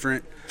 That's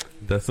different.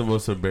 That's the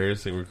most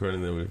embarrassing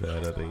recording that we've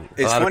had, I think.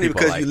 It's funny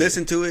because you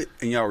listen to it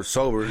and y'all were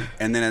sober,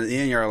 and then at the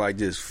end y'all are like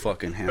just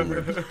fucking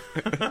hammered.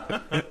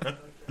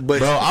 But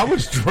bro, I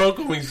was drunk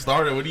when we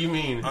started. What do you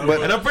mean?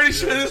 And I'm pretty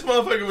sure this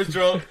motherfucker was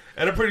drunk,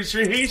 and I'm pretty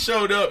sure he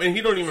showed up and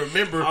he don't even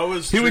remember.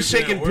 He was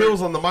shaking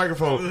pills on the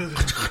microphone.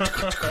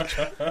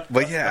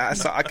 But yeah,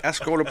 I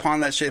scrolled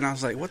upon that shit and I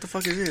was like, what the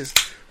fuck is this?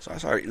 So I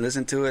started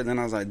listening to it, and then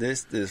I was like,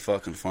 this is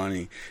fucking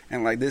funny,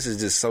 and like this is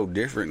just so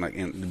different. Like,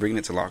 and bringing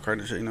it to Lockhart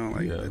and shit,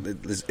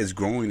 it's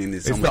growing in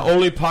this. It's the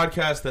only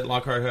podcast that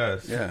Lockhart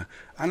has. Yeah,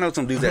 I know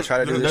some dudes that try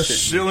to do this shit.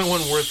 That's the only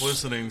one worth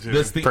listening to.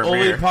 That's the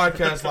only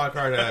podcast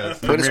Lockhart has.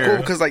 But it's cool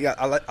because like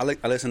I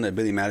listen to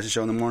Billy Madison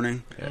show in the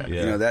morning.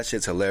 Yeah. That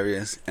shit's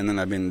hilarious. And then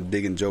I've been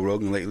digging Joe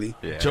Rogan lately.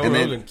 Yeah. Joe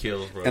Rogan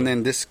kills, bro. And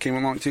then this came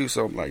along too,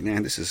 so I'm like,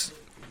 man,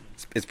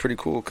 it's pretty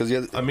cool because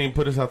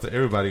put us out to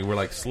everybody. We're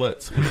like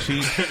sluts. We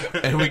cheat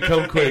and we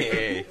come quick.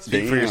 Hey,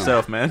 speak for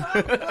yourself, man.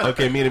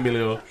 Okay, me and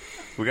Emilio.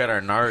 We got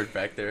our nard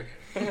back there.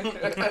 It's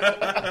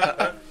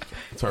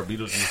our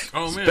Beetlejuice.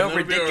 Oh man, Spell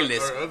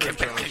ridiculous.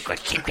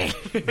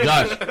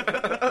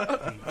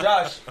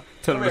 Josh.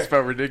 Tell them to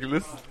spell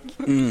ridiculous.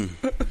 We're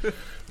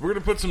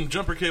gonna put some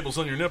jumper cables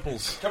on your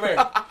nipples. Come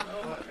here.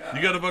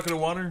 You got a bucket of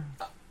water?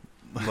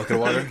 bucket of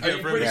water.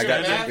 I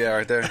got you. Yeah,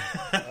 right there.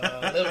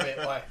 A little bit.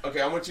 Why?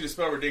 Okay, I want you to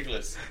spell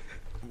ridiculous.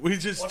 We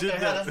just did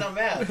that. That's not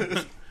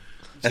math.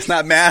 That's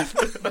not math.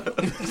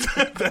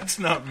 That's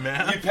not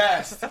math. You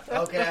passed.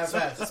 Okay, I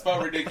passed.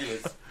 Spell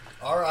ridiculous.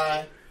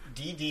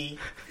 RIDDUIUCE.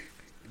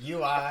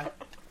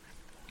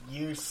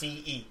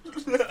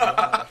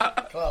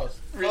 Close.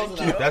 Close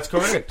enough. That's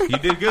correct. You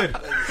did good.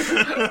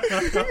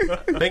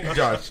 Thank you,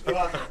 Josh.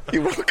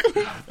 You're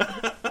welcome.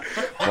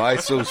 Why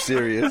so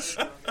serious?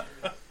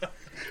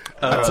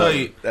 I'll tell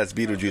you. That's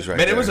Beetlejuice right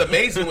Man, there. it was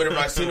amazing whenever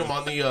I seen him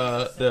on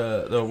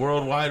the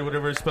worldwide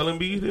whatever spelling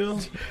bee deal.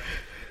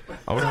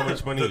 I wonder how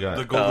much money he got.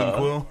 The golden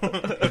quill.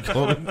 The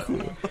golden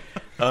quill.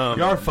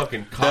 Y'all are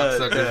fucking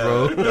cocksuckers,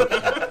 bro.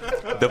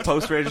 The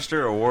post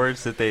register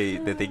awards that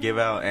they give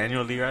out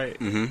annually, right?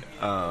 Mm-hmm.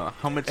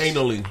 How much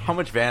Annually. How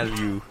much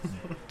value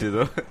do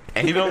the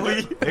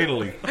annually?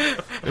 Anally.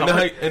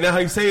 And now how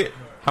you say it?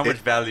 How much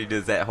value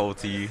does that hold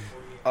to you?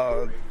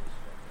 I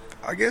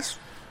guess.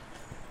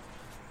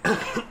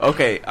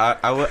 Okay,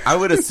 I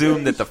would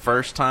assume that the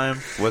first time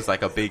was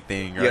like a big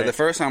thing, right? Yeah, the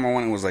first time I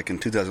won it was like in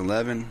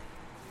 2011.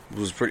 It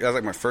was pretty. That was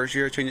like my first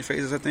year changing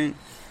phases, I think.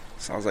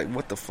 So I was like,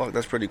 "What the fuck?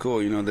 That's pretty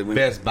cool."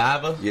 Best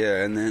barber.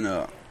 Yeah, and then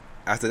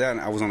after that,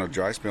 I was on a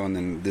dry spell, and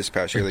then this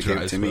past year they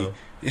gave it to me.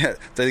 Yeah, so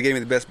they gave me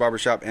the best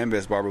barbershop and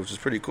best barber, which is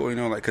pretty cool, you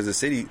know, like, because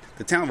the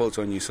town votes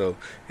on you, so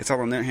it's all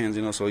on their hands,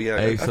 you know, so yeah.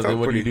 Hey, so then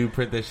what do you do?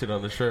 Print that shit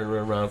on the shirt and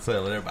run around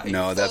selling everybody?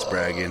 No, that's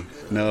bragging.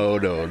 No.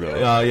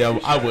 Yeah,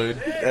 I would.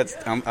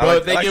 But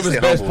if they give us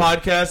best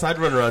podcast, I'd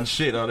run around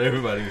shit on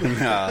everybody.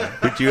 Nah.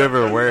 Would you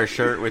ever wear a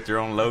shirt with your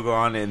own logo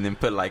on it and then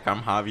put like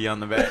I'm Javi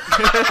on the back?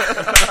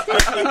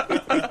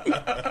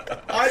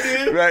 I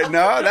did. Right,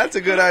 no, that's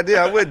a good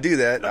idea. I would do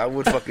that. I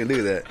would fucking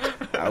do that.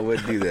 I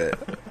would do that.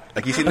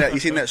 Like, you seen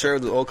that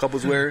shirt the old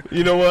couples wear?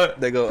 You know what?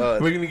 They go,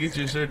 we're gonna get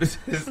you a shirt. It's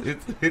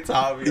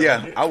Javi.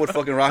 Yeah, I would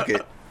fucking rock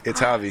it. It's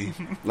Javi.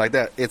 Like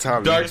that. It's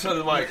Javi. Dark side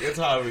of the mic. It's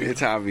Javi.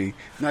 It's Javi.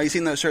 No, you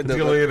seen that shirt? It's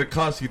gonna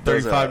cost you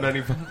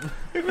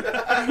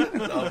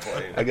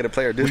 $35.95. I get a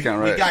player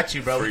discount, right? We got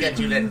you, bro. We got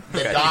you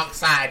the dark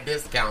side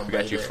discount. We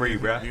got you free,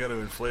 bro. You got to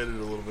inflate it a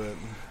little bit.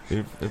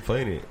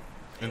 Inflate it.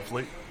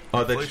 Inflate.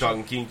 Oh, that's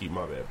talking kinky.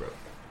 My bad, bro.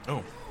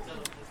 Oh.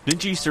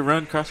 Didn't you used to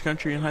run cross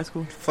country in high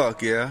school?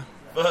 Fuck yeah.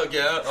 Fuck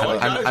yeah.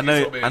 I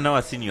know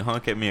I seen you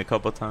honk at me a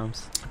couple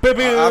times. I've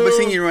been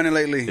seeing you running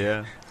lately.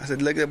 Yeah. I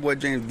said, look at that boy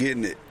James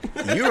getting it.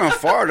 You run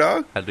far,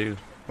 dog. I do.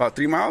 About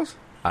 3 miles?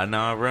 I know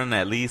I run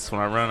at least, when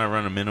I run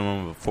a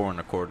minimum of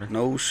 4.25.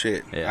 No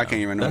shit. Yeah. I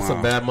can't even run no That's mile.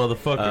 a bad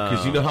motherfucker.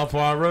 Because you know how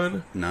far I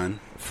run? None.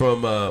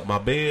 From my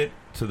bed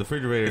to the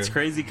refrigerator. It's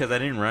crazy because I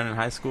didn't run in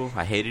high school.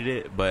 I hated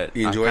it, but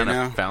You I enjoy it kind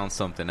now? of found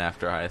something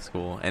after high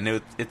school.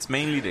 And it's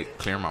mainly to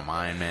clear my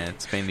mind, man.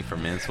 It's mainly for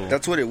mental.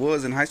 That's what it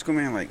was in high school,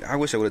 man. Like, I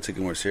wish I would have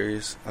taken it more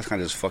serious. I was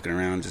kind of just fucking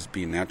around, just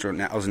being natural.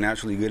 I was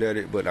naturally good at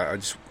it, but I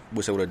just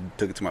wish I would have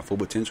took it to my full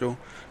potential.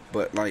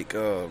 But, like,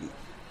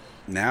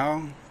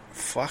 now,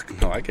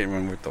 fuck no, I can't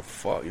run what the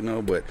fuck, you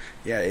know? But,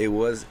 yeah, it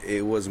was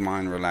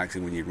mind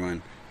relaxing when you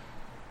run.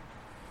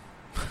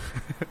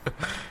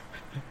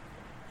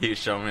 He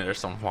showed me there's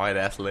some white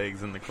ass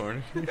legs in the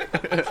corner.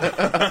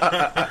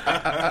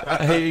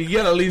 Hey, you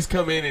gotta at least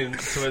come in and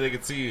so they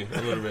can see you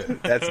a little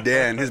bit. That's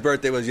Dan. His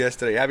birthday was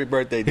yesterday. Happy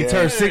birthday, Dan. He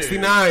turned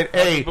 69.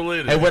 Hey,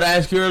 belated. what I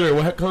asked you earlier,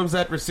 what comes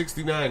after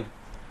 69?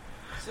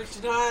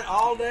 69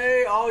 all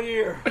day, all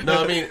year.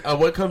 No, I mean,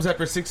 what comes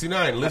after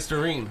 69?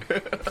 Listerine.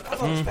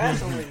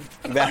 Vaseline.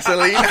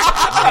 Vaseline?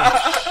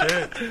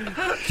 Shit.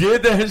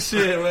 Get that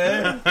shit,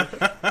 man.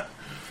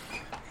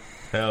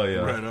 Hell yeah.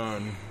 Right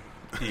on.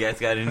 You guys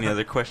got any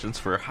other questions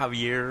for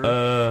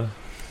Javier?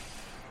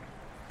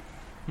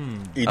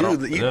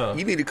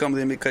 You need to come to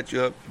them and cut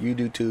you up. You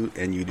do too,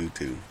 and you do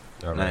too.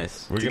 All right.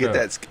 Nice. We're To gonna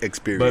get that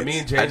experience. But me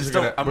and James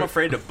I'm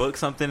afraid to book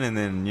something and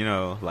then,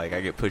 like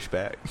I get pushed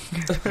back.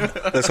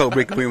 Let's hope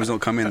Rick Williams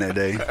don't come in that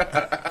day.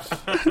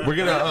 we're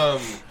gonna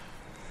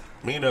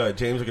me and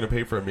James are gonna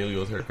pay for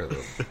Emilio's haircut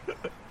though.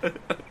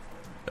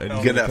 And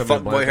he's Get gonna that come in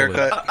fuck boy blindfolded.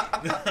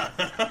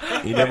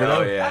 haircut. You never know.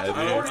 Oh yeah,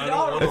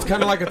 dude. It's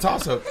kind of like a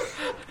toss up.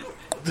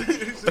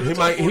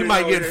 he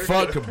might get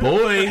fucked,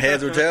 boy.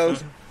 Heads or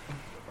tails?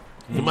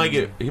 He might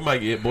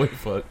get boy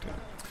fucked.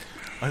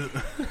 I'm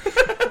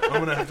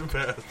gonna have to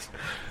pass.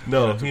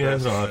 No, he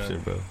has no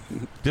option, bro.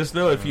 Just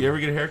know if you ever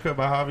get a haircut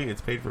by Javi, it's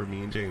paid for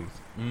me and James.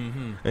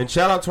 Mm-hmm. And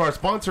shout out to our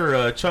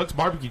sponsor, Chuck's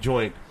Barbecue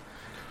Joint.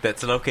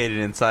 That's located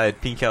inside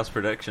Pink House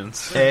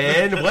Productions.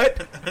 And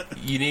what?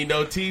 You need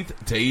no teeth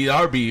to eat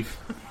our beef.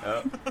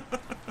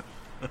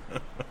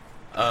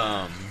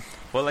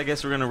 Well, I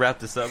guess we're gonna wrap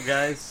this up,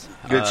 guys.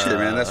 Good shit,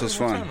 man. That's what's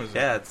What fun. time is it?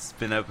 Yeah, it's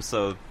been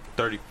episode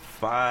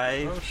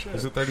 35. Oh shit.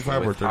 Is it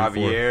 35 or with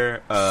 34?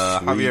 Javier.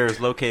 Javier is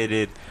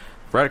located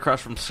right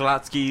across from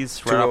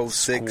Schlotsky's, right off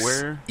 206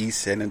 Square. East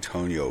San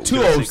Antonio.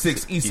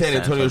 206 East San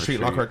Antonio Street,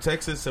 Lockhart,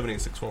 Texas,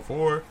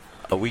 78644.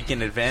 A week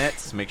in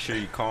advance. Make sure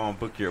you call and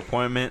book your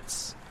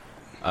appointments.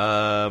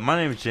 My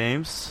name is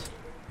James,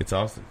 It's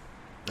Austin.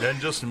 And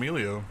just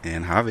Emilio.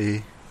 And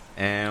Javi.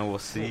 and we'll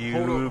see you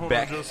Hold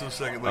back. on just a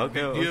second. Like,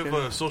 Okay, do you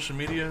okay. have social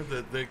media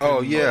that they can...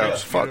 Oh, yeah.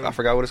 reach, Fuck. you know? I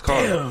forgot what it's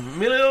called. Damn,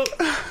 Emilio,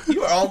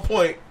 you are on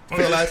point for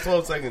the last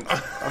 12 seconds.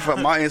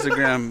 My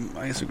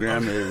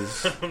Instagram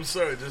is... I'm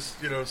sorry, just,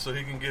 so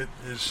he can get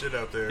his shit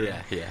out there.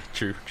 Yeah,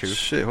 true.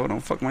 Shit, hold on.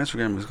 Fuck, my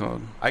Instagram is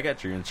called. I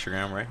got your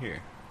Instagram right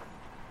here.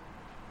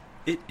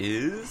 It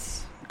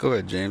is. Go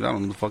ahead, James. I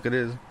don't know what the fuck it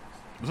is.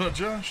 Is that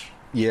Josh?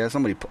 Yeah,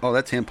 somebody... Oh,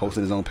 that's him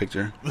posting his own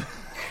picture.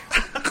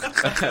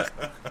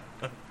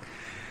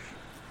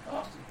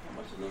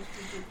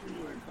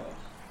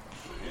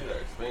 They're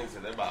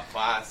expensive. They're about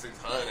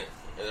 $500-600.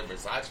 And they're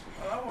Versace.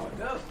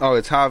 Oh,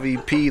 it's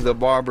Javi P the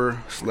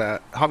Barber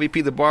Javi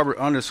P the Barber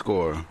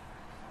 _.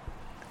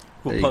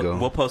 There you go.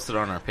 We'll post it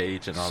on our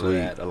page and all Sweet. of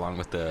that, along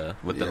with the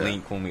Yeah.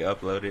 link when we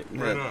upload it.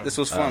 Right Yeah, on. this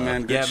was fun,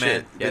 man. Good Yeah, shit.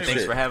 man. Yeah, Good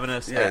thanks shit. for having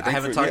us. Yeah, I thanks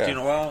haven't for- talked to yeah. you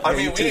in a while. I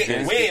mean, you too,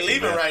 James. we ain't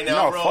leaving right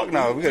now, No, bro. fuck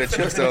no. We gotta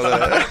chill still.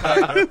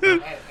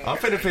 I'm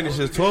finna finish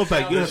this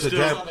 12-pack. You have to Still-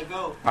 grab. On the go.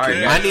 All right,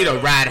 I guys. need a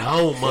ride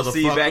home, We'll motherfucker.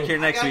 see you back here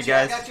next week,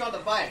 guys. I got you on the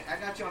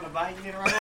bike. You need to ride